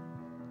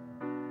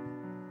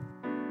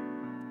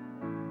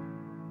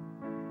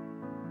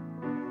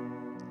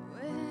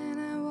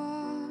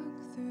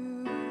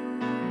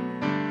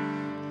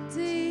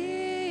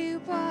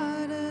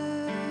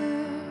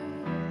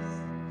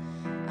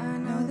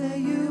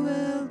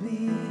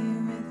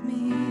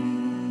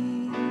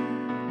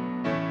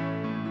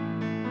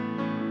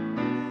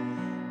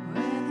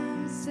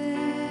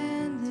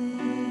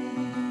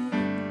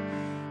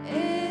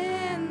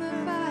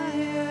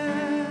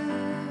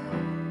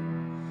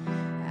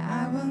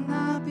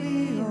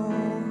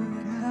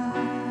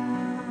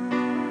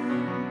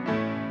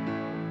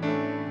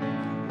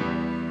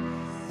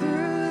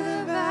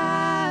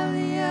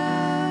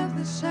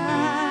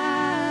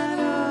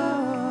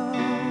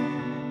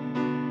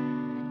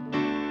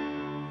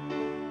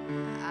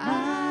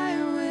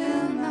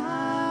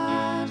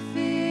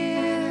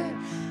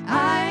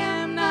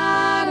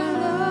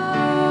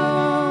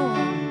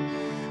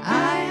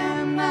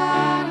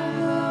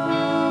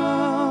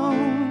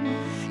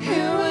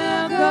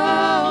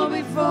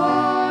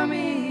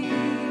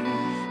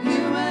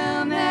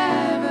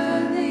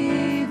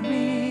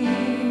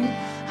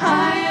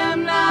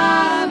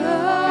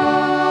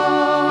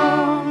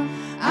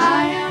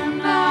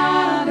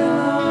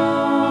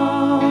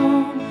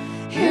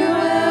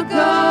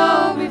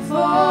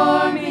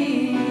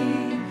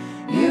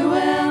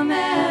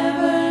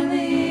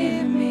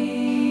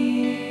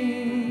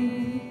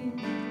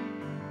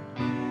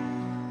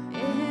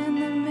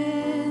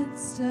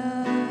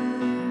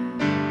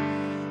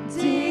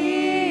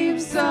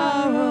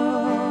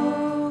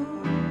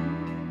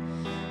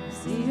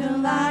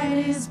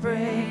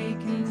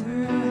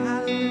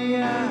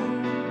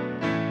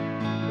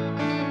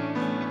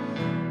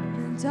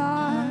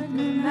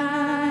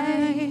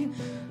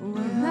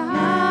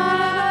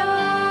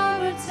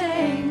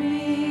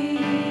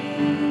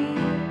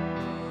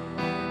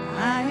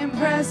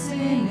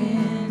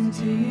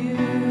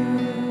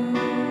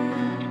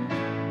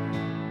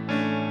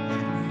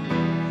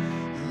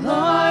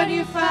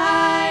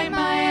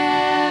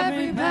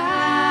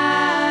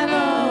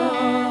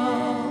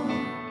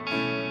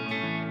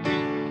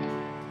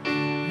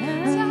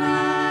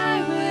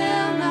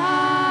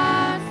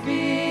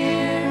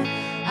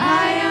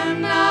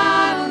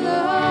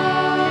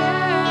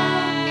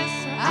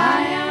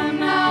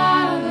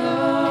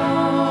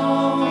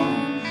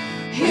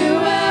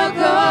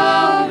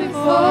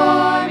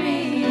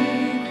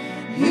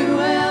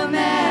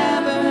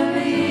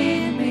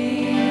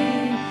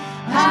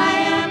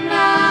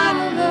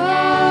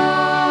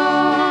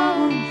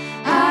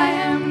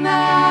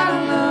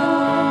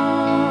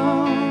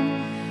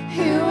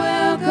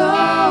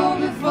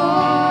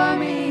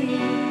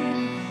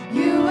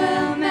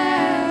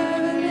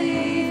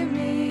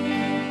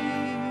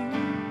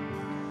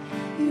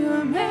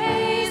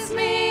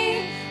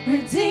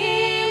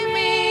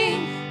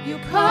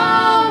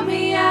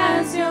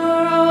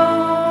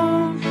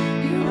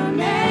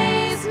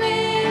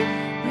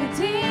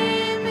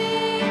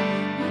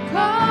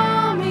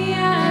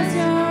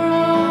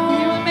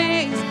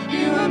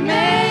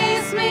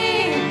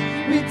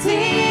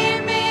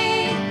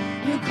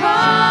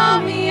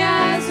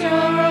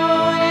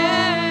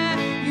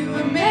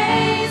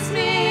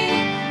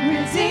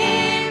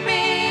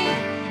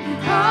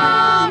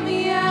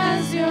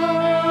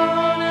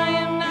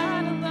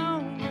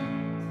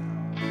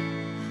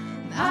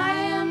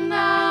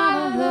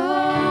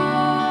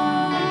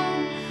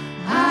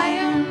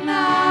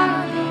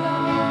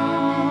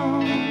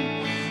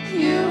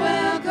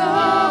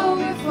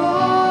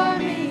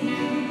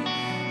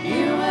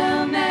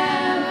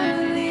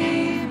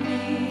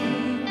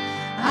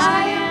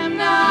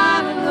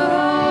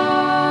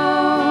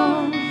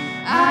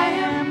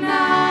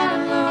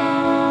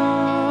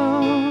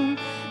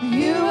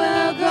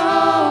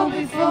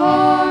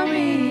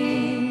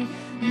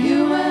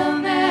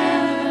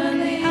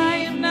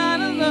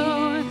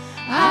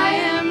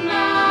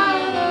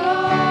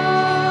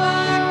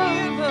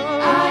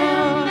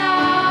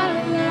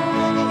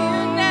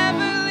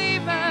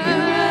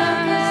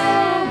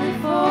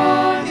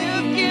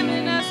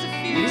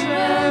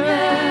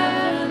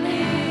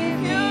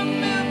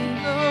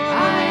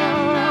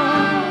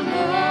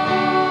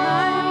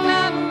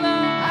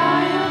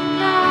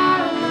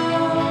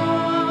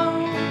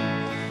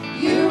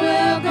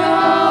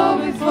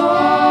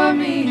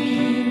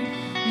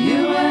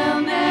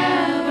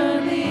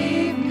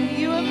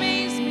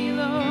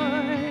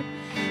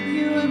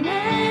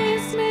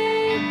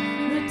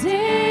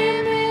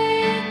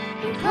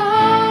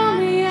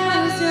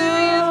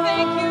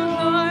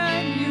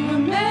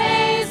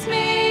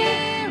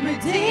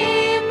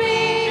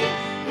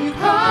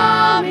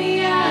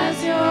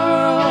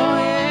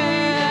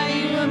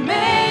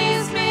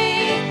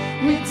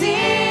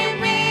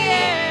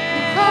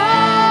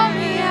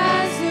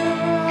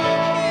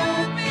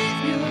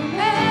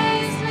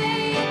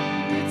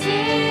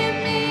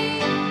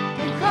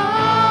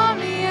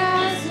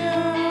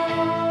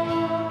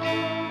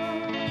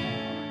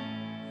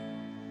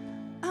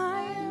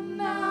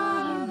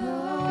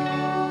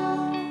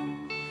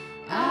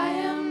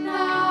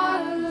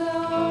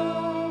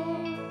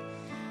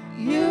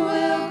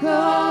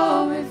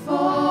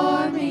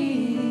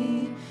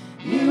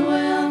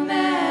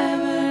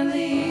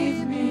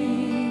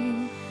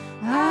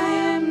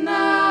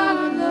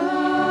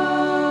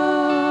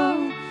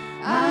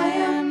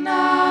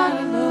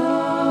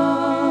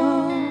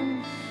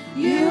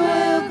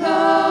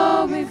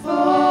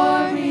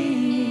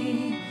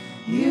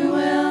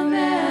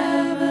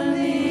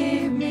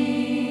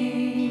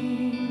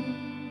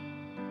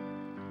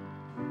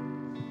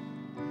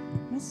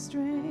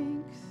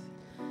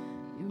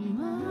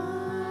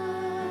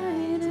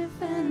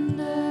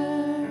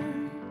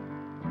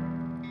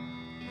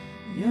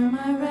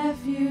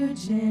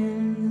 refuge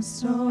in the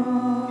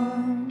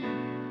storm.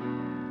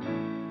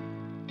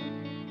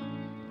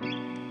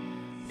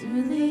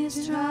 Through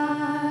these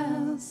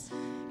trials,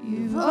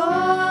 you've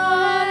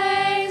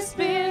always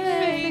been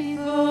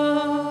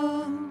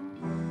faithful.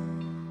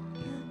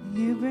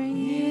 You bring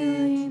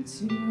healing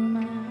to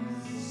my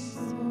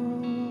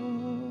soul.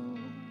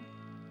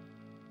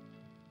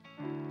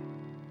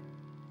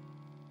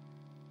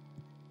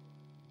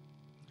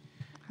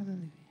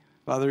 Hallelujah.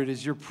 Father, it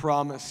is your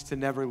promise to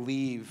never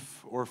leave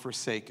or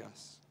forsake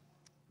us.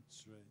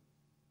 That's right.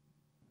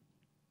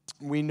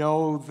 We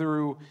know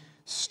through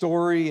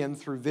story and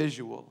through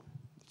visual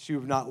that you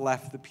have not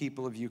left the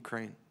people of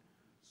Ukraine,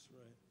 That's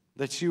right.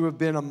 that you have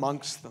been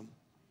amongst them.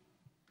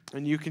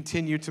 And you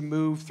continue to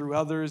move through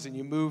others, and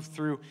you move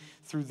through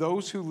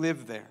those who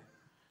live there,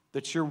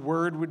 that your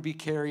word would be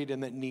carried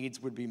and that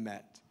needs would be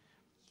met,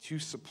 to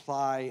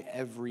supply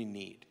every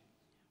need.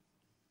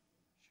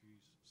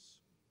 Jesus.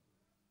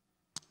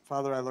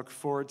 Father, I look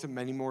forward to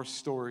many more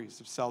stories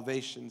of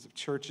salvations, of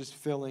churches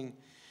filling,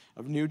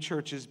 of new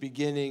churches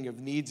beginning, of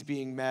needs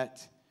being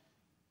met,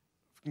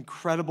 of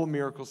incredible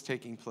miracles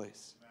taking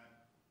place.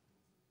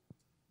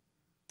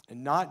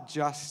 And not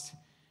just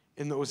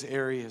in those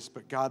areas,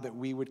 but God, that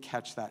we would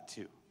catch that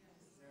too.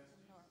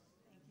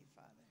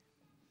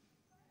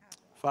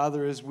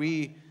 Father, as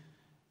we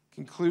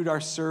conclude our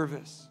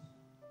service,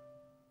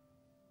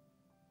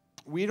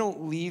 we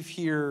don't leave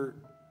here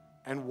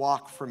and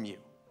walk from you.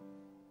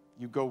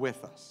 You go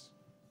with us.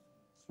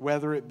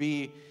 Whether it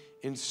be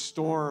in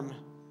storm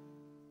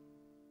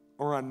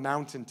or on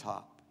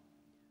mountaintop,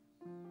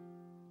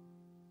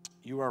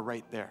 you are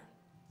right there.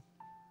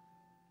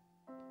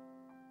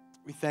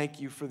 We thank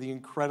you for the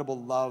incredible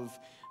love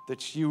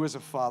that you as a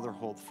father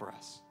hold for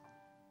us.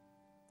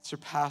 It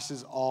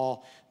surpasses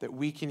all that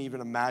we can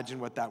even imagine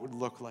what that would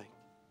look like.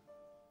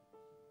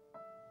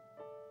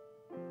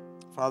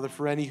 Father,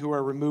 for any who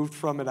are removed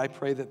from it, I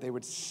pray that they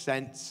would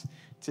sense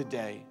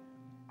today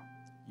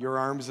your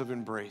arms of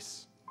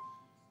embrace,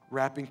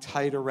 wrapping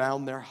tight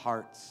around their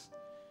hearts,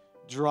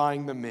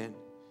 drawing them in,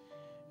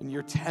 and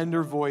your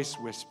tender voice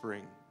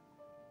whispering,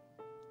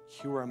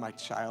 "You are my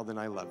child and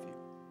I love you."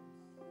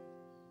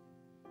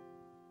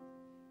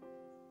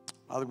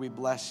 Father, we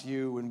bless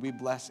you and we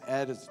bless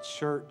Ed as a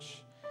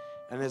church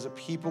and as a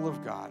people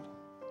of God,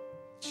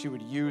 that you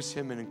would use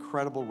him in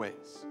incredible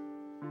ways.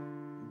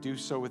 Do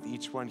so with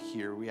each one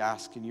here, we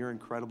ask in your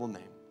incredible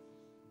name.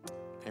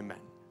 Amen.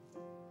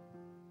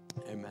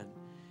 Amen.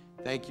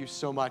 Thank you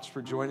so much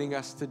for joining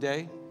us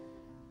today.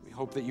 We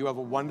hope that you have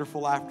a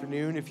wonderful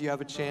afternoon. If you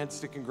have a chance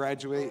to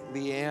congratulate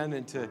Leanne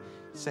and to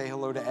say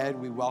hello to Ed,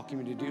 we welcome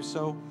you to do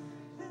so.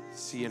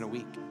 See you in a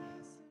week.